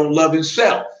man don't love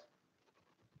himself?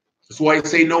 That's why he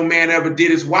say no man ever did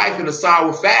his wife in a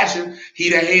sour fashion. He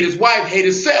that hate his wife hate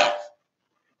himself.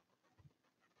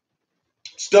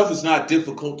 Stuff is not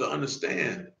difficult to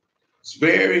understand. It's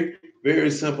very, very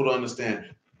simple to understand.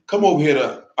 Come over here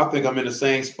to, I think I'm in the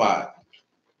same spot.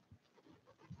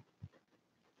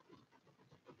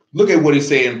 Look at what he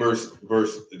said in verse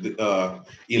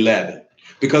 11.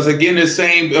 Because again, the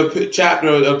same chapter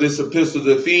of this epistle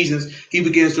to Ephesians, he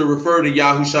begins to refer to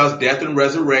Yahushua's death and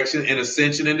resurrection and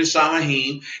ascension into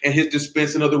Shamahim and his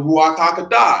dispensing of the Ruach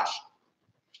HaKodesh.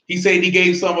 He said he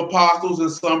gave some apostles and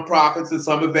some prophets and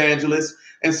some evangelists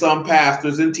and some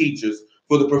pastors and teachers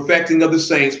for the perfecting of the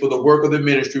saints, for the work of the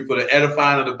ministry, for the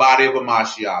edifying of the body of a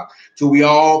Mashiach, till we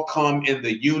all come in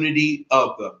the unity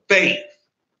of the faith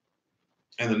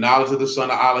and the knowledge of the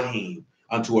Son of Elohim,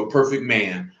 unto a perfect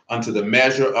man, unto the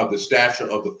measure of the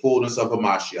stature of the fullness of a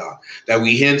Mashiach, that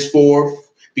we henceforth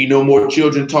be no more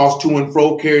children tossed to and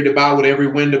fro, carried about with every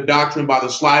wind of doctrine by the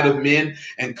sleight of men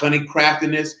and cunning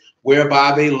craftiness,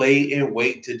 whereby they lay in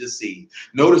wait to deceive.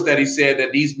 Notice that he said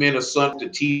that these men are sent to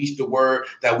teach the word,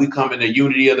 that we come in the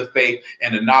unity of the faith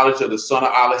and the knowledge of the Son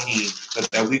of Elohim,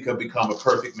 that we could become a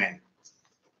perfect man.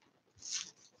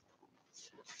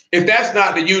 If that's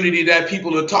not the unity that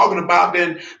people are talking about,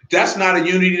 then that's not a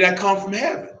unity that comes from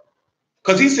heaven.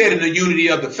 Because he said in the unity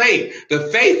of the faith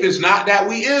is not that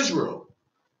we Israel.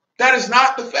 That is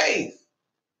not the faith.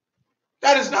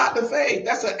 That is not the faith.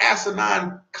 That's an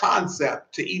asinine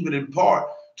concept to even impart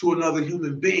to another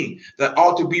human being that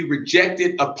ought to be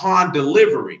rejected upon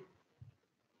delivery.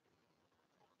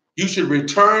 You should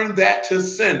return that to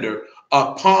sender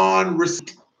upon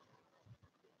receipt.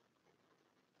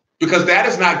 Because that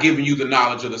is not giving you the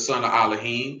knowledge of the Son of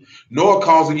Elohim, nor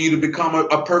causing you to become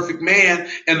a perfect man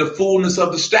and the fullness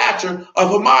of the stature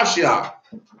of a Mashiach.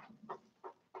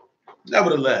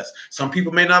 Nevertheless, some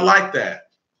people may not like that.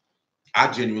 I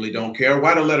genuinely don't care.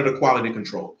 Write a letter to quality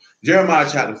control. Jeremiah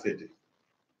chapter 50.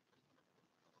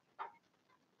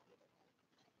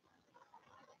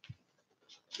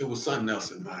 It was something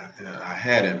else in mind. I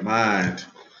had in mind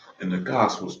in the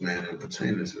Gospels, man, and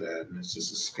pertaining to that, and it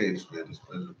just escapes, man.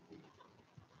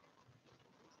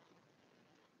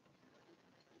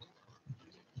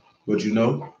 But you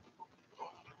know,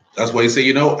 that's why he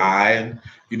said,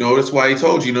 that's why he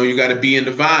told you, you got to be in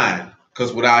the vine,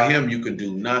 because without him, you can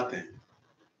do nothing.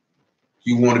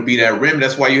 You want to be that remnant.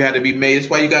 That's why you had to be made. That's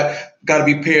why you got to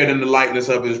be paired in the likeness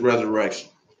of his resurrection,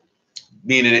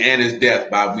 meaning and his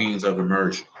death by means of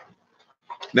immersion.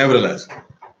 Nevertheless,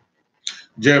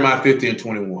 Jeremiah 50 and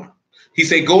 21. He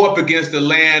said, go up against the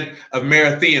land of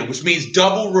Merathaim, which means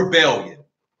double rebellion.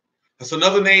 That's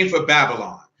another name for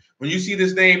Babylon. When you see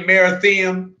this name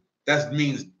Merathaim, that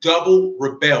means double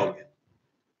rebellion.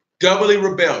 Doubly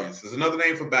rebellious is another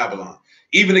name for Babylon.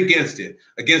 Even against the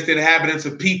inhabitants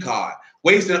of Pekod,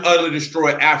 waste and utterly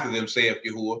destroy after them, saith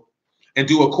Yahuwah, and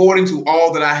do according to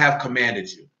all that I have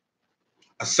commanded you.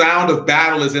 A sound of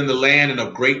battle is in the land and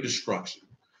of great destruction.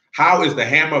 How is the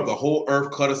hammer of the whole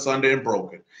earth cut asunder and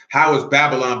broken? How has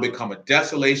Babylon become a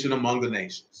desolation among the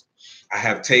nations? I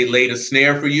have laid a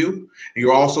snare for you, and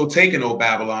you're also taken, O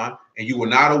Babylon, and you were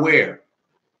not aware.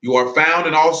 You are found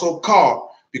and also caught,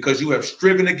 because you have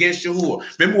striven against Yahuwah.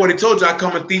 Remember what he told you, I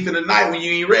come a thief in the night when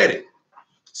you ain't ready.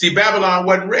 See, Babylon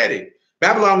wasn't ready.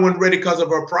 Babylon wasn't ready because of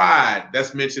her pride.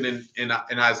 That's mentioned in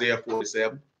Isaiah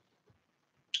 47.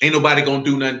 Ain't nobody going to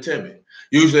do nothing to me.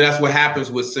 Usually that's what happens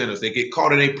with sinners. They get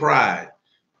caught in their pride.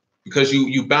 Because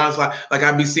you bounce like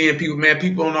I be seeing people, man,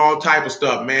 people on all type of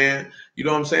stuff, man. You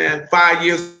know what I'm saying? 5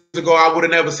 years ago, I would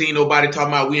have never seen nobody talking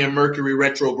about we in Mercury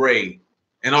retrograde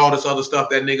and all this other stuff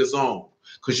that niggas on.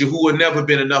 Because Yahuwah never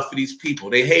been enough for these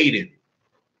people. They hate him.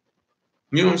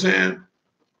 You know what I'm saying?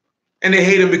 And they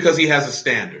hate him because he has a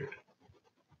standard.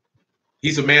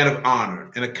 He's a man of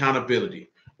honor and accountability,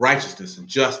 righteousness and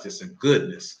justice and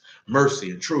goodness,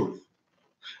 mercy and truth.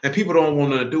 And people don't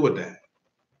want nothing to do with that.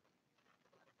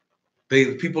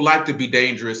 People like to be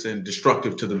dangerous and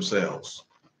destructive to themselves,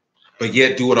 but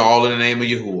yet do it all in the name of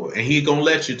Yahuwah. And he's going to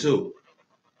let you too,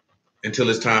 until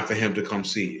it's time for him to come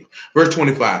see you. Verse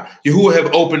 25, Yahuwah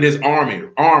have opened his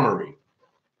armory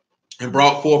and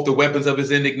brought forth the weapons of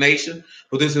his indignation.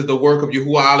 For this is the work of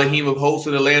Yahuwah Elohim of hosts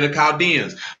in the land of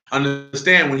Chaldeans.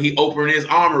 Understand, when he opened his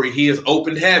armory, he has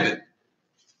opened heaven.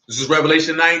 This is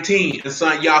Revelation 19, and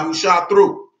sent Yahushua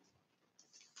through.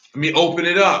 Let me open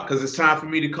it up, because it's time for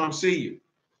me to come see you.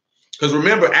 Because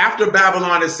remember, after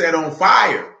Babylon is set on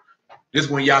fire, this is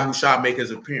when Yahushua make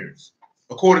his appearance,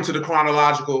 according to the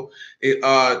chronological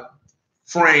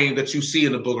frame that you see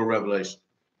in the book of Revelation.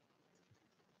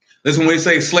 Listen when he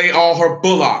say, slay all her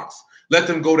bullocks, let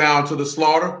them go down to the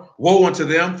slaughter. Woe unto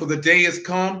them, for the day is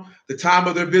come, the time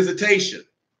of their visitation.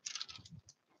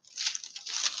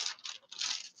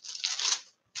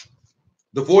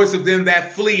 The voice of them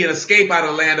that flee and escape out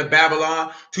of the land of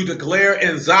Babylon, to declare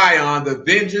in Zion the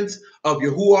vengeance of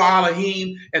Yahuwah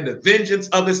Elohim and the vengeance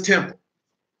of his temple.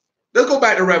 Let's go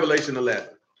back to Revelation 11.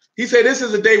 He said this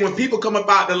is a day when people come up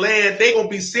out the land, they're going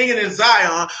to be singing in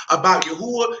Zion about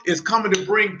Yahuwah is coming to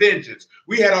bring vengeance.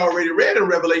 We had already read in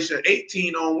Revelation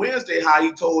 18 on Wednesday how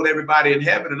he told everybody in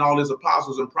heaven and all his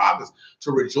apostles and prophets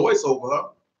to rejoice over her.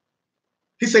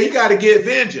 He said, you got to get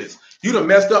vengeance. You done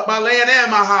messed up my land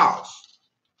and my house.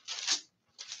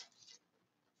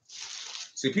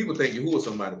 See, people think Yahuwah is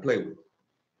somebody to play with.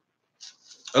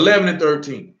 11 and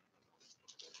 13.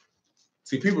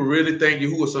 See, people really think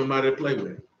Yahuwah is somebody to play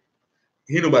with.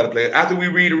 He nobody to play with. After we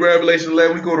read Revelation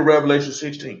 11, we go to Revelation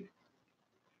 16.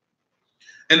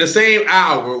 In the same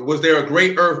hour was there a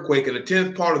great earthquake, and the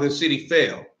 10th part of the city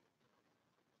fell.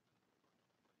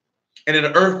 And in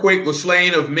the earthquake was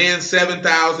slain of men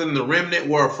 7,000, and the remnant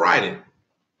were affrighted,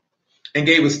 and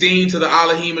gave esteem to the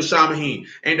Elohim and Shamahim.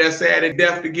 Ain't that sad and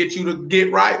death to get you to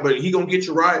get right? But he gonna get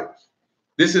you right.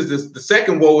 This is the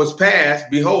second woe is past.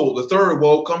 Behold, the third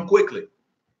woe come quickly.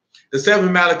 The 7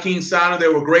 Malachim sounded.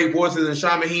 There were great voices in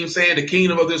Shamahim saying, the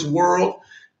kingdom of this world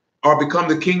are become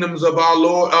the kingdoms of our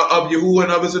Lord, of Yahuwah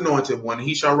and of his anointed one.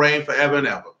 He shall reign forever and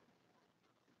ever.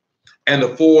 And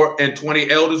the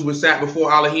 24 elders which sat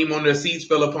before Elohim on their seats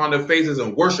fell upon their faces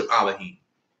and worshiped Elohim,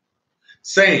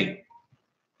 saying,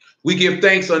 we give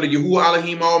thanks unto Yahuwah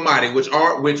Elohim Almighty, which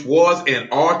was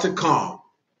and are to come.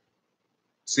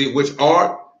 See, which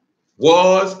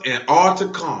was and are to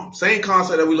come. Same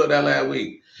concept that we looked at last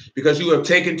week. Because you have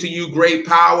taken to you great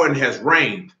power and has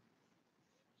reigned.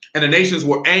 And the nations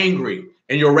were angry,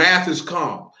 and your wrath is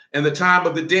come, and the time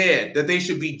of the dead, that they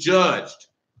should be judged.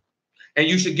 And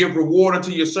you should give reward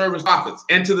unto your servants, prophets,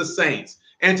 and to the saints,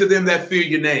 and to them that fear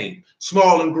your name,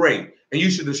 small and great. And you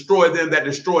should destroy them that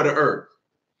destroy the earth.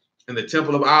 And the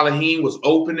temple of Elohim was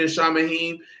opened in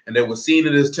Shamahim, and there was seen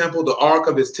in his temple the ark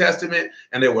of his testament,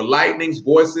 and there were lightnings,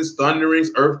 voices,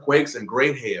 thunderings, earthquakes, and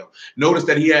great hail. Notice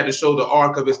that he had to show the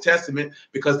ark of his testament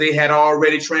because they had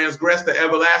already transgressed the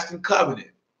everlasting covenant.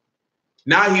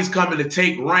 Now he's coming to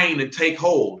take reign and take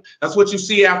hold. That's what you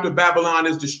see after Babylon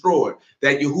is destroyed,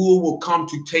 that Yahuwah will come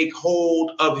to take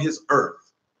hold of his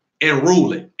earth and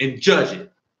rule it and judge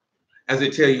it, as they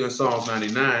tell you in Psalms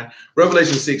 99.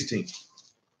 Revelation 16.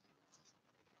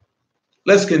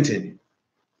 Let's continue.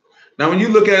 Now, when you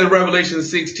look at Revelation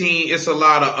 16, it's a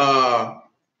lot of,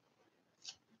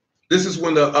 this is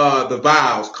when the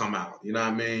vials come out. You know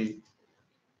what I mean?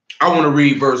 I want to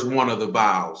read verse 1 of the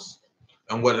vials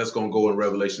and what that's going to go in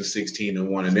Revelation 16 and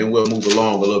 1. And then we'll move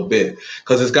along a little bit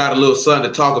because it's got a little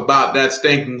something to talk about that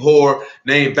stinking whore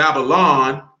named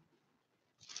Babylon.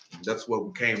 That's what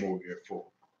we came over here for.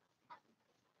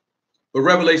 But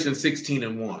Revelation 16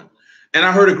 and 1. And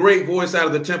I heard a great voice out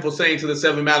of the temple saying to the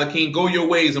 7 Malachim, go your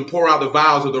ways and pour out the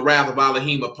vials of the wrath of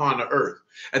Elohim upon the earth.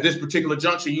 At this particular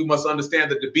juncture, you must understand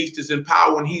that the beast is in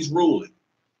power and he's ruling.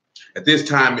 At this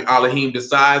time, Elohim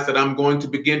decides that I'm going to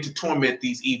begin to torment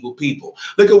these evil people.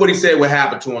 Look at what he said what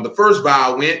happened to him. The first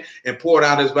vial went and poured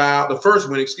out his vial. The first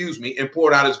went, and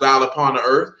poured out his vial upon the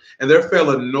earth. And there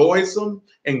fell a noisome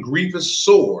and grievous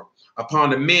sore upon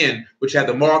the men which had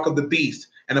the mark of the beast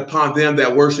and upon them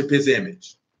that worship his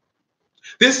image.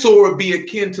 This sword would be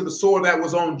akin to the sword that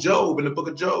was on Job in the book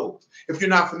of Job. If you're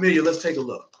not familiar, let's take a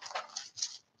look.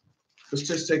 Let's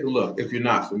just take a look if you're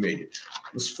not familiar.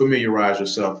 Let's familiarize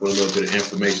yourself with a little bit of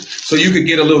information so you could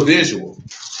get a little visual,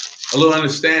 a little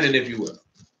understanding, if you will,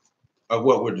 of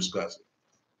what we're discussing.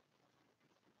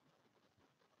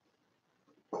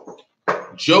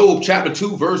 Job chapter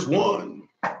 2, verse 1.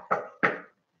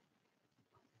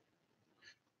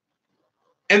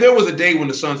 And there was a day when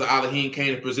the sons of Elohim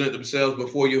came to present themselves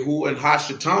before Yahuwah, and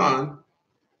Hashatan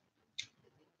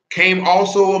came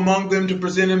also among them to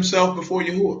present himself before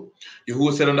Yahuwah.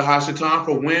 Yahuwah said unto Hashatan,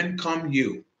 from when come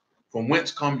you? From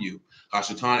whence come you?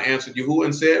 Hashatan answered Yahuwah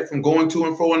and said, from going to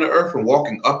and fro in the earth, and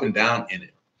walking up and down in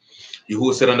it.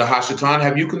 Yahuwah said unto Hashatan,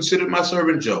 have you considered my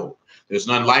servant Job? There's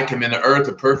none like him in the earth,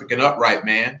 a perfect and upright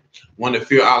man, one that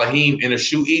fear Elohim and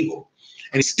eschew evil.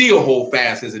 And he still hold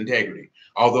fast his integrity,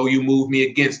 although you move me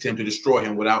against him to destroy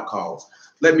him without cause.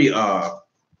 Let me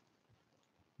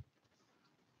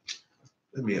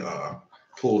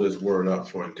pull this word up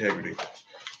for integrity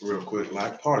real quick.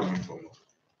 Like, pardon me for a moment.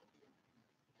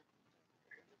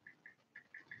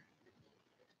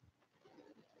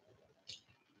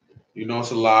 You know,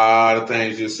 it's a lot of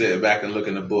things you sit back and look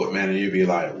in the book, man, and you'd be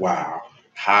like, wow,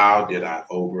 how did I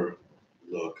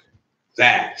overlook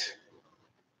that?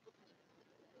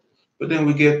 But then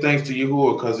we give thanks to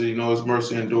Yahuwah because, you know, his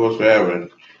mercy endures forever. And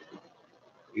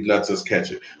He lets us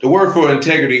catch it. The word for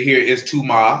integrity here is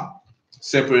tuma,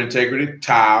 simple integrity,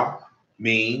 tau,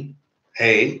 mean,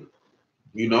 hey,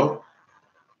 you know.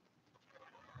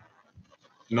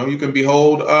 You can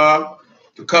behold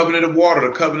the covenant of water,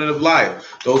 the covenant of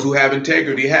life. Those who have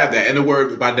integrity have that. And the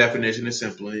word, by definition, is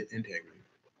simply integrity.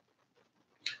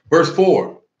 Verse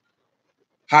 4.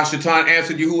 Hashatan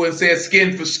answered Yahuwah and said,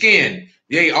 skin for skin.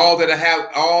 Yea, all that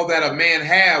a man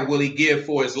have will he give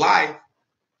for his life.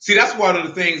 See, that's one of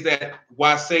the things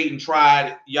why Satan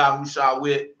tried Yahushua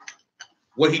with,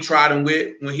 what he tried him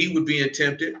with when he was being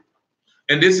tempted.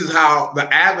 And this is how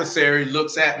the adversary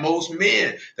looks at most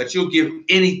men, that you'll give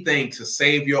anything to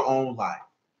save your own life.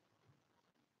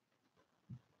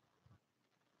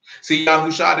 See,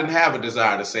 Yahushua didn't have a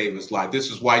desire to save his life.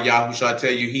 This is why Yahushua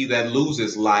tell you, he that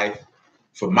loses life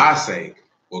for my sake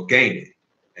will gain it.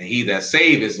 And he that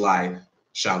save his life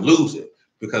shall lose it.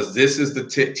 Because this is the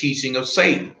teaching of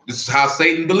Satan. This is how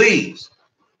Satan believes.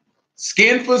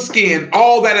 Skin for skin,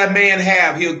 all that a man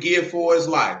have, he'll give for his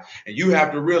life. And you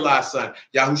have to realize, son,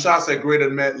 Yahushua said, greater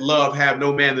love have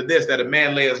no man than this, that a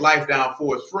man lay his life down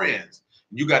for his friends.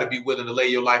 You got to be willing to lay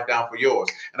your life down for yours.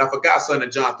 And I forgot, son,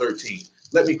 in John 13.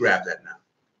 Let me grab that now.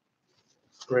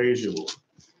 Praise you, Lord.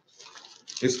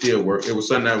 It still works. It was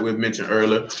something that we mentioned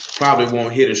earlier. Probably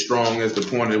won't hit as strong as the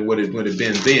point of what it would have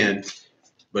been then.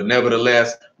 But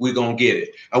nevertheless, we're going to get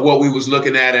it. And what we was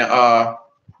looking at, I'm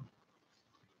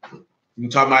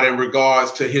talking about in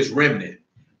regards to his remnant,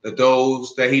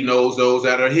 those that he knows, those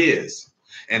that are his.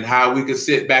 And how we could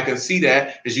sit back and see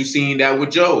that as you seen that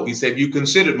with Job. He said, you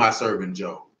considered my servant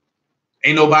Job.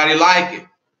 Ain't nobody like it.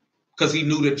 Because he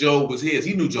knew that Job was his.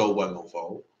 He knew Job wasn't going to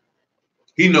fall.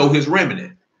 He know his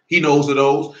remnant. He knows of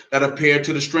those that are paired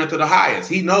to the strength of the highest.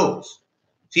 He knows.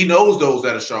 He knows those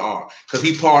that are sha'ar, because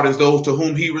he pardons those to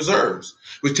whom he reserves.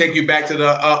 Which take you back to the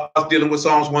us dealing with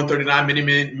Psalms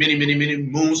 139 many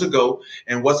moons ago,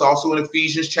 and what's also in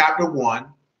Ephesians chapter 1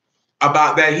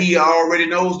 about that he already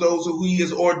knows those who he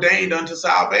has ordained unto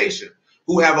salvation,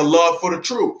 who have a love for the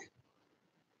truth.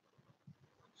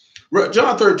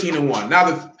 John 13:1.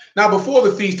 Now before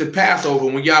the feast of Passover,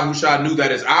 when Yahushua knew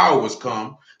that his hour was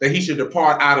come, that he should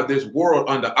depart out of this world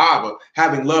under Abba,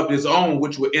 having loved his own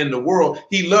which were in the world,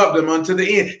 he loved them unto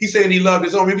the end. He said he loved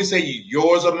his own. He said,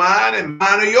 yours are mine and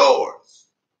mine are yours.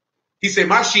 He said,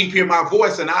 my sheep hear my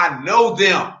voice and I know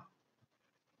them.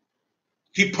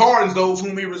 He pardons those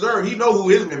whom he reserves. He know who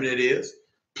his remnant is.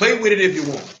 Play with it if you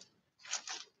want.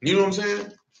 You know what I'm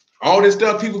saying? All this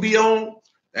stuff people be on,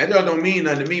 that don't mean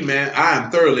nothing to me, man. I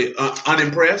am thoroughly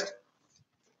unimpressed.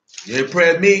 You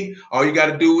impress me, all you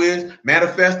got to do is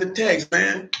manifest the text,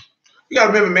 man. You got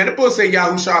to remember, man, the book say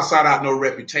Yahushua sought out no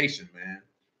reputation, man.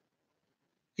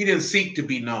 He didn't seek to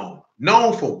be known.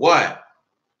 Known for what?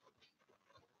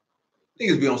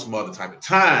 Niggas be on some other type of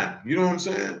time. You know what I'm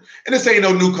saying? And this ain't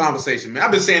no new conversation, man.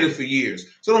 I've been saying it for years.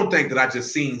 So don't think that I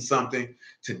just seen something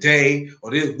today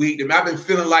or this week. I've been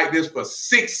feeling like this for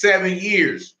 6-7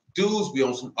 years. Dudes be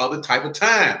on some other type of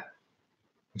time.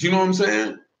 Do you know what I'm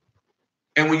saying?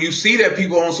 And when you see that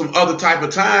people on some other type of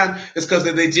time, it's because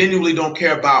they genuinely don't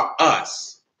care about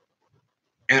us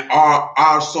and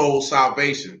our soul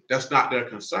salvation. That's not their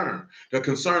concern. Their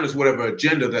concern is whatever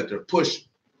agenda that they're pushing.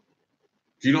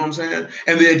 Do you know what I'm saying?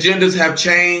 And the agendas have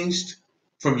changed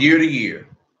from year to year.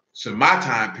 So my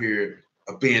time period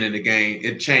of being in the game,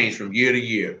 it changed from year to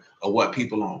year of what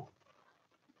people own.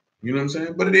 You know what I'm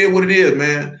saying? But it is what it is,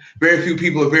 man. Very few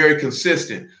people are very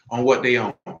consistent on what they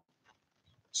own.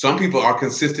 Some people are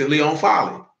consistently on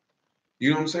folly. You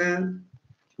know what I'm saying?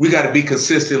 We got to be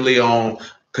consistently on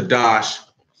Kadash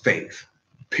faith,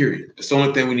 period. That's the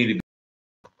only thing we need to be.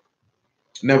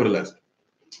 Nevertheless.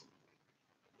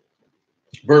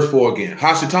 Verse 4 again.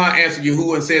 Hashatan answered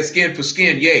Yahuwah and said, skin for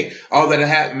skin, yea, all that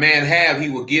a man have, he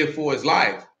will give for his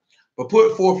life. But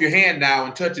put forth your hand now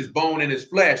and touch his bone and his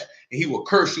flesh, and he will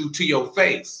curse you to your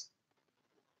face.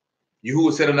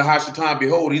 Yahuwah said unto Hashatan,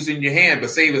 behold, he's in your hand, but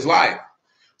save his life.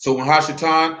 So went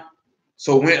Hashatan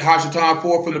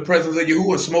forth from the presence of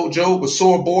Yahuwah and smote Job with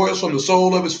sore boils from the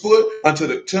sole of his foot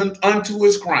unto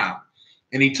his crown.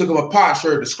 And he took him a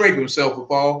potsherd to scrape himself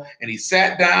withal, and he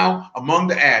sat down among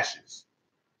the ashes.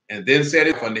 And then said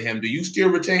it unto him, do you still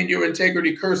retain your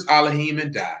integrity? Curse Elohim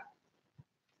and die.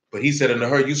 But he said unto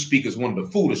her, you speak as one of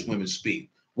the foolish women speak.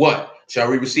 What? Shall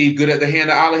we receive good at the hand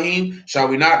of Elohim? Shall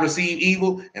we not receive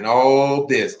evil? And all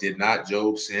this did not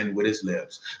Job sin with his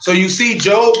lips. So you see,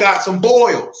 Job got some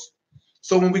boils.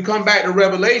 So when we come back to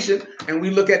Revelation and we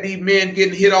look at these men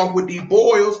getting hit off with these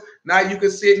boils, now you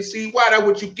can sit and see why. That's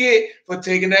what you get for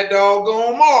taking that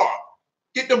doggone mark.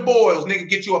 Get them boils, nigga.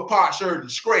 Get you a potsherd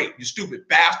and scrape, you stupid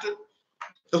bastard.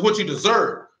 That's what you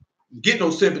deserve. Get no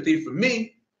sympathy from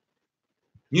me.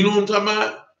 You know what I'm talking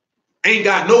about? Ain't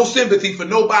got no sympathy for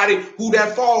nobody who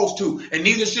that falls to. And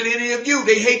neither should any of you.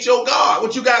 They hate your God.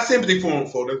 What you got sympathy for them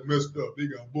for? That's messed up. They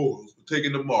got boils for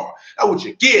taking the mark. That's what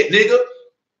you get, nigga.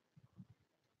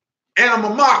 And I'm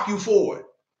going to mock you for it.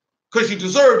 Because you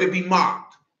deserve to be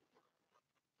mocked.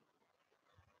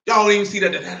 Y'all don't even see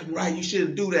that. That's right. You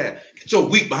shouldn't do that. Get your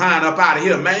weak behind up out of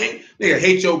here, man. Nigga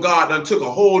hate your God done took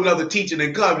a whole nother teaching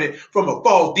and covenant from a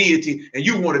false deity, and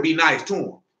you want to be nice to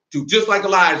him. To just like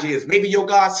Elijah is. Maybe your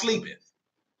God sleeping.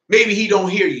 Maybe he don't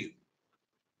hear you.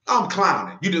 I'm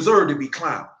clowning. You deserve to be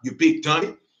clowned, you big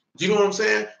dunny. You know what I'm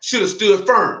saying? Should have stood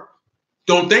firm.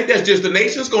 Don't think that's just the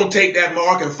nation's going to take that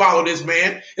mark and follow this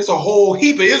man. It's a whole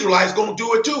heap of Israelites going to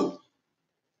do it too.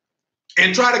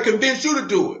 And try to convince you to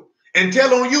do it. And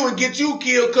tell on you and get you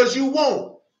killed because you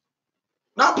won't.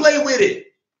 Now play with it.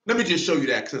 Let me just show you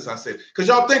that since I said, because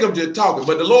y'all think I'm just talking,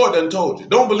 but the Lord done told you.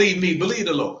 Don't believe me, believe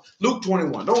the Lord. Luke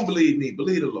 21, don't believe me,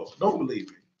 believe the Lord. Don't believe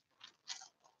me.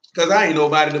 Because I ain't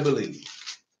nobody to believe.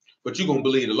 But you're going to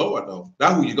believe the Lord, though.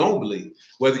 That's who you're going to believe.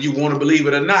 Whether you want to believe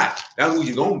it or not, that's who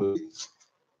you're going to believe.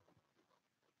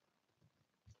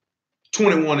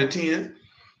 21:10.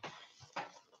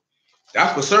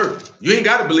 That's for certain. You ain't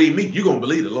got to believe me. You're going to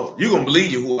believe the Lord. You're going to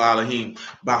believe Yahuwah Elohim,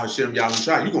 Bahashem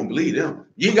Yahushua. You're going to believe him.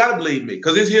 You ain't got to believe me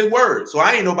because it's his word. So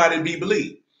I ain't nobody to be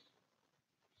believed.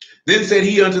 Then said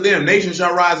he unto them, nation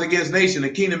shall rise against nation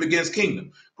and kingdom against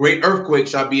kingdom. Great earthquakes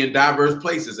shall be in diverse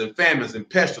places, and famines and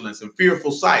pestilence and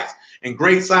fearful sights, and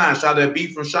great signs shall there be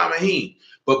from Shamahim.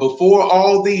 But before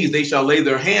all these they shall lay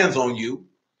their hands on you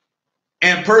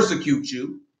and persecute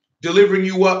you, delivering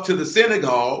you up to the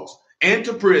synagogues and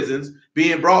to prisons,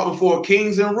 being brought before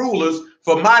kings and rulers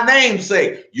for my name's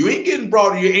sake. You ain't getting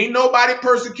brought here. Ain't nobody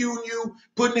persecuting you,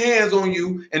 putting hands on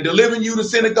you, and delivering you to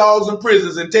synagogues and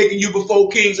prisons and taking you before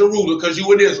kings and rulers because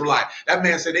you an Israelite. That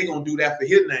man said they're going to do that for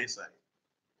his name's sake.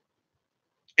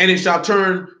 And it shall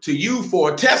turn to you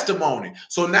for a testimony.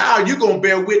 So now you're going to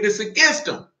bear witness against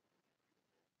them.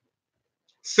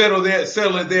 Settle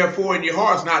it therefore in your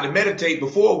hearts not to meditate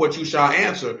before what you shall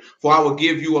answer, for I will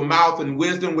give you a mouth and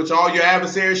wisdom which all your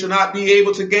adversaries shall not be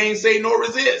able to gainsay nor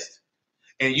resist.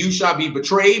 And you shall be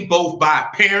betrayed both by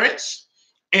parents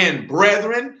and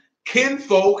brethren,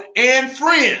 kinfolk, and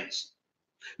friends.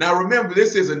 Now remember,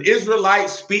 this is an Israelite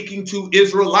speaking to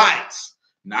Israelites,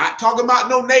 not talking about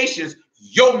no nations.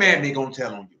 Your mammy gonna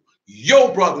tell on you.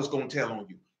 Your brother's gonna tell on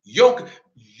you.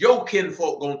 Your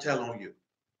kinfolk gonna tell on you.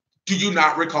 Do you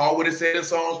not recall what it said in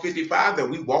Psalms 55 that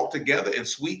we walked together in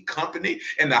sweet company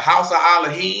in the house of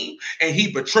Elohim and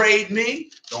he betrayed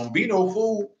me? Don't be no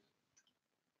fool.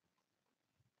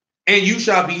 And you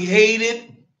shall be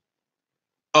hated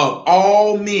of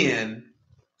all men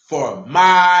for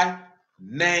my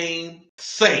name's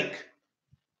sake.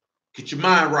 Get your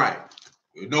mind right.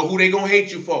 You know who they gonna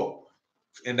hate you for.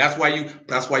 And that's why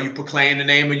you proclaim the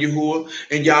name of Yahuwah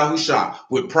and Yahusha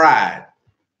with pride,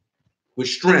 with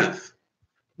strength,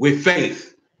 with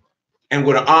faith, and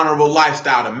with an honorable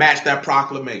lifestyle to match that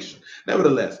proclamation.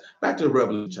 Nevertheless, back to the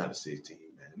Revelation chapter 16,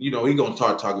 man. You know, he's gonna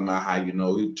start talking about how, you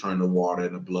know, he turned the water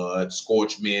into blood,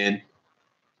 scorched men.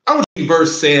 I want to read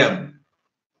verse 7.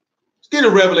 Let's get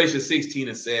to Revelation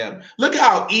 16:7. Look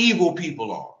how evil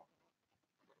people are.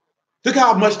 Look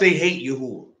how much they hate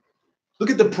Yahuwah. Look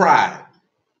at the pride.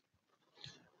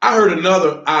 I heard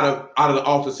another out of the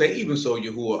altar say, even so,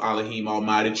 Yahuwah Elohim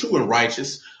Almighty, true and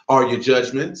righteous are your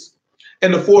judgments.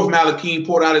 And the fourth Malachim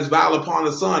poured out his vial upon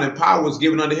the sun, and power was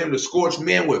given unto him to scorch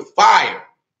men with fire.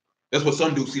 That's what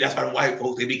some dudes see. That's why the white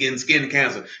folks, they be getting skin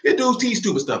cancer. Your dudes teach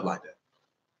stupid stuff like that.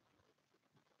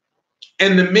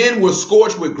 And the men were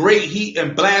scorched with great heat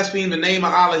and blasphemed the name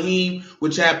of Elohim,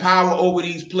 which had power over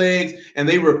these plagues, and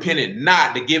they repented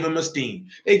not to give him esteem.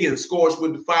 They getting scorched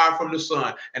with the fire from the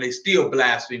sun, and they still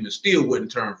blaspheme and still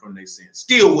wouldn't turn from their sins,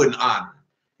 still wouldn't honor him.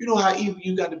 You know how evil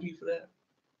you got to be for that?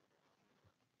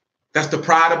 That's the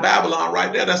pride of Babylon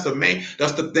right there. That's the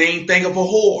thing of a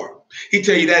whore. He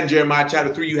tell you that in Jeremiah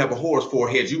chapter 3, you have a whore's 4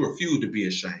 heads. You refuse to be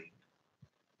ashamed.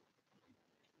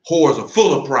 Whores are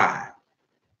full of pride.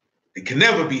 They can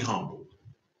never be humbled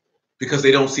because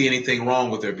they don't see anything wrong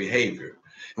with their behavior.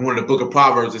 And one of the book of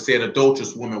Proverbs, it said,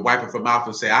 adulterous woman wipe her mouth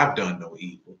and say, I've done no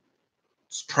evil.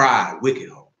 It's pride, wicked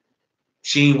hoe.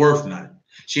 She ain't worth nothing.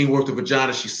 She ain't worth the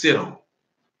vagina she sit on.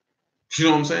 You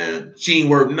know what I'm saying? She ain't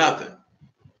worth nothing.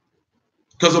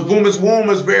 Because a woman's womb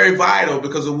is very vital,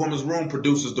 because a woman's womb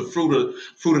produces the fruit of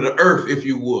the earth, if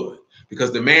you would.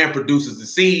 Because the man produces the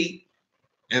seed,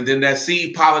 and then that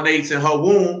seed pollinates in her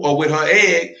womb or with her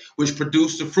egg, which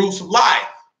produce the fruits of life.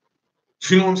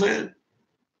 You know what I'm saying?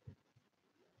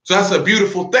 So that's a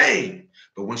beautiful thing.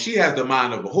 But when she has the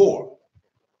mind of a whore,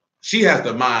 she has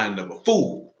the mind of a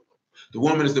fool. The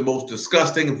woman is the most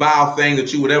disgusting, vile thing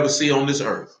that you would ever see on this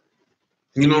earth.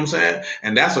 You know what I'm saying?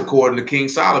 And that's according to King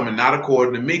Solomon, not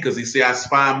according to me, because he said, I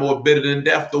find more bitter than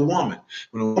death the woman.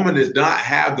 When a woman does not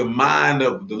have the mind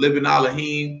of the living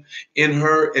Elohim in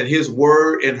her and his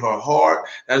word in her heart,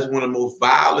 that's one of the most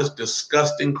vilest,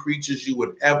 disgusting creatures you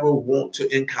would ever want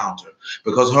to encounter,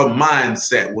 because her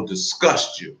mindset will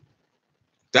disgust you.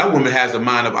 That woman has the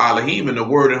mind of Elohim and the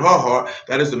word in her heart.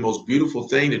 That is the most beautiful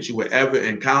thing that you would ever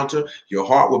encounter. Your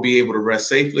heart will be able to rest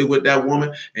safely with that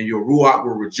woman, and your ruach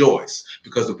will rejoice,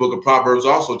 because the book of Proverbs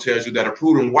also tells you that a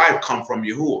prudent wife comes from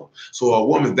Yahuwah. So a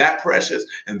woman that precious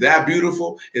and that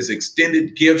beautiful is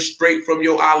extended gift straight from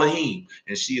your Elohim,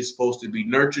 and she is supposed to be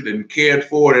nurtured and cared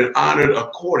for and honored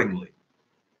accordingly.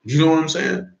 You know what I'm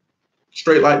saying?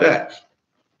 Straight like that.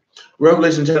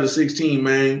 Revelation chapter 16,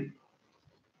 man.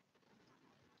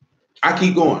 I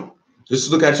keep going. Just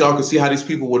look at y'all can see how these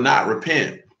people will not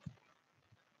repent.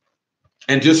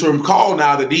 And just recall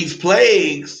now that these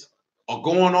plagues are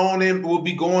going on and will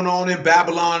be going on in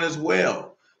Babylon as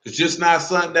well. It's just not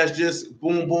something that's just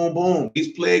boom, boom, boom.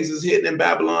 These plagues is hitting in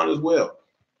Babylon as well.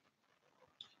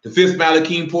 The fifth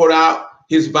Malachim poured out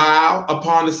his vial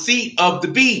upon the seat of the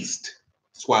beast.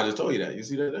 That's why I just told you that. You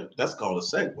see that? That's called a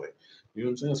segue. You know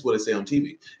what I'm saying? That's what they say on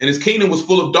TV. And his kingdom was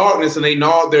full of darkness, and they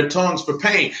gnawed their tongues for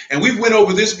pain. And we've went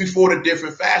over this before in a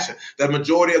different fashion. The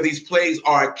majority of these plagues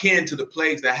are akin to the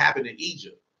plagues that happened in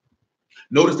Egypt.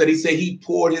 Notice that he said he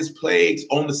poured his plagues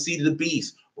on the seat of the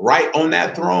beast, right on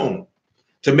that throne,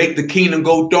 to make the kingdom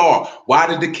go dark. Why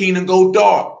did the kingdom go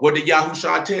dark? What did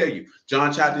Yahushua tell you?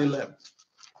 John chapter 11.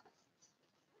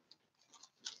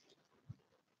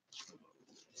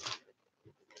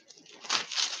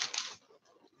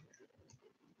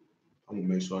 I'm going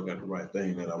to make sure I got the right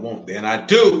thing that I want. Then I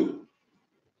do.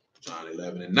 John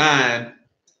 11 and 9.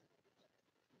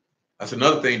 That's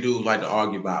another thing dudes like to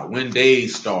argue about. When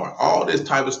days start. All this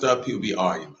type of stuff people be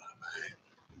arguing about, man.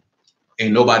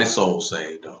 Ain't nobody's soul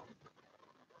saved, though.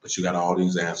 But you got all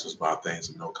these answers about things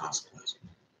of no consequence.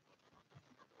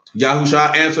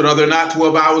 Yahushua answered, are there not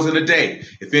 12 hours in a day?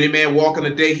 If any man walk in the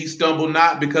day, he stumble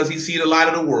not, because he see the light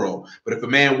of the world. But if a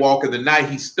man walk in the night,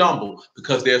 he stumble,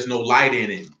 because there's no light in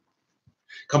him.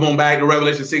 Come on back to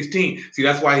Revelation 16. See,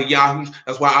 that's why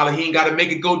Elohim got to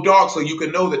make it go dark so you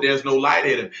can know that there's no light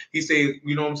in him. He says,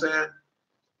 you know what I'm saying?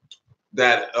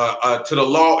 That to the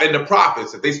law and the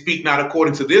prophets, if they speak not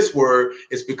according to this word,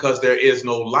 it's because there is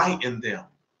no light in them.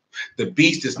 The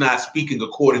beast is not speaking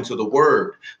according to the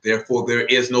word. Therefore, there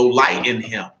is no light in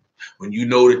him. When you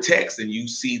know the text and you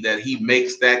see that he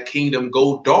makes that kingdom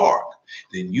go dark,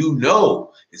 then you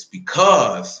know it's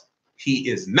because he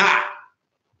is not,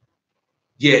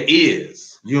 yet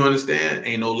is. You understand?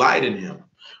 Ain't no light in him.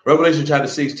 Revelation chapter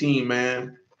 16,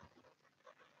 man.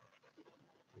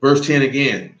 Verse 10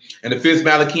 again. And the fifth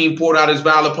Malachim poured out his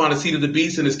vial upon the seat of the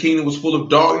beast, and his kingdom was full of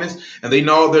darkness, and they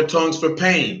gnawed their tongues for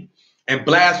pain, and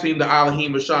blasphemed the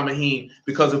Elohim of Shamahim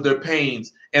because of their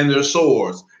pains and their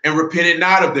sores, and repented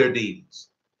not of their deeds.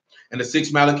 And the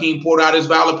sixth Malachim poured out his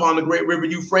vial upon the great river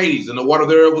Euphrates, and the water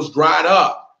thereof was dried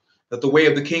up, that the way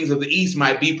of the kings of the east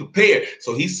might be prepared.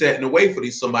 So he's setting a way for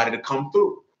somebody to come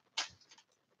through.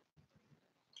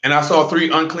 And I saw three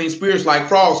unclean spirits like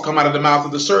frogs come out of the mouth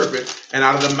of the serpent, and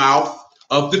out of the mouth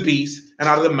of the beast, and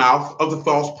out of the mouth of the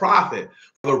false prophet,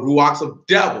 the ruachs of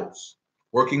devils,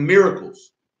 working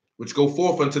miracles, which go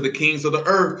forth unto the kings of the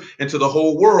earth and to the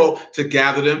whole world, to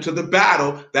gather them to the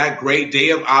battle, that great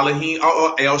day of Elohim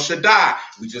or El Shaddai.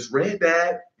 We just read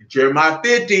that in Jeremiah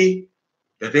 50,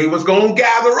 that they was going to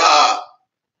gather up.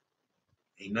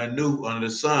 Ain't nothing new under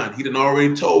the sun. He done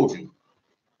already told you.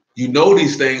 You know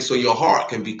these things so your heart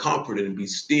can be comforted and be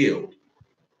stilled.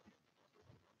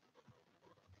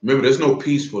 Remember, there's no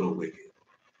peace for the wicked.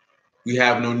 We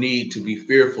have no need to be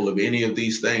fearful of any of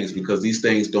these things, because these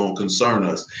things don't concern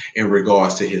us in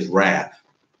regards to his wrath.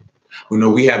 We know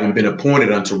we haven't been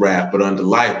appointed unto wrath, but unto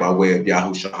life by way of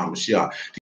Yahushua HaMashiach.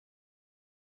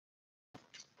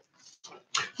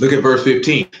 Look at verse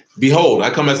 15. Behold,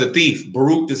 I come as a thief.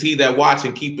 Baruch is he that watch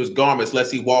and keep his garments,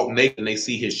 lest he walk naked and they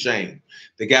see his shame.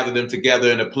 They gathered them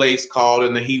together in a place called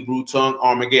in the Hebrew tongue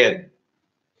Armageddon.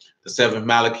 The seventh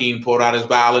Malachim poured out his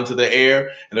vial into the air,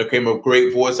 and there came a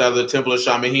great voice out of the temple of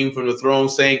Shamahim from the throne,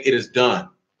 saying, it is done.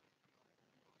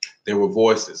 There were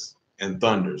voices and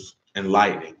thunders and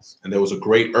lightnings, and there was a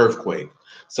great earthquake,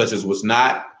 such as was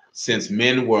not since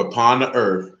men were upon the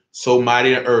earth, so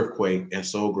mighty an earthquake and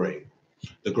so great.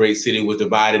 The great city was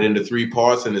divided into three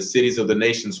parts, and the cities of the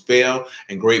nations fell,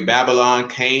 and great Babylon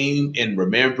came in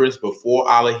remembrance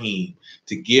before Elohim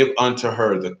to give unto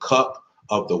her the cup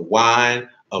of the wine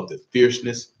of the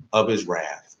fierceness of his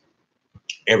wrath.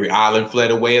 Every island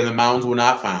fled away, and the mountains were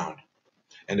not found.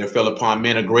 And there fell upon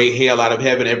men a great hail out of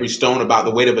heaven, every stone about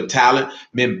the weight of a talent.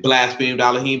 Men blasphemed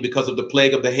Elohim because of the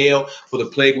plague of the hail, for the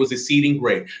plague was exceeding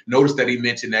great. Notice that he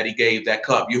mentioned that he gave that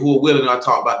cup. Yahuwah willing, I'll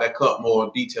talk about that cup more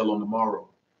in detail on tomorrow.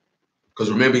 Because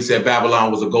remember, he said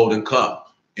Babylon was a golden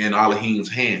cup in Elohim's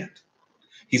hand.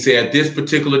 He said at this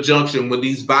particular junction, when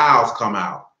these vials come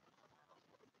out,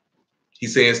 he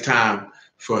said it's time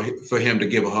for him to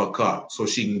give her a cup so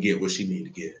she can get what she needs to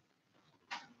get.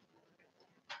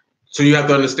 So you have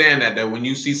to understand that when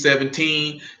you see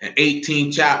 17 and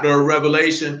 18 chapter of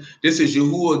Revelation, this is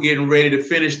Yahuwah getting ready to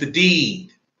finish the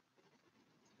deed.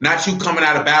 Not you coming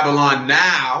out of Babylon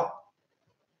now.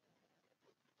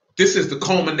 This is the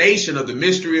culmination of the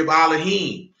mystery of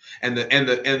Elohim and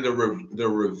the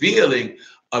revealing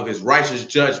of his righteous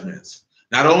judgments,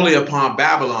 not only upon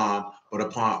Babylon, but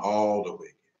upon all the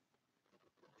wicked.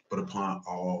 But upon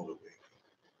all the wicked.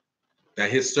 That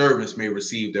his servants may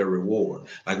receive their reward,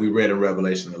 like we read in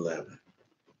Revelation 11.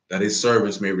 That his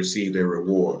servants may receive their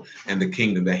reward and the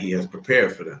kingdom that he has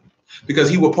prepared for them. Because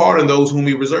he will pardon those whom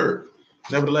he reserved.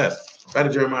 Nevertheless, back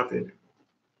to Jeremiah 50.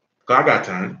 God got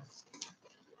time.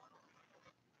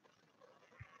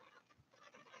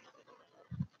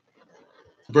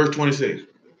 Verse 26.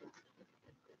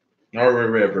 I already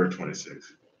read verse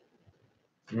 26.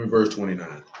 Verse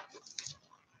 29.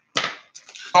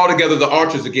 Call together the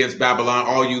archers against Babylon,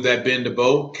 all you that bend the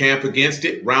bow, camp against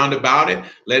it, round about it.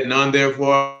 Let none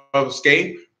therefore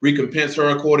escape. Recompense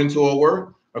her according to her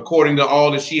work, according to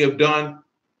all that she have done,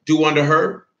 do unto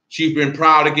her. She's been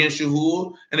proud against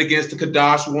Yahuwah and against the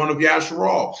Kadash one of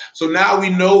Yasharal. So now we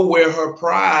know where her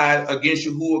pride against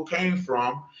Yahuwah came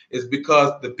from, is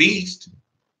because the beast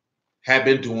had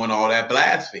been doing all that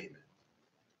blaspheming,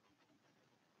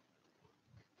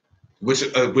 which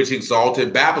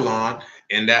exalted Babylon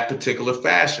in that particular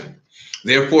fashion.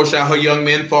 Therefore shall her young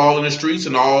men fall in the streets,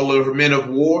 and all of her men of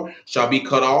war shall be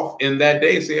cut off in that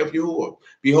day, saith Yahuwah.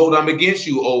 Behold, I'm against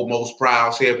you, O most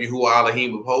proud, saith Yahuwah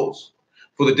Elohim of hosts.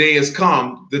 For the day has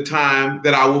come, the time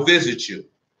that I will visit you.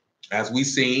 As we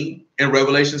seen in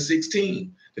Revelation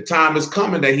 16. The time is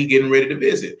coming that he getting ready to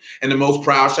visit. And the most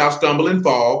proud shall stumble and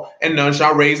fall, and none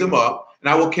shall raise him up. And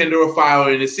I will kindle a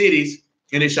fire in the cities,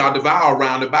 and it shall devour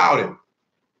round about him.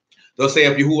 Thus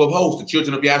saith Yahuwah of hosts, the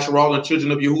children of Yasharal and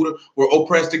children of Yehuda were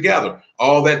oppressed together.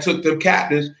 All that took them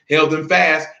captives held them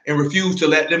fast and refused to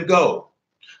let them go.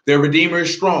 Their Redeemer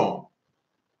is strong.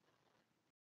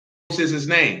 This is his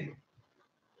name.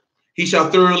 He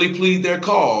shall thoroughly plead their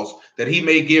cause, that he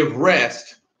may give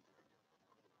rest.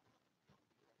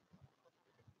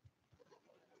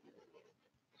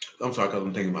 I'm sorry, because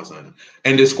I'm thinking about something.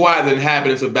 And disquiet the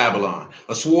inhabitants of Babylon.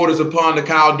 A sword is upon the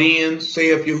Chaldeans,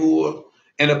 saith Yahuwah,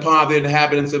 and upon the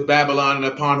inhabitants of Babylon, and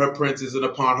upon her princes, and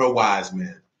upon her wise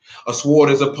men. A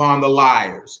sword is upon the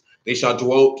liars. They shall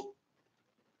dote.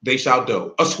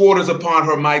 A sword is upon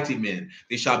her mighty men.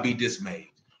 They shall be dismayed.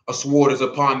 A sword is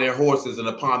upon their horses, and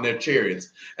upon their chariots,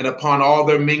 and upon all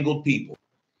their mingled people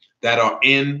that are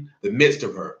in the midst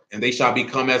of her. And they shall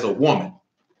become as a woman.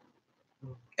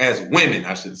 As women,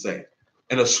 I should say.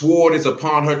 And a sword is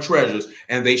upon her treasures,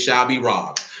 and they shall be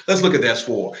robbed. Let's look at that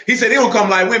sword. He said, they don't come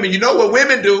like women. You know what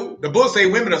women do? The book say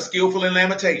women are skillful in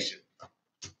lamentation.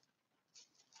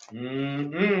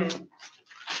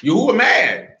 Yahuwah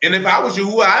mad. And if I was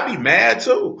Yahuwah, I'd be mad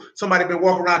too. Somebody been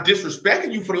walking around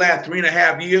disrespecting you for the last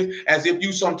 3.5 years as if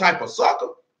you some type of sucker.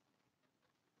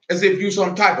 As if you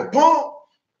some type of punk.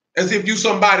 As if you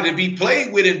somebody to be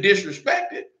played with and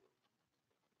disrespected.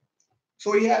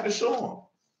 So he had to show him.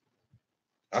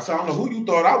 I said, I don't know who you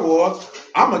thought I was.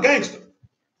 I'm a gangster.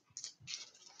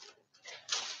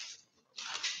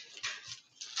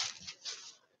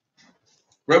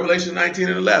 Revelation 19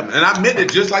 and 11. And I meant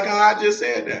it just like how I just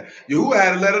said that. Yahuwah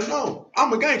had to let him know,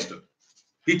 I'm a gangster.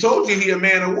 He told you he a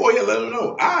man of war. You let him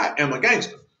know, I am a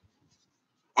gangster.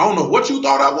 I don't know what you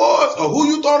thought I was or who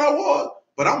you thought I was,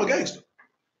 but I'm a gangster.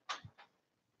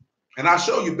 And I'll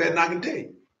show you better than I can tell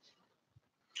you.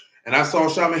 And I saw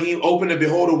Shamahim open and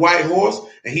behold a white horse,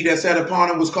 and he that sat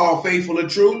upon him was called Faithful and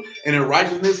True, and in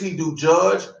righteousness he do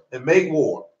judge and make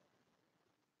war.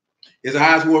 His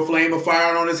eyes were a flame of fire,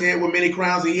 and on his head were many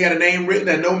crowns, and he had a name written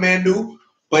that no man knew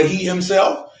but he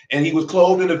himself, and he was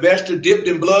clothed in a vesture dipped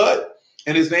in blood,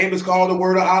 and his name is called the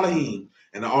Word of Elohim.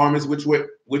 And the armies which were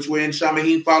in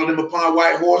Shamahim followed him upon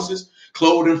white horses,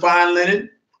 clothed in fine linen,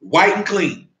 white and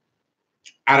clean.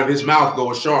 Out of his mouth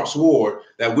go a sharp sword,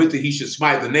 that with it he should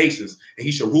smite the nations, and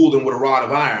he shall rule them with a rod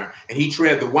of iron, and he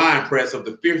tread the winepress of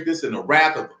the fierceness and the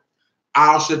wrath of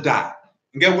Al Shaddai.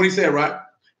 And get what he said, right?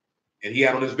 And he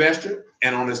had on his vesture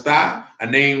and on his thigh a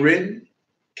name written,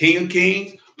 King of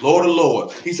Kings, Lord of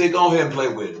Lords. He said, go ahead and play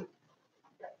with it.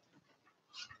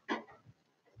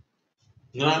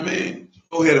 You know what I mean?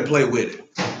 Go ahead and play with it.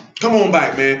 Come on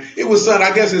back, man. It was something,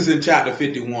 I guess it's in chapter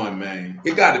 51, man.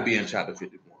 It got to be in chapter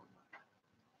 51.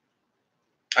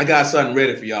 I got something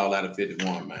ready for y'all out of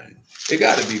 51, man. It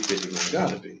got to be 51.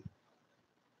 Got to be.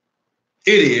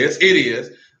 It is. It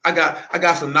is. I got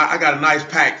a nice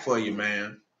pack for you,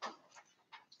 man.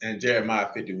 And Jeremiah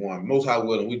 51. Most High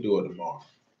willing, we do it tomorrow.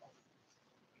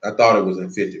 I thought it was in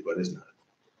 50, but it's not.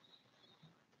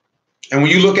 And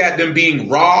when you look at them being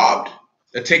robbed,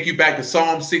 that take you back to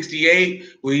Psalm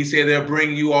 68, where he said they'll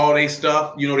bring you all their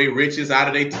stuff, you know, their riches out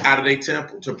of their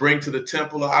temple to bring to the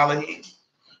temple of Elohim.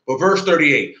 But verse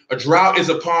 38, a drought is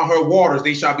upon her waters,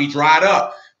 they shall be dried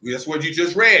up. That's what you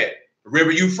just read. The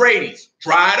river Euphrates,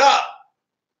 dried up.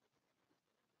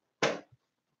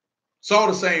 It's all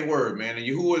the same word, man. And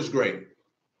Yahuwah is great,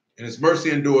 and his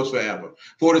mercy endures forever.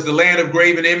 For it is the land of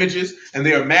graven images, and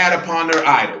they are mad upon their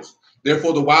idols.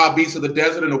 Therefore the wild beasts of the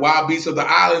desert and the wild beasts of the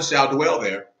islands shall dwell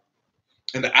there,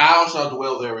 and the owl shall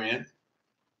dwell therein.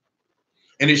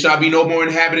 And it shall be no more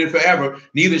inhabited forever,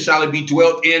 neither shall it be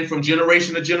dwelt in from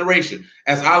generation to generation.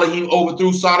 As Elohim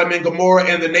overthrew Sodom and Gomorrah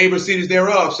and the neighbor cities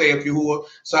thereof, saith Yahuwah,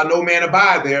 shall no man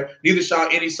abide there, neither shall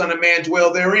any son of man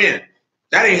dwell therein.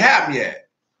 That ain't happened yet.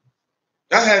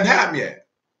 That hasn't happened yet.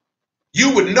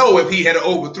 You would know if he had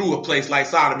overthrew a place like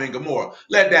Sodom and Gomorrah.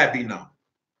 Let that be known.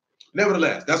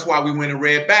 Nevertheless, that's why we went and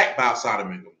read back about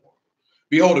Sodom and Gomorrah.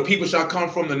 Behold, the people shall come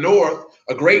from the north,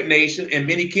 a great nation, and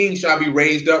many kings shall be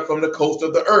raised up from the coast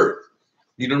of the earth.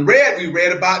 We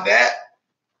read about that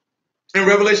in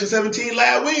Revelation 17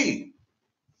 last week.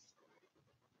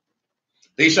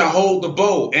 They shall hold the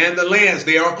bow and the lance.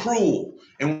 They are cruel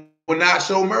and will not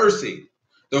show mercy.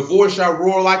 Their voice shall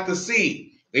roar like the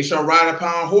sea. They shall ride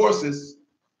upon horses.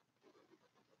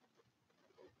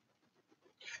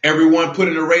 Everyone put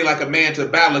in array like a man to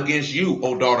battle against you,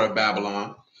 O daughter of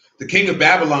Babylon. The king of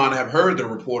Babylon have heard the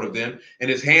report of them, and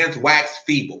his hands waxed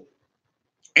feeble.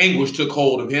 Anguish took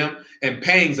hold of him, and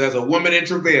pangs as a woman in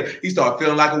travail. He started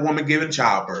feeling like a woman giving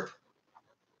childbirth.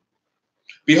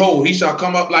 Behold, he shall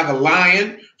come up like a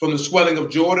lion from the swelling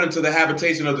of Jordan to the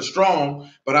habitation of the strong,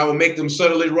 but I will make them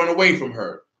suddenly run away from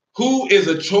her. Who is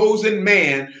a chosen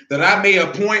man that I may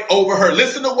appoint over her?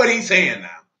 Listen to what he's saying now.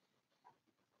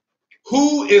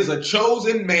 Who is a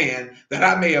chosen man that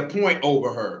I may appoint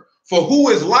over her? For who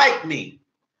is like me?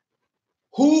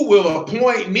 Who will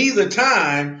appoint me the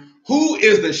time? Who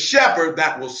is the shepherd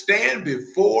that will stand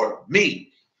before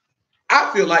me?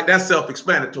 I feel like that's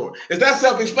self-explanatory. Is that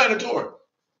self-explanatory?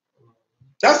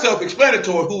 That's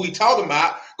self-explanatory who he talking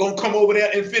about. Gonna come over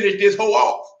there and finish this whole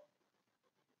off.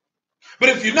 But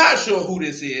if you're not sure who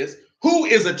this is, who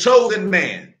is a chosen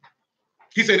man?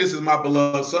 He said, this is my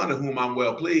beloved son in whom I'm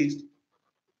well pleased.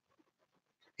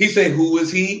 He said, who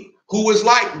is he? Who is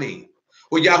like me?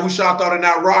 Well, Yahushua thought it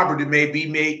not robbery to be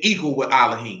made equal with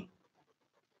Elohim.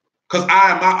 Because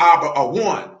I and my Abba are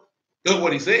one. That's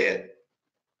what he said.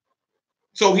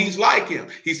 So he's like him.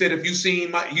 He said, if you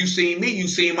seen me, you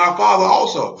seen my father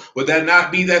also. Would that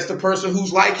not be that's the person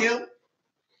who's like him?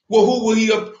 Well,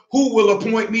 who will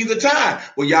appoint me the time?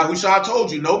 Well, Yahushua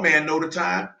told you, no man know the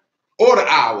time or the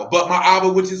hour, but my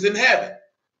Abba which is in heaven.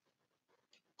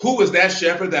 Who is that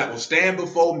shepherd that will stand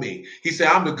before me? He said,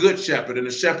 I'm the good shepherd and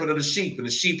the shepherd of the sheep, and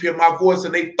the sheep hear my voice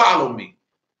and they follow me.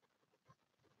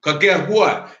 Because guess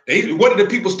what? What did the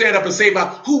people stand up and say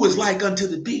about who is like unto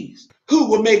the beast? Who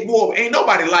will make war? Ain't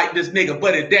nobody like this nigga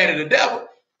but his daddy the devil.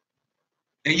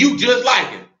 And you just like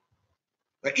him.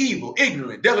 An evil,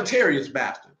 ignorant, deleterious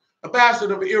bastard. A bastard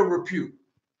of ill repute.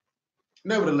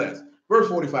 Nevertheless, verse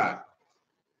 45.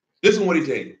 Listen what he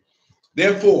said.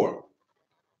 Therefore,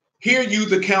 hear you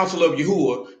the counsel of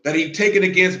Yahuwah that he taken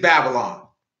against Babylon.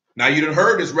 Now you done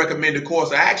heard his recommended course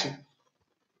of action.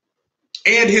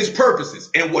 And his purposes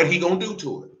and what he gonna do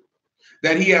to it.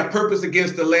 That he have purpose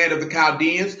against the land of the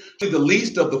Chaldeans. The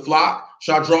least of the flock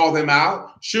shall draw them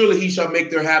out. Surely he shall make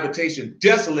their habitation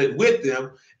desolate with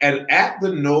them. And at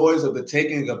the noise of the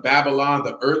taking of Babylon,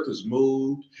 the earth is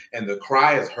moved and the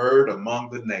cry is heard among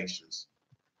the nations.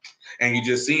 And you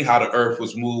just seen how the earth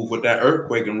was moved with that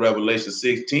earthquake in Revelation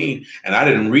 16. And I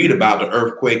didn't read about the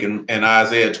earthquake in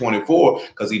Isaiah 24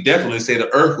 because he definitely said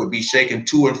the earth would be shaken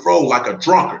to and fro like a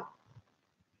drunkard.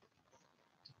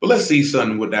 But let's see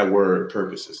something with that word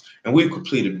purposes. And we've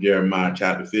completed Jeremiah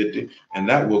chapter 50, and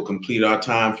that will complete our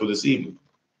time for this evening.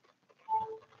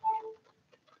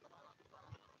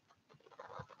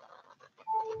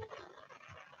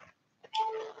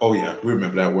 Oh yeah, we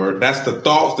remember that word. That's the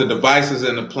thoughts, the devices,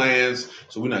 and the plans.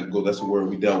 So we're not gonna go. That's a word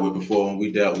we dealt with before when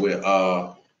we dealt with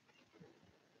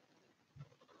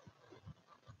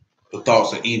the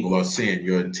thoughts of evil or sin,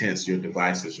 your intents, your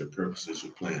devices, your purposes,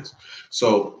 your plans.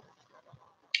 So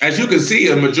as you can see,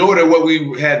 a majority of what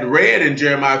we had read in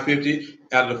Jeremiah 50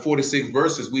 out of the 46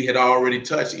 verses, we had already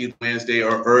touched either Wednesday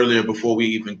or earlier before we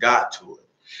even got to it.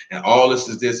 And all this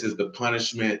is the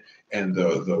punishment and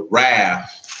the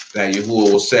wrath that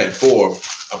Yahuwah will set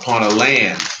forth upon a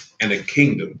land and a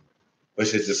kingdom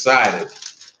which has decided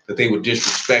that they would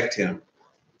disrespect him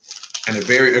in a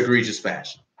very egregious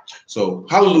fashion. So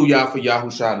hallelujah for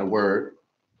Yahushua and the word.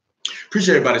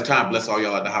 Appreciate everybody's time. Bless all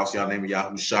y'all at the house. Y'all name of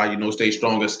Yahushua. You know, stay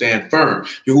strong and stand firm.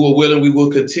 Yahuwah willing, we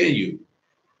will continue.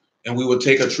 And we will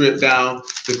take a trip down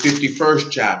the 51st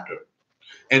chapter.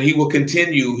 And he will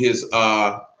continue his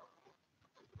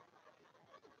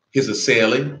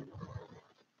assailing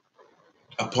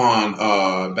upon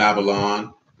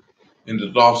Babylon. And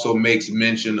it also makes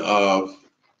mention of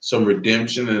some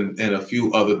redemption and a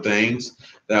few other things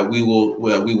that we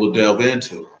will delve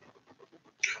into.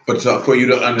 But for you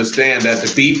to understand that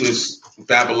the beef is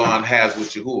Babylon has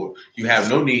with Yahuwah, you have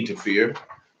no need to fear,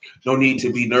 no need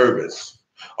to be nervous.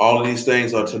 All of these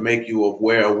things are to make you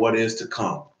aware of what is to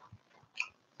come.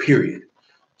 Period.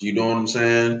 You know what I'm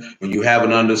saying? When you have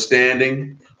an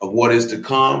understanding of what is to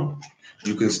come,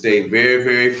 you can stay very,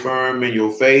 very firm in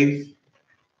your faith,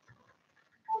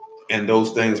 and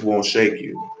those things won't shake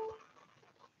you.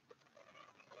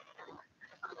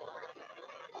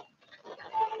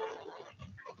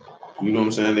 You know what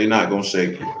I'm saying? They're not going to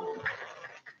shake you.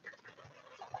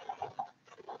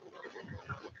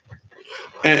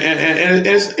 And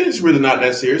it's really not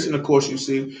that serious. And of course, you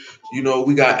see, you know,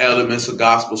 we got elements of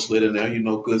gospel slid in there, you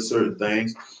know, good certain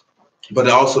things. But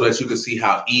also that you can see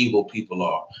how evil people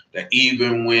are. That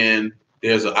even when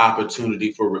there's an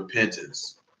opportunity for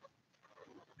repentance,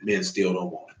 men still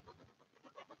don't want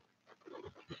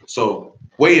it. So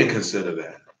weigh and consider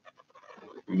that.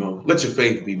 You know, let your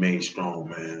faith be made strong,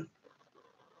 man.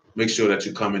 Make sure that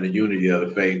you come in the unity of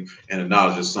the faith and the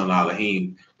knowledge of Son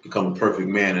Elohim, become a perfect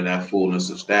man in that fullness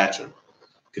of stature.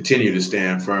 Continue to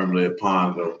stand firmly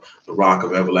upon the rock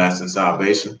of everlasting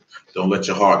salvation. Don't let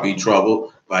your heart be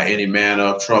troubled by any manner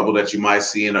of trouble that you might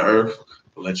see in the earth,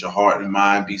 but let your heart and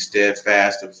mind be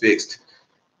steadfast and fixed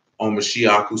on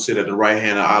Mashiach, who sit at the right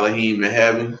hand of Elohim in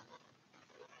heaven.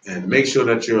 And make sure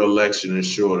that your election is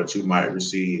sure that you might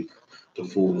receive the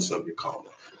fullness of your calling.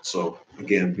 So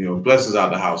again, you know, blessings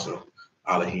out the house of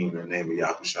Elohim in the name of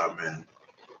Yahushua, man.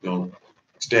 You know,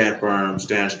 stand firm,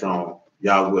 stand strong.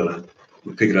 Y'all willing.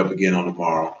 We'll pick it up again on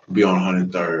tomorrow. We'll be on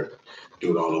 103rd.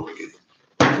 Do it all over again.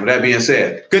 With that being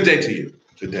said, good day to you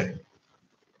today.